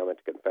 torturing them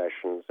into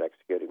confessions,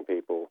 executing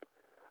people.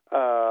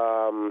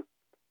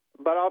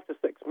 But after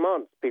 6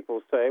 months,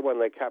 people say, when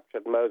they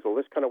captured Mosul,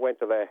 this kind of went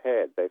to their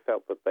head. They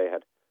felt that they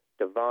had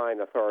divine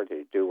authority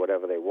to do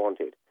whatever they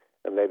wanted,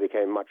 and they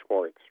became much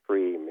more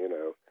extreme, you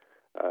know.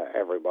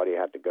 Everybody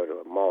had to go to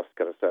a mosque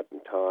at a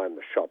certain time.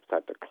 The shops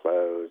had to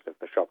close. If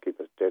the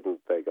shopkeepers didn't,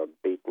 they got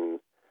beaten.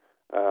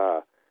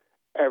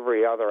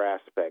 Every other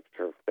aspect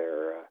of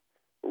their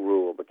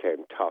rule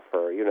became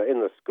tougher. You know,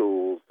 in the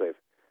schools, they've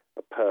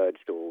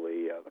purged all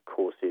the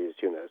courses,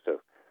 you know,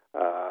 so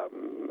a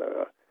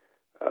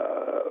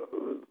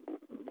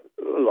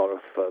lot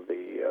of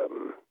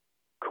the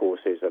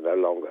courses are no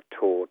longer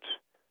taught.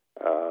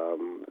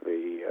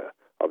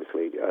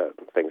 Obviously,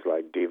 things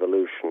like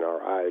devolution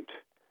are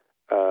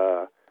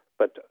out.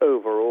 But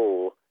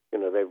overall, you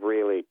know, they've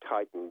really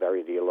tightened their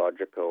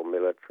ideological,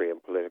 military,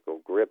 and political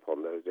grip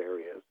on those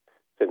areas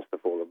since the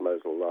fall of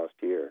Mosul last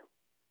year.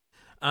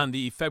 On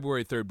the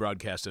February 3rd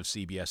broadcast of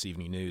CBS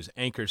Evening News,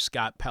 anchor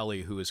Scott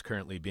Pelley, who is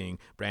currently being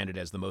branded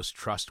as the most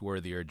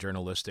trustworthy or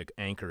journalistic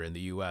anchor in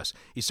the U.S.,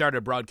 he started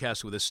a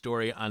broadcast with a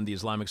story on the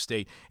Islamic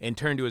State and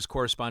turned to his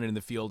correspondent in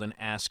the field and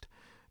asked,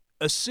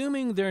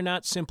 assuming they're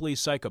not simply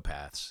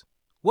psychopaths,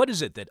 what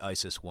is it that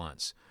ISIS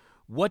wants?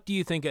 What do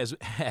you think has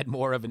had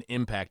more of an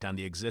impact on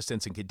the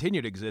existence and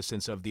continued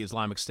existence of the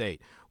Islamic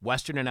State?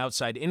 Western and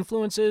outside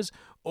influences,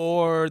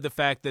 or the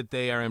fact that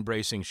they are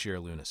embracing sheer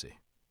lunacy?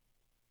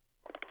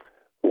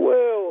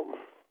 Well,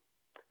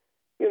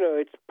 you know,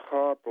 it's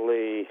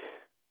partly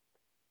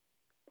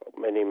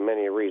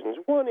many reasons.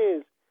 One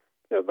is,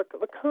 you know,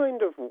 the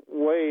kind of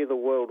way the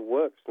world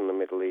works in the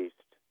Middle East.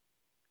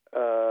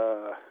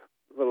 The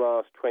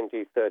last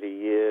 20, 30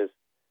 years,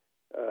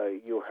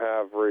 you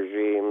have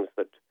regimes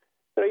that,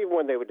 you know, even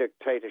when they were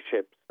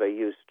dictatorships, they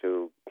used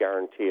to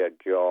guarantee a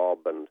job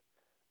and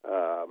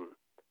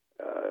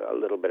a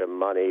little bit of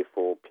money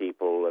for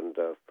people and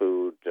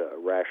food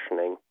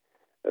rationing.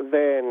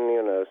 Then,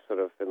 you know, sort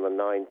of in the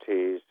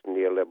 90s,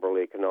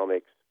 neoliberal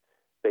economics,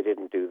 they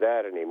didn't do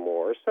that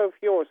anymore. So if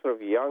you're a sort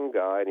of young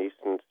guy in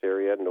eastern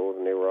Syria,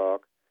 northern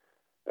Iraq,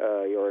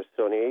 you're a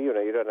Sunni, you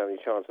know, you don't have any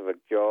chance of a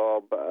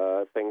job,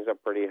 things are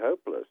pretty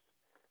hopeless.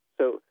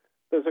 So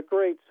there's a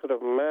great sort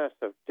of mass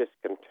of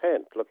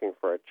discontent looking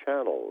for a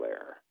channel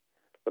there,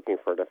 looking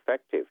for an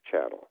effective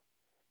channel.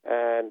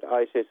 And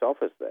ISIS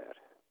offers that.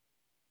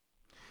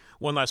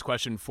 One last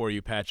question for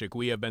you, Patrick.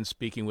 We have been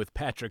speaking with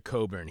Patrick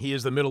Cockburn. He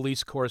is the Middle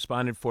East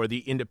correspondent for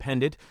The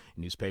Independent,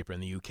 newspaper in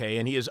the UK,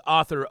 and he is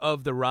author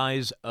of The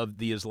Rise of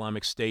the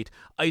Islamic State,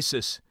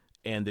 ISIS,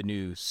 and the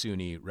New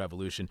Sunni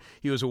Revolution.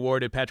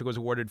 Patrick was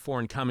awarded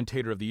Foreign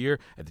Commentator of the Year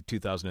at the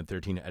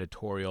 2013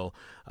 Editorial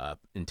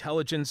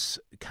Intelligence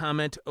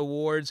Comment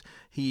Awards.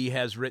 He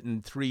has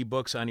written 3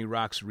 books on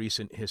Iraq's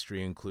recent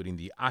history, including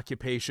The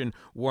Occupation,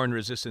 War and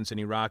Resistance in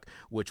Iraq,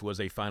 which was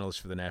a finalist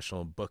for the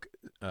National Book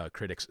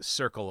Critics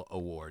Circle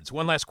Awards.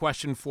 One last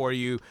question for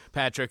you,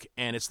 Patrick,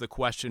 and it's the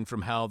question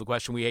from hell, the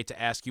question we hate to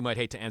ask. You might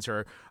hate to answer.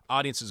 Our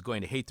audience is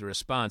going to hate the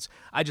response.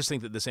 I just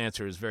think that this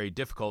answer is very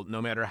difficult,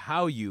 no matter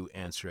how you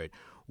answer it.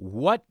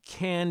 What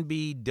can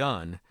be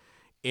done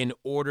in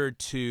order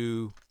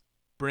to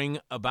bring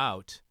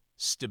about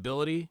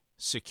stability,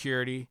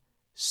 security,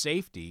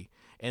 safety,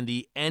 and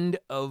the end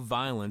of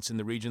violence in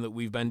the region that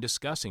we've been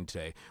discussing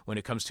today? When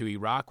it comes to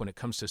Iraq, when it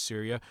comes to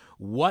Syria,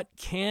 what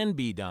can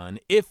be done,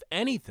 if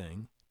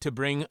anything, to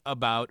bring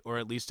about or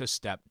at least a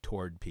step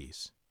toward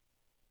peace?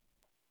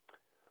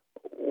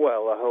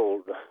 Well, a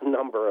whole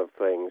number of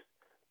things,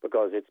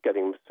 because it's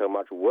getting so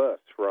much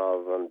worse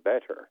rather than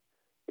better.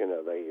 You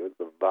know,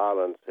 the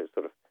violence is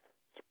sort of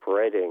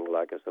spreading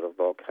like a sort of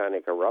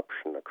volcanic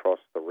eruption across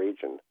the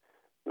region,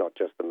 not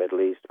just the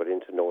Middle East, but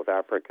into North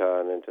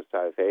Africa and into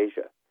South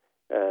Asia.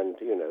 And,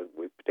 you know,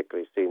 we've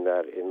particularly seen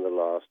that in the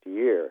last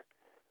year.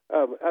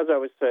 As I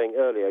was saying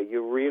earlier,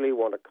 you really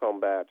want to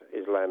combat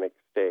Islamic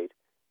State.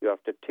 You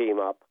have to team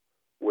up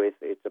with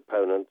its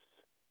opponents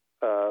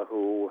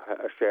who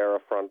share a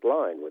front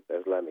line with the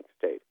Islamic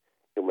State.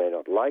 You may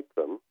not like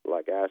them,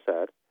 like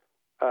Assad,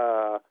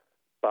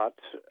 but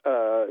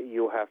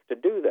you have to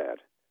do that.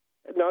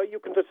 Now, you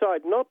can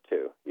decide not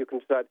to. You can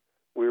decide,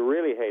 we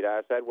really hate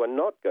Assad, we're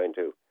not going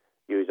to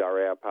use our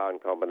air power in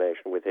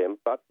combination with him,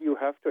 but you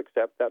have to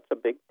accept that's a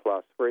big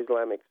plus for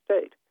Islamic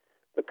State,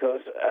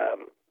 because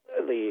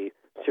the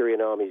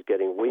Syrian army is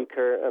getting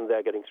weaker and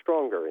they're getting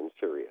stronger in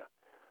Syria.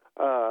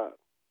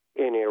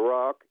 In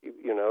Iraq,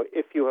 you know,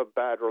 if you have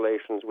bad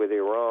relations with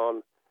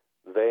Iran,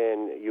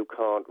 then you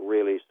can't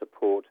really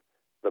support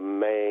the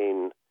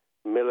main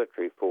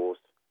military force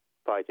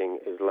fighting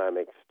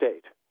Islamic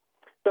State.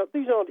 Now,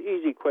 these aren't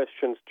easy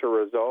questions to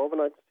resolve,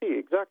 and I see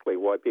exactly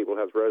why people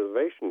have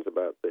reservations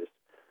about this.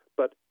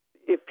 But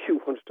if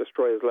you want to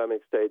destroy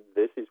Islamic State,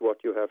 this is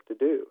what you have to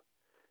do,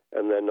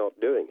 and they're not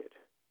doing it.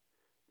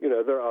 You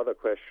know, there are other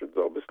questions,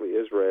 obviously,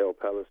 Israel,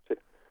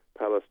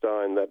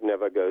 Palestine, that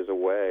never goes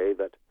away,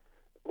 that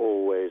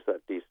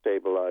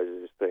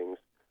destabilizes things.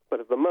 But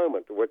at the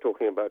moment, we're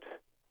talking about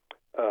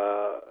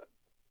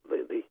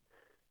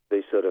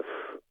the sort of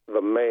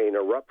the main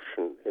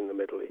eruption in the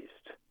Middle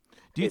East.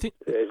 Do you think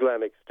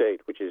Islamic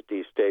State, which is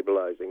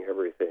destabilizing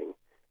everything?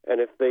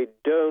 And if they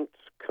don't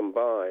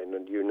combine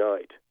and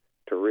unite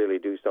to really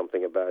do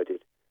something about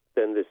it,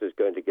 then this is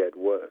going to get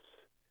worse.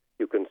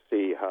 You can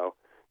see how,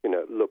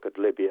 look at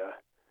Libya.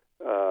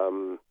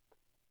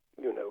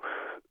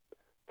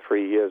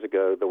 3 years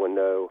ago there were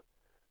no,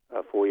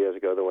 4 years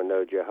ago there were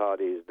no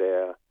jihadis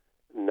there.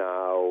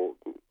 Now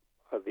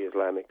the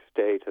Islamic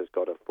State has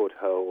got a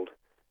foothold.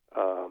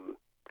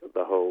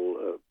 The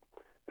whole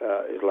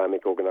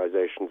Islamic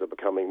organizations are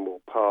becoming more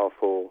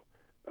powerful.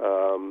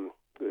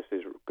 This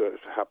is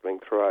happening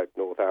throughout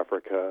North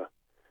Africa,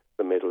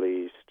 the Middle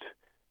East.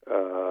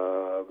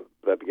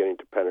 They're beginning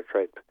to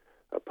penetrate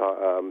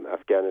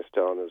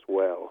Afghanistan as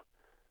well.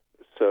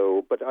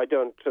 So, but I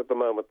don't, at the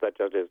moment, that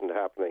just isn't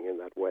happening in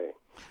that way.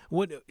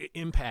 What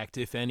impact,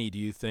 if any, do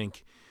you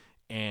think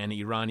an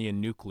Iranian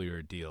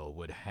nuclear deal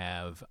would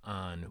have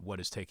on what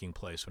is taking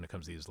place when it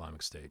comes to the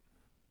Islamic State?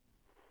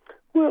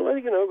 Well,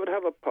 it would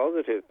have a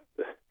positive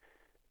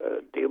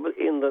deal, but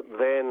in that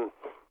then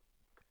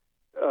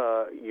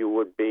you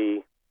would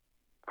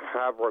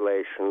have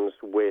relations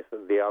with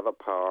the other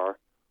power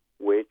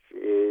which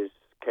is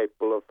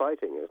capable of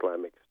fighting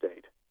Islamic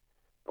State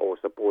or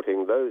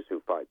supporting those who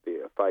fight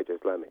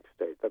Islamic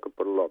State. That could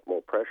put a lot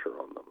more pressure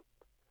on them.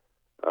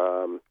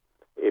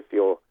 If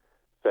you're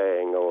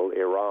saying,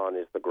 Iran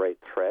is the great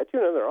threat,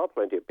 there are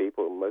plenty of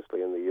people,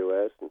 mostly in the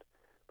U.S.,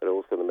 but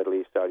also in the Middle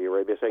East, Saudi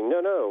Arabia, saying,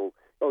 no,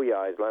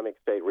 Islamic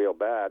State real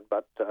bad,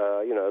 but,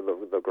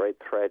 the great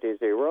threat is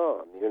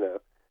Iran,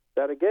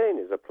 That, again,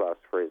 is a plus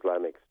for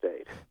Islamic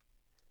State.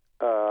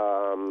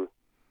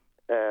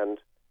 And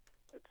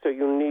so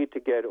you need to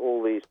get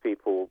all these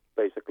people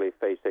basically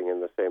facing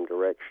in the same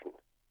direction,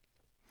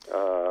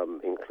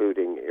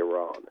 including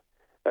Iran,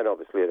 and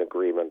obviously an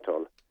agreement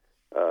on,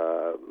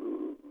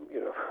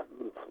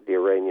 the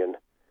Iranian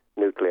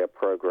nuclear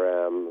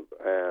program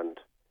and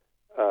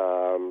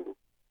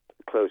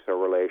closer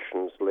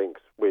relations,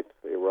 links with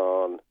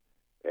Iran,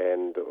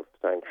 end of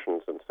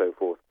sanctions and so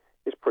forth,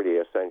 is pretty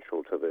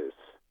essential to this.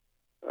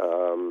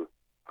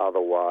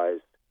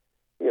 Otherwise,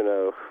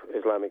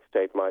 Islamic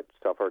State might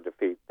suffer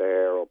defeat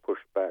there or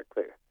pushed back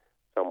there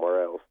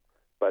somewhere else,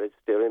 but it's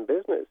still in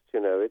business.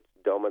 It's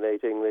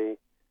dominating the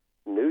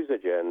news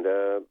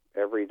agenda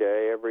every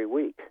day, every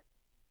week,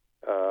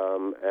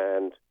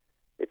 and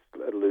it's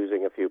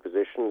losing a few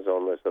positions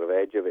on the sort of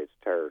edge of its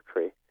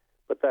territory,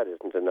 but that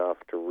isn't enough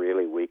to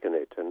really weaken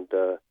it and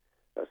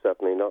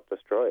certainly not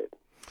destroy it.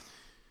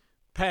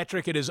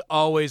 Patrick, it is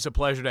always a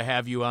pleasure to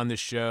have you on the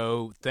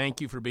show. Thank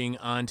you for being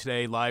on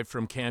today, live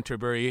from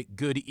Canterbury.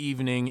 Good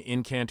evening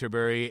in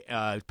Canterbury.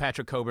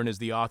 Patrick Cockburn is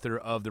the author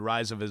of The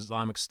Rise of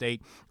Islamic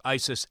State,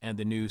 ISIS, and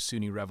the New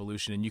Sunni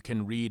Revolution, and you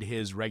can read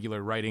his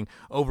regular writing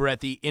over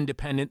at The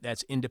Independent.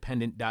 That's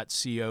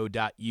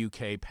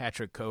independent.co.uk.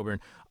 Patrick Cockburn,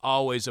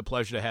 always a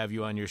pleasure to have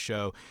you on your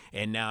show.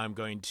 And now I'm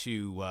going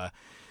to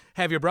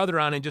have your brother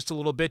on in just a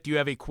little bit. Do you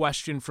have a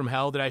question from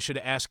hell that I should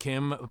ask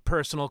him? A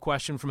personal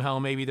question from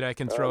hell, maybe, that I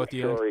can throw at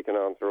you? Sure, he can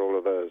answer all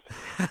of those.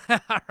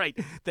 All right.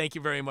 Thank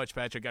you very much,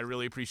 Patrick. I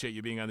really appreciate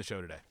you being on the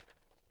show today.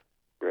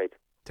 Great.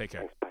 Take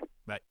care. Thanks.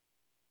 Bye.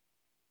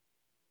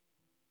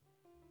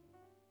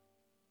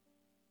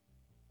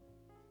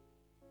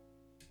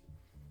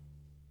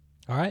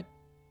 All right,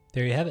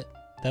 there you have it.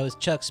 That was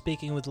Chuck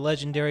speaking with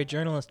legendary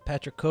journalist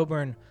Patrick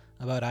Cockburn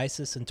about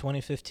ISIS in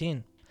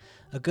 2015.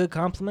 A good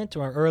compliment to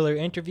our earlier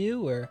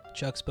interview where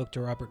Chuck spoke to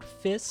Robert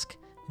Fisk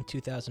in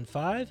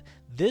 2005.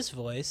 This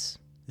voice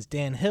is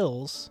Dan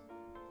Hills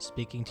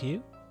speaking to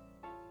you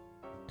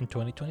in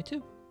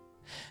 2022.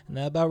 And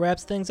that about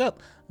wraps things up.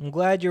 I'm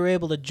glad you were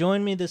able to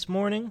join me this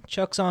morning.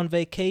 Chuck's on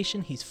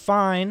vacation. He's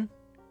fine.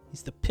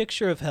 He's the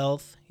picture of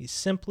health. He's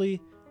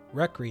simply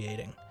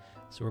recreating.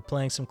 So we're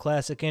playing some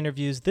classic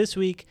interviews this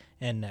week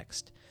and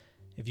next.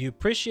 If you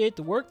appreciate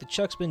the work that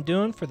Chuck's been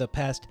doing for the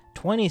past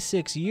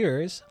 26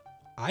 years,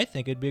 I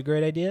think it'd be a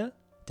great idea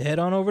to head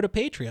on over to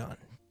Patreon.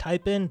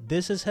 Type in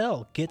 "This Is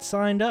Hell," get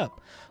signed up.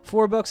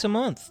 $4 a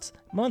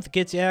month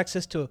gets you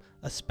access to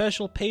a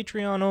special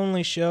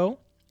Patreon-only show,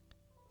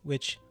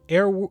 which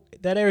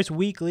airs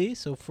weekly.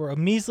 So for a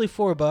measly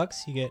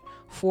 $4, you get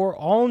 4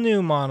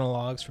 all-new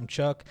monologues from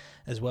Chuck,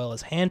 as well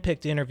as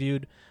handpicked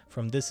interviewed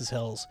from This Is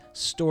Hell's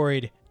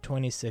storied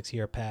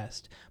 26-year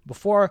past.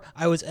 Before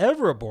I was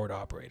ever a board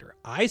operator,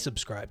 I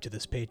subscribed to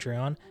this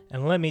Patreon,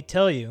 and let me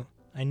tell you,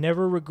 I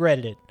never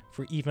regretted it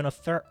for even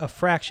a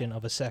fraction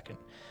of a second.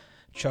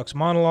 Chuck's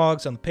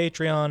monologues on the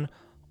Patreon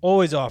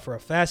always offer a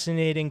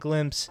fascinating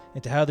glimpse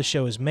into how the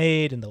show is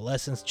made and the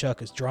lessons Chuck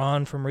has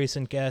drawn from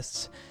recent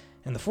guests.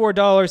 And the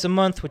 $4 a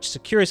month, which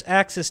secures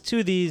access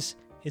to these,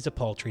 is a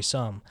paltry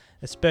sum,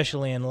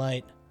 especially in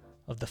light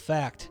of the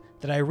fact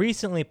that I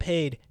recently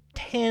paid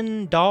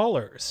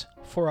 $10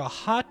 for a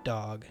hot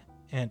dog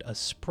and a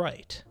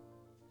Sprite.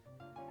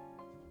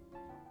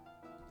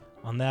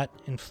 On that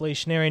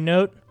inflationary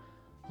note,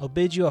 I'll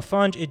bid you a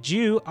fond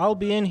adieu. I'll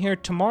be in here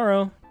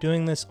tomorrow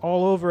doing this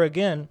all over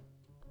again.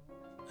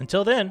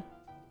 Until then.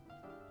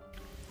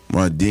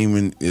 My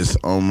demon is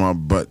on my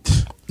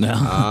butt.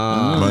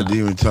 My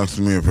demon talks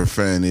to me in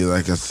profanity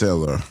like a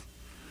sailor.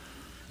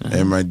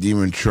 And my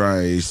demon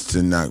tries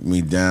to knock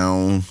me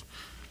down.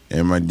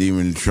 And my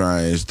demon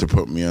tries to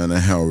put me on a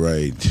hell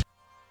ride.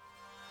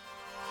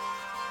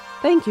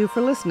 Thank you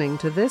for listening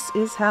to This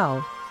Is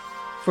Hell.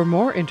 For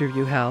more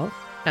Interview Hell,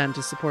 and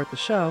to support the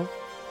show,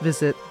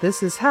 visit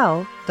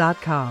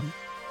thisishell.com.